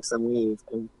on our bikes and leave,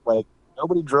 and like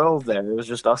nobody drove there. It was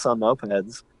just us on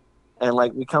mopeds, and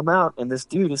like we come out and this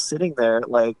dude is sitting there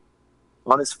like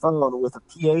on his phone with a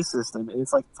PA system, and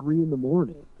it's like 3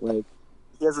 a.m. Like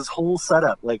he has his whole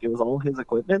setup, like it was all his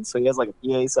equipment. So he has like a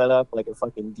PA setup, like a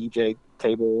fucking DJ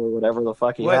table or whatever the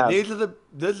fuck he has.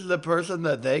 This is the person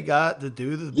that they got to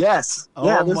do the. Yes, oh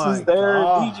yeah, this is their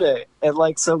DJ, and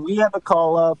like so we had to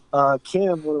call up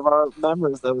Kim, one of our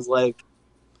members, that was like,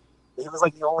 he was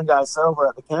like the only guy sober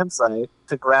at the campsite,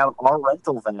 to grab our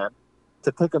rental van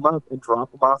to pick him up and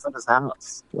drop him off at his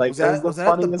house. Like was that at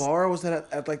the bar? Or was that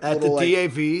at like the at little, the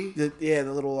like, DAV?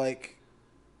 The little like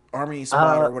army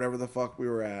spot or whatever the fuck we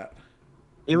were at.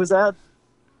 It was at.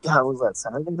 God, was that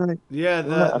Saturday night? Yeah,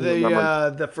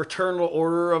 the Fraternal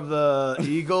Order of the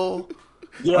Eagle.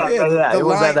 Yeah. The it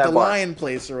was at that the bar. Lion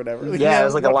Place or whatever. Yeah, it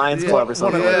was like a Lions Club or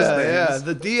something. Yeah,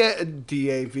 the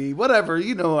DAV, whatever.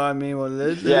 You know what I mean? What it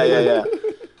is? Yeah.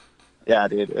 Yeah,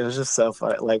 dude, it was just so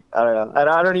funny. Like I don't know.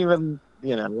 I don't even,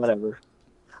 whatever.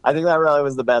 I think that rally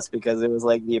was the best because it was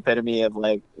like the epitome of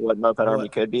like what Moped Army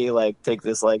could be. Like take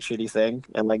this like shitty thing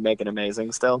and like make it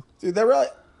amazing still. Dude, that rally.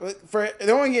 They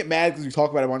don't want to get mad because we talk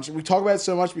about it much. We talk about it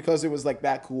so much because it was like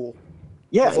that cool.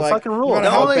 Yeah, it's it like, fucking ruled. No matter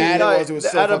how bad it was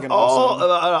so fucking awesome.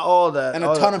 Out of all that, and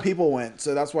a ton of people went,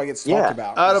 so that's why it gets talked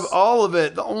about. Out of all of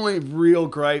it, the only real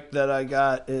gripe that I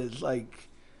got is like,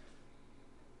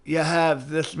 you have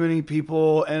this many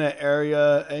people in an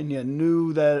area, and you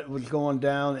knew that it was going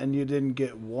down, and you didn't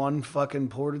get one fucking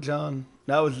porta-john.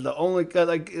 That was the only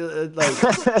like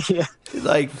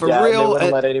for real. They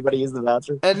wouldn't let anybody use the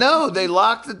bathroom. And no, they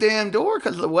locked the damn door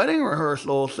because of the wedding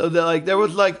rehearsal. So that like there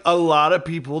was like a lot of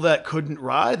people that couldn't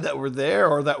ride that were there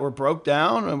or that were broke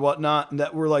down and whatnot, and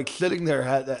that were like sitting there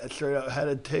had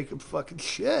to take a fucking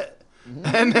shit.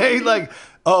 Mm-hmm. And they like,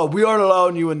 oh, we aren't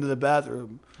allowing you into the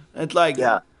bathroom. It's like,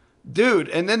 dude.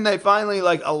 And then they finally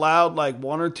like allowed like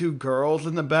 1 or 2 girls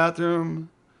in the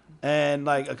bathroom. And,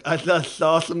 like, I just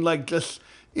saw some, like, just,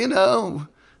 it's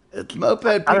moped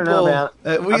people. I don't know,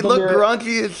 man. We look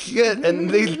grungy as shit,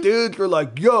 and these dudes were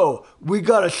like, yo, we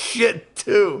got a shit,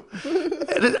 too.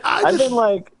 And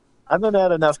I've been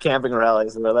at enough camping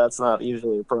rallies where that's not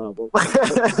usually a problem.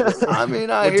 I mean,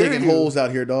 we're digging holes out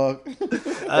here, dog.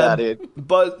 Yeah, dude.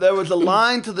 But there was a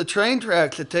line to the train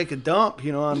tracks to take a dump,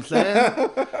 you know what I'm saying?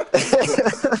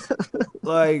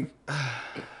 Like...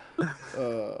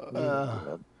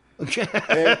 Have you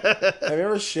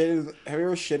ever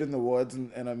shit in the woods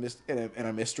in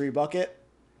a mystery bucket?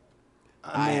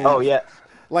 Oh yeah,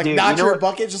 like dude, not your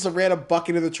bucket, just a random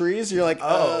bucket in the trees. You're like,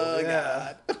 oh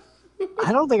god.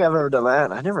 I don't think I've ever done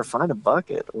that. I never find a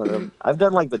bucket. I've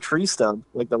done like the tree stump,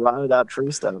 like the rotted out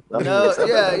tree stump.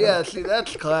 Yeah. See,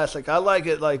 that's classic. I like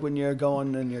it like when you're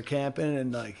going and you're camping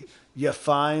and like you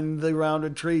find the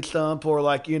rounded tree stump or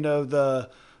like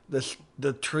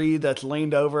the tree that's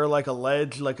leaned over like a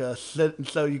ledge, like a sit,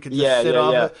 so you can just sit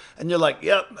off it, and you're like,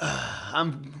 "Yep,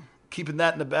 I'm keeping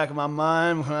that in the back of my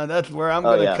mind. That's where I'm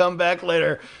going to come back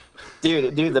later."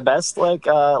 Dude, the best like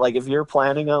if you're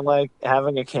planning on like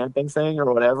having a camping thing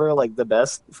or whatever, like the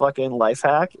best fucking life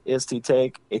hack is to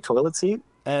take a toilet seat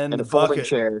and a folding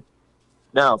chair.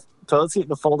 No, toilet seat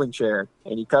and a folding chair,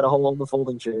 and you cut a hole in the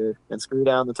folding chair and screw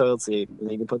down the toilet seat, and then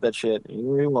you can put that shit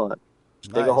anywhere you want.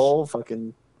 Just dig a hole,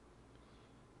 fucking.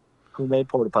 Who made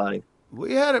porta potty?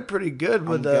 We had it pretty good I'm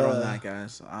with good on that,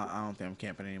 guys. I don't think I'm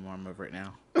camping anymore. I'm over it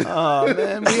now. Oh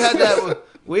man,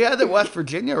 we had that West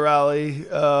Virginia rally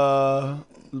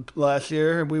last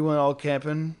year. We went all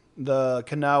camping. The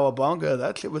Kanawabunga,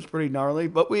 that shit was pretty gnarly.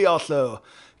 But we also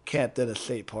camped at a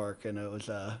state park, and it was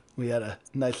we had a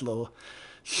nice little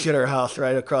shitter house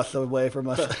right across the way from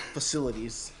us.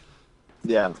 Facilities.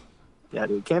 Yeah. Yeah,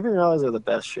 dude. Camping rallies are the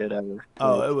best shit ever.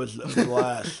 Oh, it was a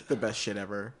blast. The best shit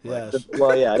ever. Yes.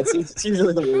 Well, yeah, it's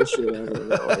usually the worst shit ever.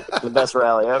 But, like, the best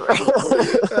rally ever.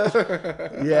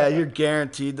 Yeah, you're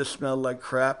guaranteed to smell like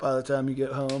crap by the time you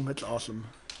get home. It's awesome.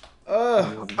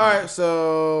 All right,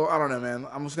 so I don't know, man.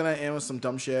 I'm just gonna end with some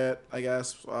dumb shit, I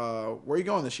guess. Where are you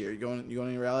going this year? You going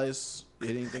any rallies? You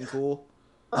hit anything cool?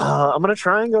 I'm gonna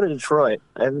try and go to Detroit.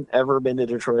 I haven't ever been to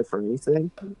Detroit for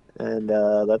anything, and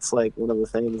that's like one of the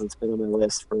things that's been on my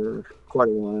list for quite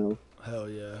a while. Hell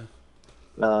yeah.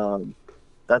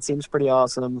 That seems pretty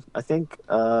awesome. I think.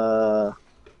 I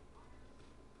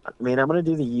mean, I'm gonna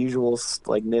do the usual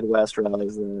like Midwest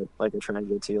rallies that like I try and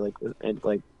get to,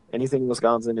 like anything in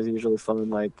Wisconsin is usually fun.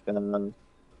 Like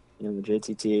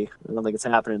JTT. I don't think it's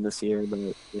happening this year, but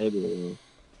maybe it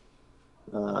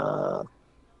will.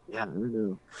 Yeah, I don't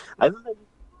know. I've been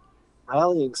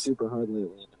rallying super hard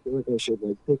lately. I feel like I should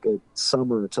like pick a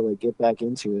summer to like get back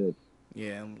into it.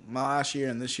 Yeah, my last year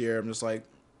and this year, I'm just like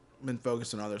been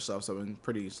focused on other stuff, so I've been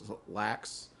pretty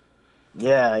lax.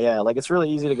 Yeah. Like it's really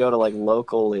easy to go to like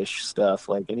local-ish stuff,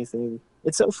 like anything.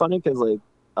 It's so funny because like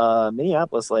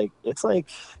Minneapolis, like it's like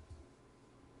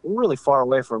we're really far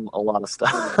away from a lot of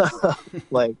stuff.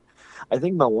 Like I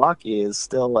think Milwaukee is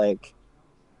still like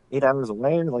 8 hours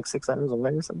away, or like 6 hours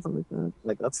away, or something like that.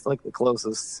 Like that's like the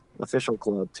closest official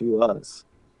club to us.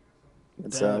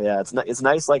 And so yeah, it's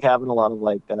nice like having a lot of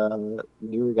like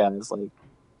newer guys like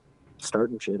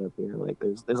starting shit up here. Like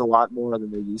there's a lot more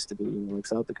than there used to be. Like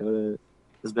South Dakota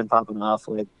has been popping off.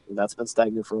 Like that's been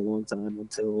stagnant for a long time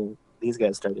until these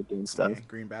guys started doing stuff. Yeah,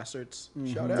 Green Bastards.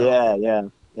 Mm-hmm. Shout out.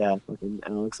 Yeah. Fucking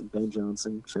Alex and Ben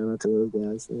Johnson. Shout out to those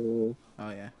guys. Oh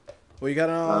yeah. Well, you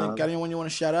got anyone you want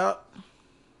to shout out?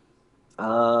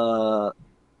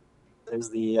 There's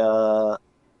the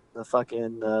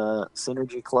fucking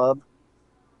Synergy Club,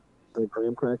 the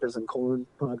Graham Crackers and Corn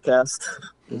podcast.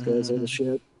 Those guys are the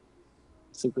shit.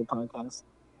 Secret podcast.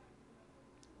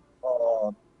 Yeah,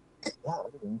 I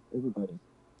don't know. Everybody.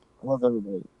 I love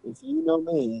everybody. If you know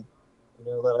me, you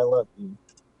know that I love you.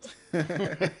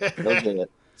 Don't get it.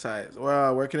 Tight.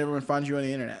 Well, where can everyone find you on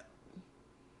the internet?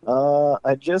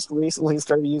 I just recently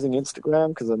started using Instagram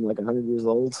because I'm like 100 years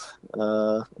old,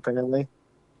 apparently.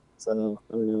 So,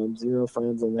 I don't know, I'm 0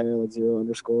 friends on there, like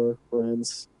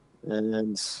 0_friends.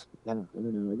 And, yeah, I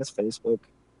don't know, I guess Facebook.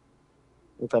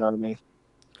 Open Army.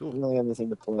 Cool. I don't really have anything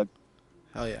to plug.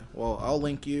 Hell yeah. Well, I'll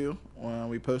link you when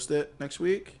we post it next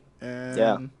week. And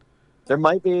Yeah.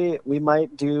 We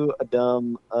might do a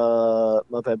dumb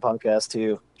Moped podcast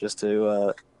too, just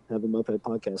to have a Moped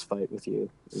podcast fight with you.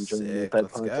 And join the Sick, Moped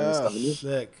let's podcast go. on you.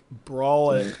 Sick.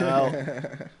 Brawl it out.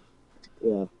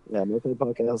 Yeah, Moped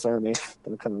Podcast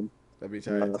Army.com. That'd be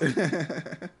tight.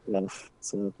 Yeah,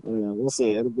 so I don't know. We'll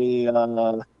see. It'll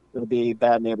be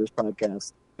Bad Neighbors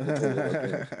podcast.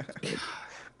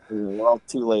 We're all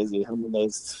too lazy. I'm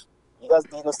amazed. You guys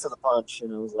beat us to the punch,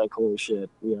 and I was like, "Holy shit,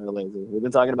 we are lazy." We've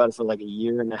been talking about it for like a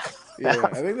year now. Yeah,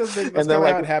 I think that's kind of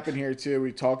how it happened here too.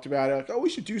 We talked about it, like, oh, we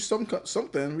should do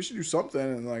something. We should do something,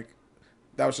 and like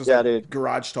that was just dude.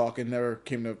 garage talk and never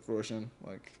came to fruition.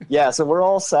 Like, Yeah, so we're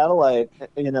all satellite.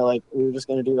 Like we were just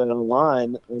gonna do it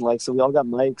online, and like so we all got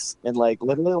mics, and like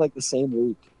literally like the same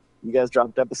week, you guys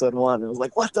dropped episode 1. And I was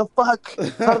like, "What the fuck?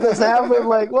 How did this happen?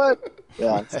 Like what?"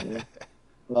 Yeah,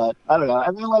 but I don't know.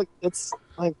 I mean, like it's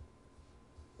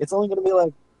only gonna be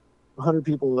like 100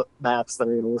 people max that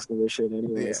are gonna listen to this shit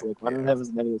anyway. So like, why don't have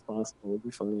as many as possible? It'd be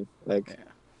funny. Like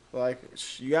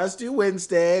you guys do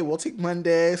Wednesday, we'll take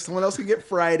Monday. Someone else can get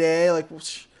Friday. Like,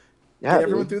 get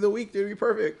everyone through the week. Dude, it'd be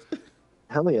perfect.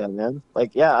 Hell yeah, man.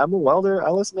 Like, yeah, I'm a welder.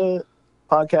 I listen to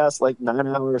podcasts like 9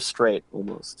 hours straight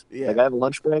almost. Yeah. Like I have a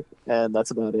lunch break, and that's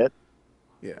about it.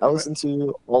 Yeah, I listen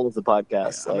to all of the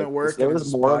podcasts. I'm like, at work. if there and was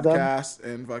it's more of them. podcasts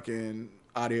and fucking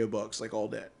audiobooks like all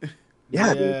day.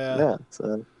 Yeah, dude. Yeah.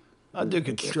 So I do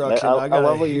construction. I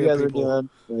love what you guys people. are doing.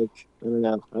 Like, I don't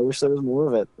know. I wish there was more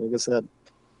of it. Like I said,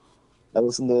 I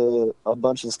listen to a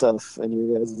bunch of stuff, and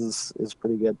you guys is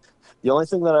pretty good. The only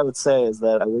thing that I would say is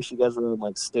that I wish you guys were on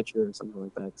like Stitcher or something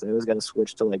like that, because I always got to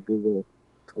switch to like Google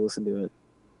to listen to it.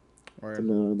 Or, To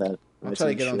know that. I'll try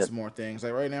to get on some more things.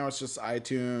 Like right now, it's just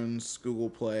iTunes, Google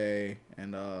Play,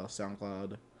 and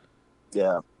SoundCloud.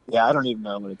 Yeah, I don't even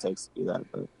know what it takes to do that,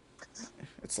 but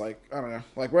It's like, I don't know.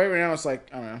 Like right now, it's like,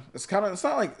 I don't know. It's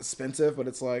not like expensive, but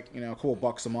it's like, a couple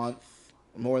bucks a month,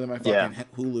 more than my fucking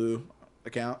Hulu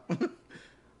account.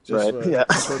 Just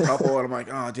for a couple, and I'm like,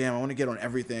 oh damn, I want to get on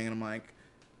everything, and I'm like,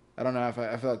 I don't know if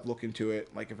I feel like look into it,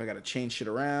 like if I got to change shit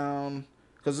around,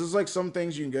 because there's like some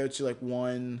things you can go to like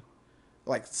one,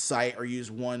 like site or use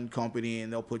one company,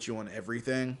 and they'll put you on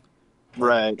everything.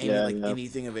 Right.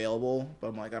 Anything available, but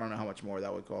I'm like, I don't know how much more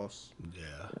that would cost.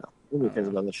 Yeah. Who cares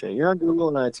about the shit? You're on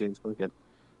Google and iTunes. Look at.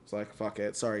 It's like, fuck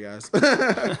it. Sorry, guys.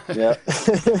 Yeah.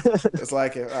 It's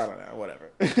like, I don't know,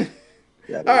 whatever.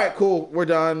 Yeah, all right, cool. We're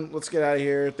done. Let's get out of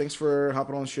here. Thanks for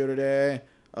hopping on the show today.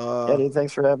 Yeah, dude,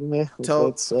 thanks for having me.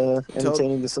 It's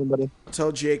entertaining to somebody.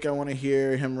 Tell Jake I want to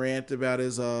hear him rant about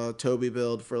his Toby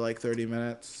build for like 30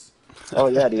 minutes. Oh,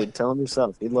 yeah, dude. Tell him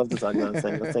yourself. He'd love to talk about the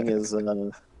thing. The thing is,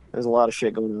 there's a lot of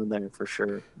shit going on there for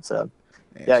sure. So,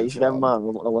 yeah, you should have him on.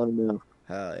 I'll let him know.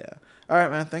 Hell yeah. All right,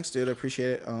 man. Thanks, dude. I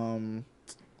appreciate it.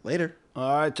 Later.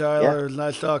 All right, Tyler. It was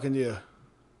nice talking to you.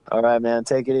 All right, man.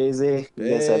 Take it easy. You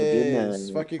guys have a good night.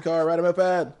 Fuck your car. Ride a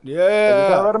moped.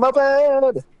 Yeah. Ride a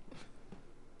moped.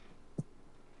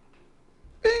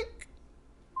 Bink.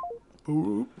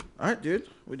 Boop. All right, dude.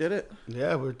 We did it.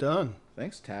 Yeah, we're done.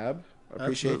 Thanks, Tab. I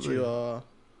appreciate you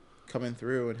coming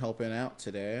through and helping out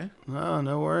today.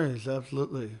 No worries.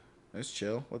 Absolutely. Let's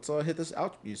chill. Let's hit this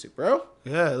out music, bro.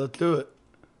 Yeah, let's do it.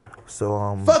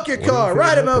 So fuck your car.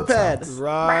 Ride a moped.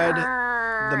 Ride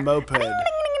the moped. Fuck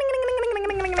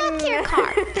your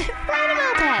car. Ride a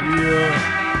moped.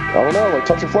 Yeah. I don't know, like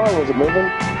touch a flower, was it moving?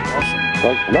 Awesome.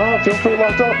 Like, nah, feel pretty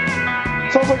locked up.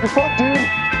 Sounds like you're fucked, dude.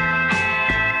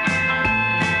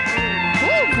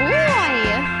 Oh boy.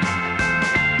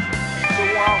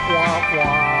 Womp womp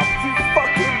womp. You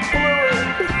fucking blew it.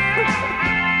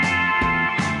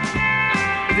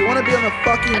 If you want to be on the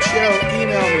fucking show,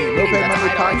 email me.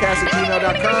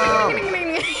 mopedmemorypodcast@gmail.com.